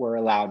people were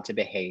allowed to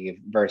behave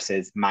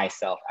versus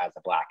myself as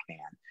a Black man.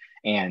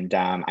 And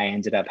I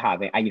ended up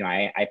having,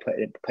 I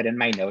put in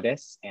my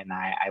notice, and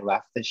I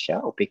left the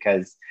show,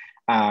 because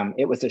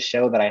it was a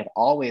show that I had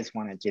always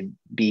wanted to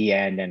be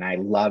in, and I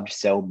loved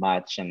so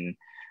much. And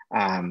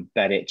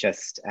but it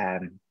just,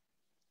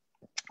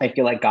 I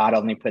feel like God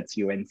only puts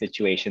you in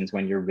situations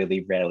when you're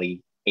really,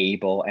 really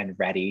able and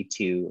ready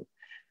to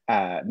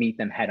meet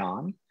them head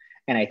on.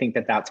 And I think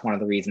that that's one of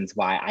the reasons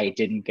why I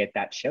didn't get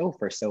that show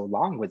for so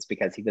long, was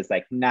because he was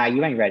like, nah,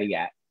 you ain't ready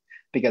yet.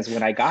 Because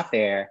when I got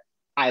there,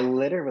 I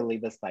literally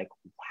was like,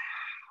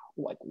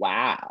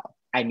 wow.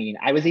 I mean,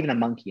 I was even a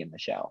monkey in the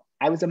show.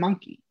 I was a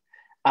monkey,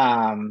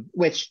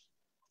 which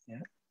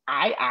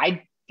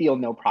I feel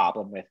no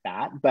problem with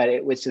that. But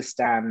it was just,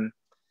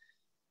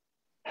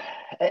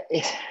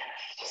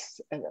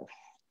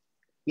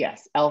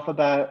 yes,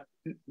 Elphaba,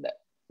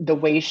 the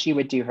way she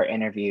would do her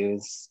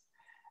interviews,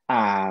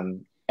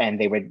 and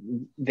they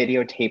would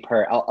videotape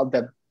her.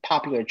 The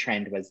popular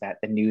trend was that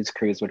the news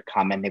crews would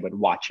come and they would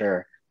watch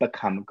her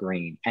become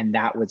green. And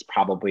that was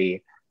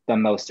probably the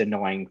most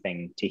annoying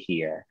thing to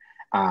hear.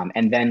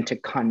 And then to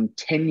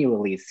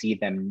continually see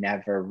them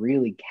never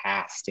really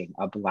casting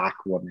a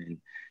Black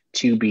woman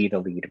to be the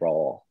lead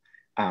role.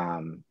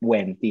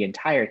 When the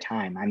entire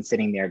time I'm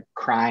sitting there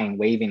crying,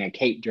 waving at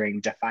Kate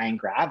during Defying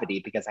Gravity,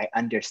 because I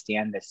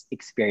understand this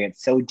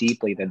experience so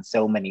deeply than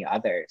so many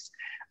others.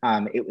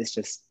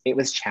 It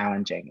was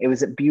challenging. It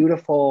was a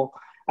beautiful,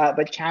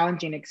 but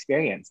challenging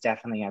experience,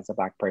 definitely as a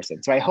Black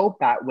person. So I hope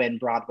that when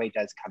Broadway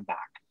does come back,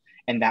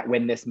 and that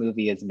when this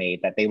movie is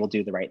made, that they will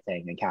do the right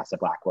thing and cast a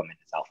Black woman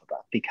as Elphaba,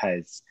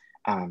 because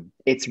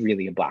it's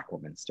really a Black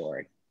woman's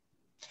story.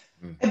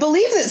 I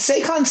believe that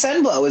Sekon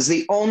Senblo is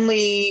the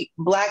only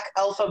Black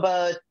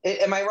Elphaba.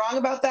 Am I wrong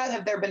about that?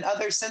 Have there been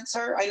others since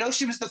her? I know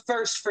she was the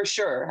first for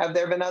sure. Have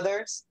there been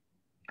others?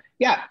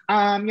 Yeah,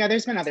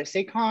 there's been others.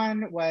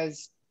 Sekon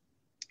was,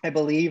 I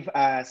believe,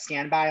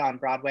 standby on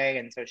Broadway,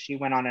 and so she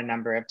went on a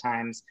number of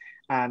times.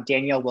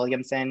 Danielle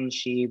Williamson,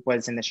 she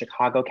was in the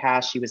Chicago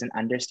cast. She was an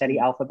understudy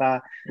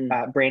Elphaba.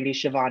 Brandy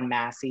Siobhan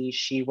Massey,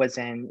 she was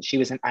an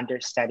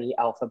understudy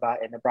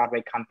Elphaba in the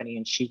Broadway company,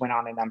 and she went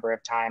on a number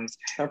of times.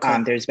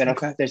 Okay. There's been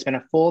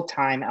a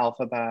full-time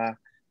Elphaba.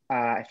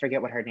 I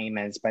forget what her name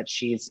is, but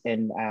she's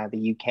in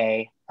the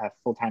UK,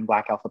 full-time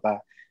Black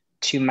Elphaba.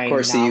 To my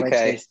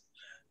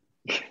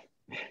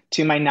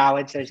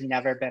knowledge, there's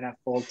never been a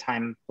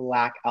full-time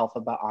Black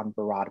Elphaba on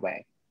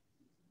Broadway.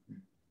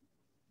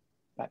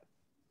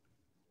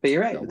 But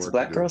you're right, it's a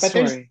Black girl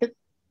story.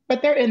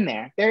 But they're in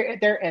there.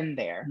 They're in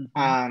there.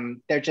 Mm-hmm.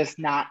 They're just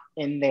not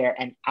in there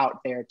and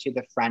out there to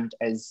the front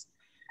as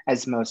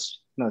most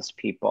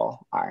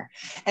people are.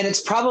 And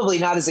it's probably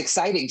not as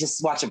exciting just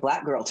to watch a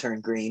Black girl turn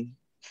green.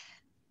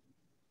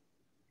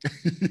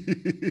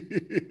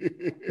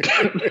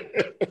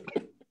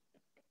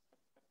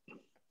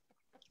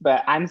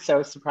 But I'm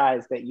so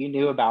surprised that you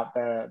knew about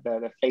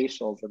the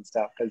facials and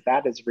stuff, because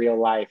that is real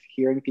life.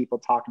 Hearing people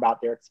talk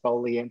about their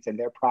exfoliants and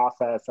their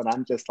process, and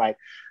I'm just like,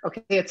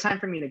 okay, it's time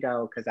for me to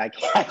go, because I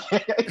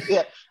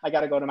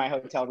got to go to my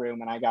hotel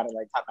room and I got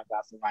to have my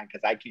glass of wine,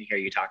 because I can't hear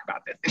you talk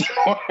about this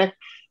anymore.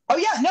 Oh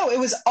yeah, no, it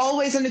was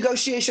always a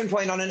negotiation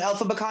point on an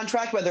Elphaba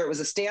contract, whether it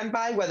was a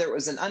standby, whether it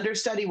was an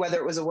understudy, whether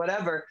it was a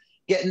whatever,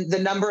 getting the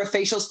number of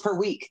facials per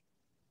week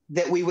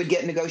that we would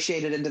get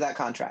negotiated into that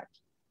contract.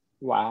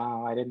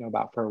 Wow, I didn't know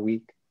about per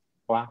week.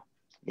 Wow.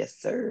 Yes,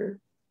 sir.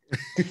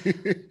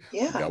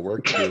 Yeah. Got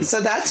work to do.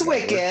 So that's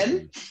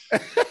Wicked.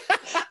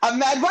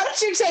 Ahmed, why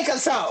don't you take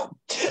us home?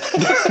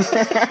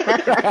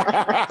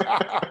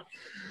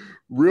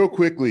 Real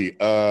quickly,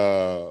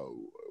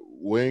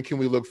 when can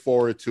we look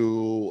forward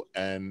to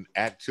an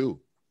Act 2?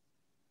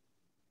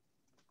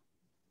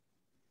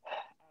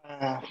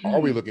 Are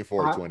we looking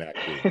forward to an Act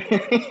 2?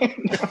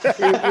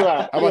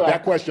 How about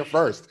that question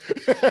first?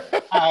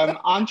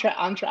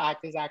 Entra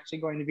Act is actually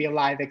going to be a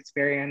live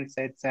experience.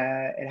 It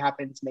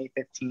happens May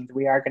 15th.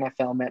 We are going to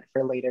film it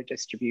for later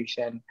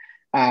distribution,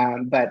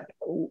 but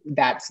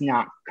that's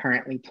not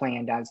currently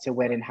planned as to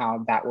when and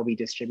how that will be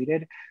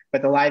distributed.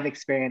 But the live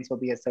experience will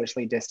be a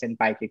socially distant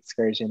bike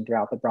excursion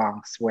throughout the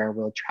Bronx, where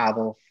we'll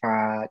travel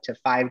to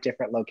 5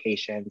 different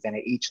locations, and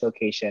at each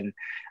location,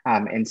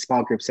 in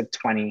small groups of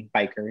 20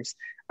 bikers,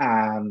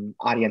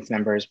 audience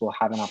members will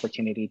have an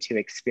opportunity to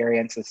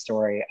experience the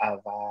story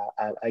of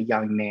a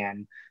young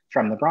man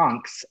from the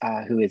Bronx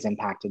who is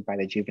impacted by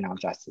the juvenile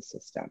justice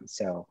system.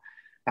 So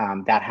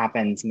that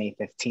happens May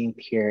 15th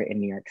here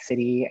in New York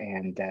City,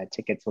 and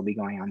tickets will be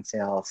going on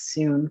sale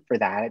soon for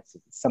that. It's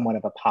somewhat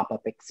of a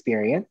pop-up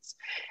experience.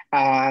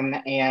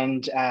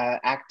 And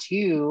Act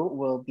 2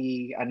 will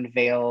be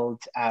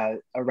unveiled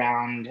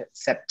around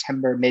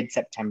September,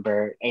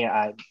 mid-September.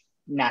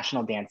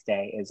 National Dance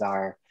Day is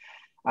our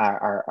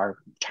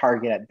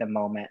target at the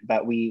moment,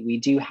 but we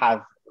do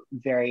have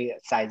very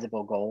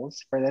sizable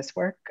goals for this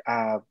work.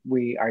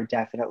 We are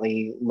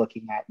definitely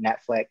looking at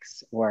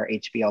Netflix or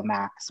HBO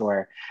Max,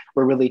 or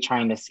we're really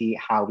trying to see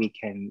how we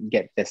can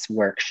get this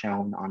work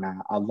shown on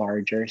a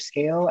larger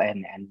scale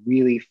and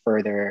really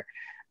further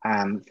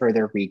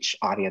reach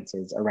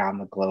audiences around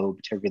the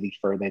globe to really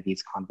further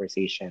these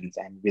conversations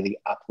and really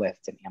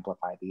uplift and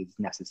amplify these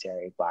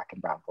necessary Black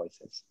and Brown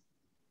voices.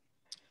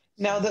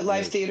 Now that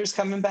live theater's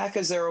coming back,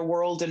 is there a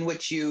world in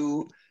which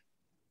you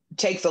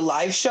take the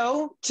live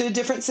show to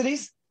different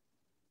cities?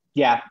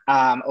 Yeah,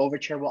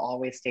 Overture will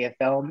always stay a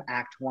film.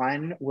 Act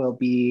 1 will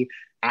be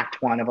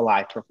Act 1 of a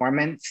live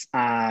performance.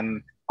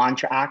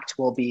 Entr'acte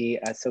will be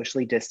a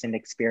socially distant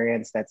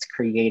experience that's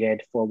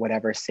created for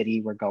whatever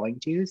city we're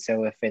going to.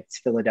 So if it's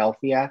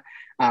Philadelphia,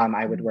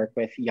 I would work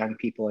with young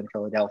people in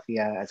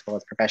Philadelphia as well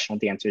as professional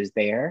dancers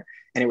there.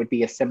 And it would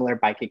be a similar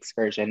bike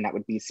excursion that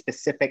would be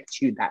specific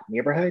to that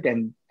neighborhood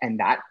and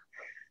that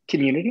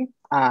community.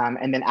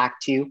 And then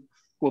Act 2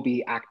 will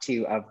be Act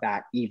 2 of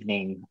that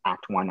evening,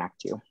 Act 1,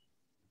 Act 2.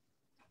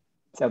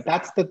 So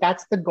that's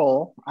the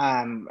goal.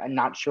 I'm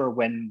not sure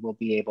when we'll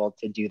be able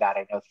to do that.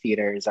 I know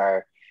theaters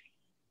are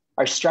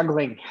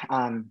struggling,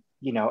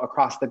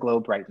 across the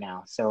globe right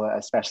now. So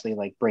especially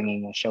like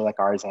bringing a show like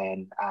ours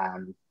in,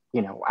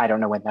 I don't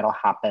know when that'll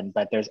happen,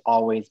 but there's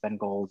always been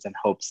goals and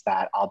hopes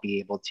that I'll be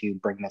able to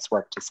bring this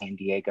work to San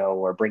Diego,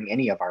 or bring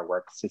any of our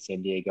works to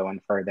San Diego,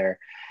 and further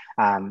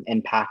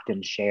impact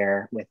and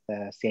share with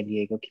the San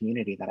Diego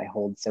community that I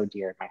hold so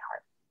dear in my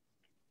heart.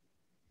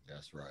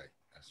 That's right.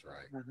 That's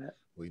right.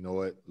 Well, you know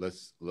what?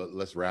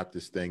 Let's wrap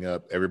this thing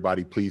up.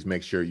 Everybody, please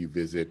make sure you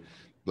visit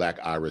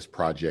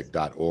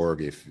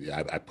blackirisproject.org. If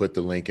I put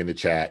the link in the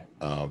chat,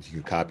 you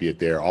can copy it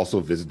there. Also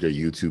visit their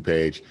YouTube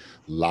page.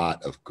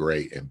 Lot of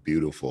great and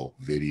beautiful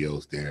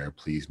videos there.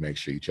 Please make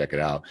sure you check it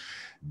out.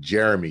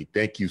 Jeremy,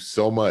 thank you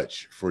so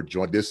much for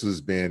joining. This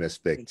has been a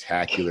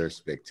spectacular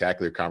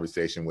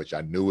conversation, which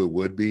I knew it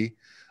would be.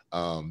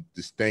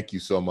 Just thank you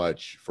so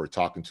much for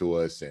talking to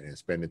us and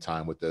spending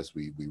time with us.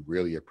 We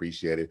really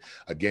appreciate it.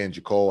 Again,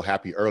 Jacole,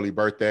 happy early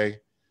birthday.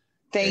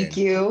 Thank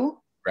you.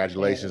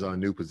 Congratulations on a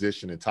new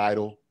position and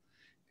title.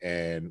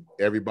 And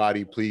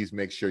everybody, please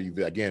make sure you,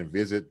 again,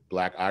 visit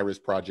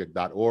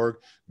blackirisproject.org.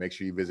 Make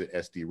sure you visit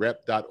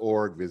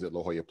sdrep.org, visit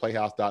La Jolla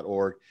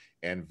Playhouse.org,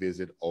 and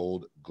visit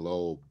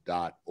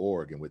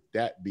oldglobe.org. And with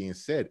that being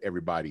said,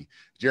 everybody,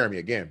 Jeremy,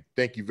 again,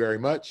 thank you very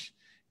much.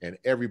 And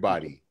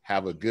everybody,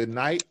 have a good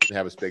night,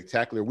 have a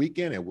spectacular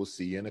weekend, and we'll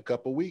see you in a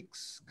couple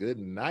weeks. Good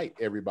night,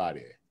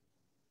 everybody.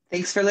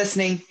 Thanks for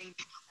listening.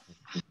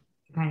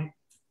 Right.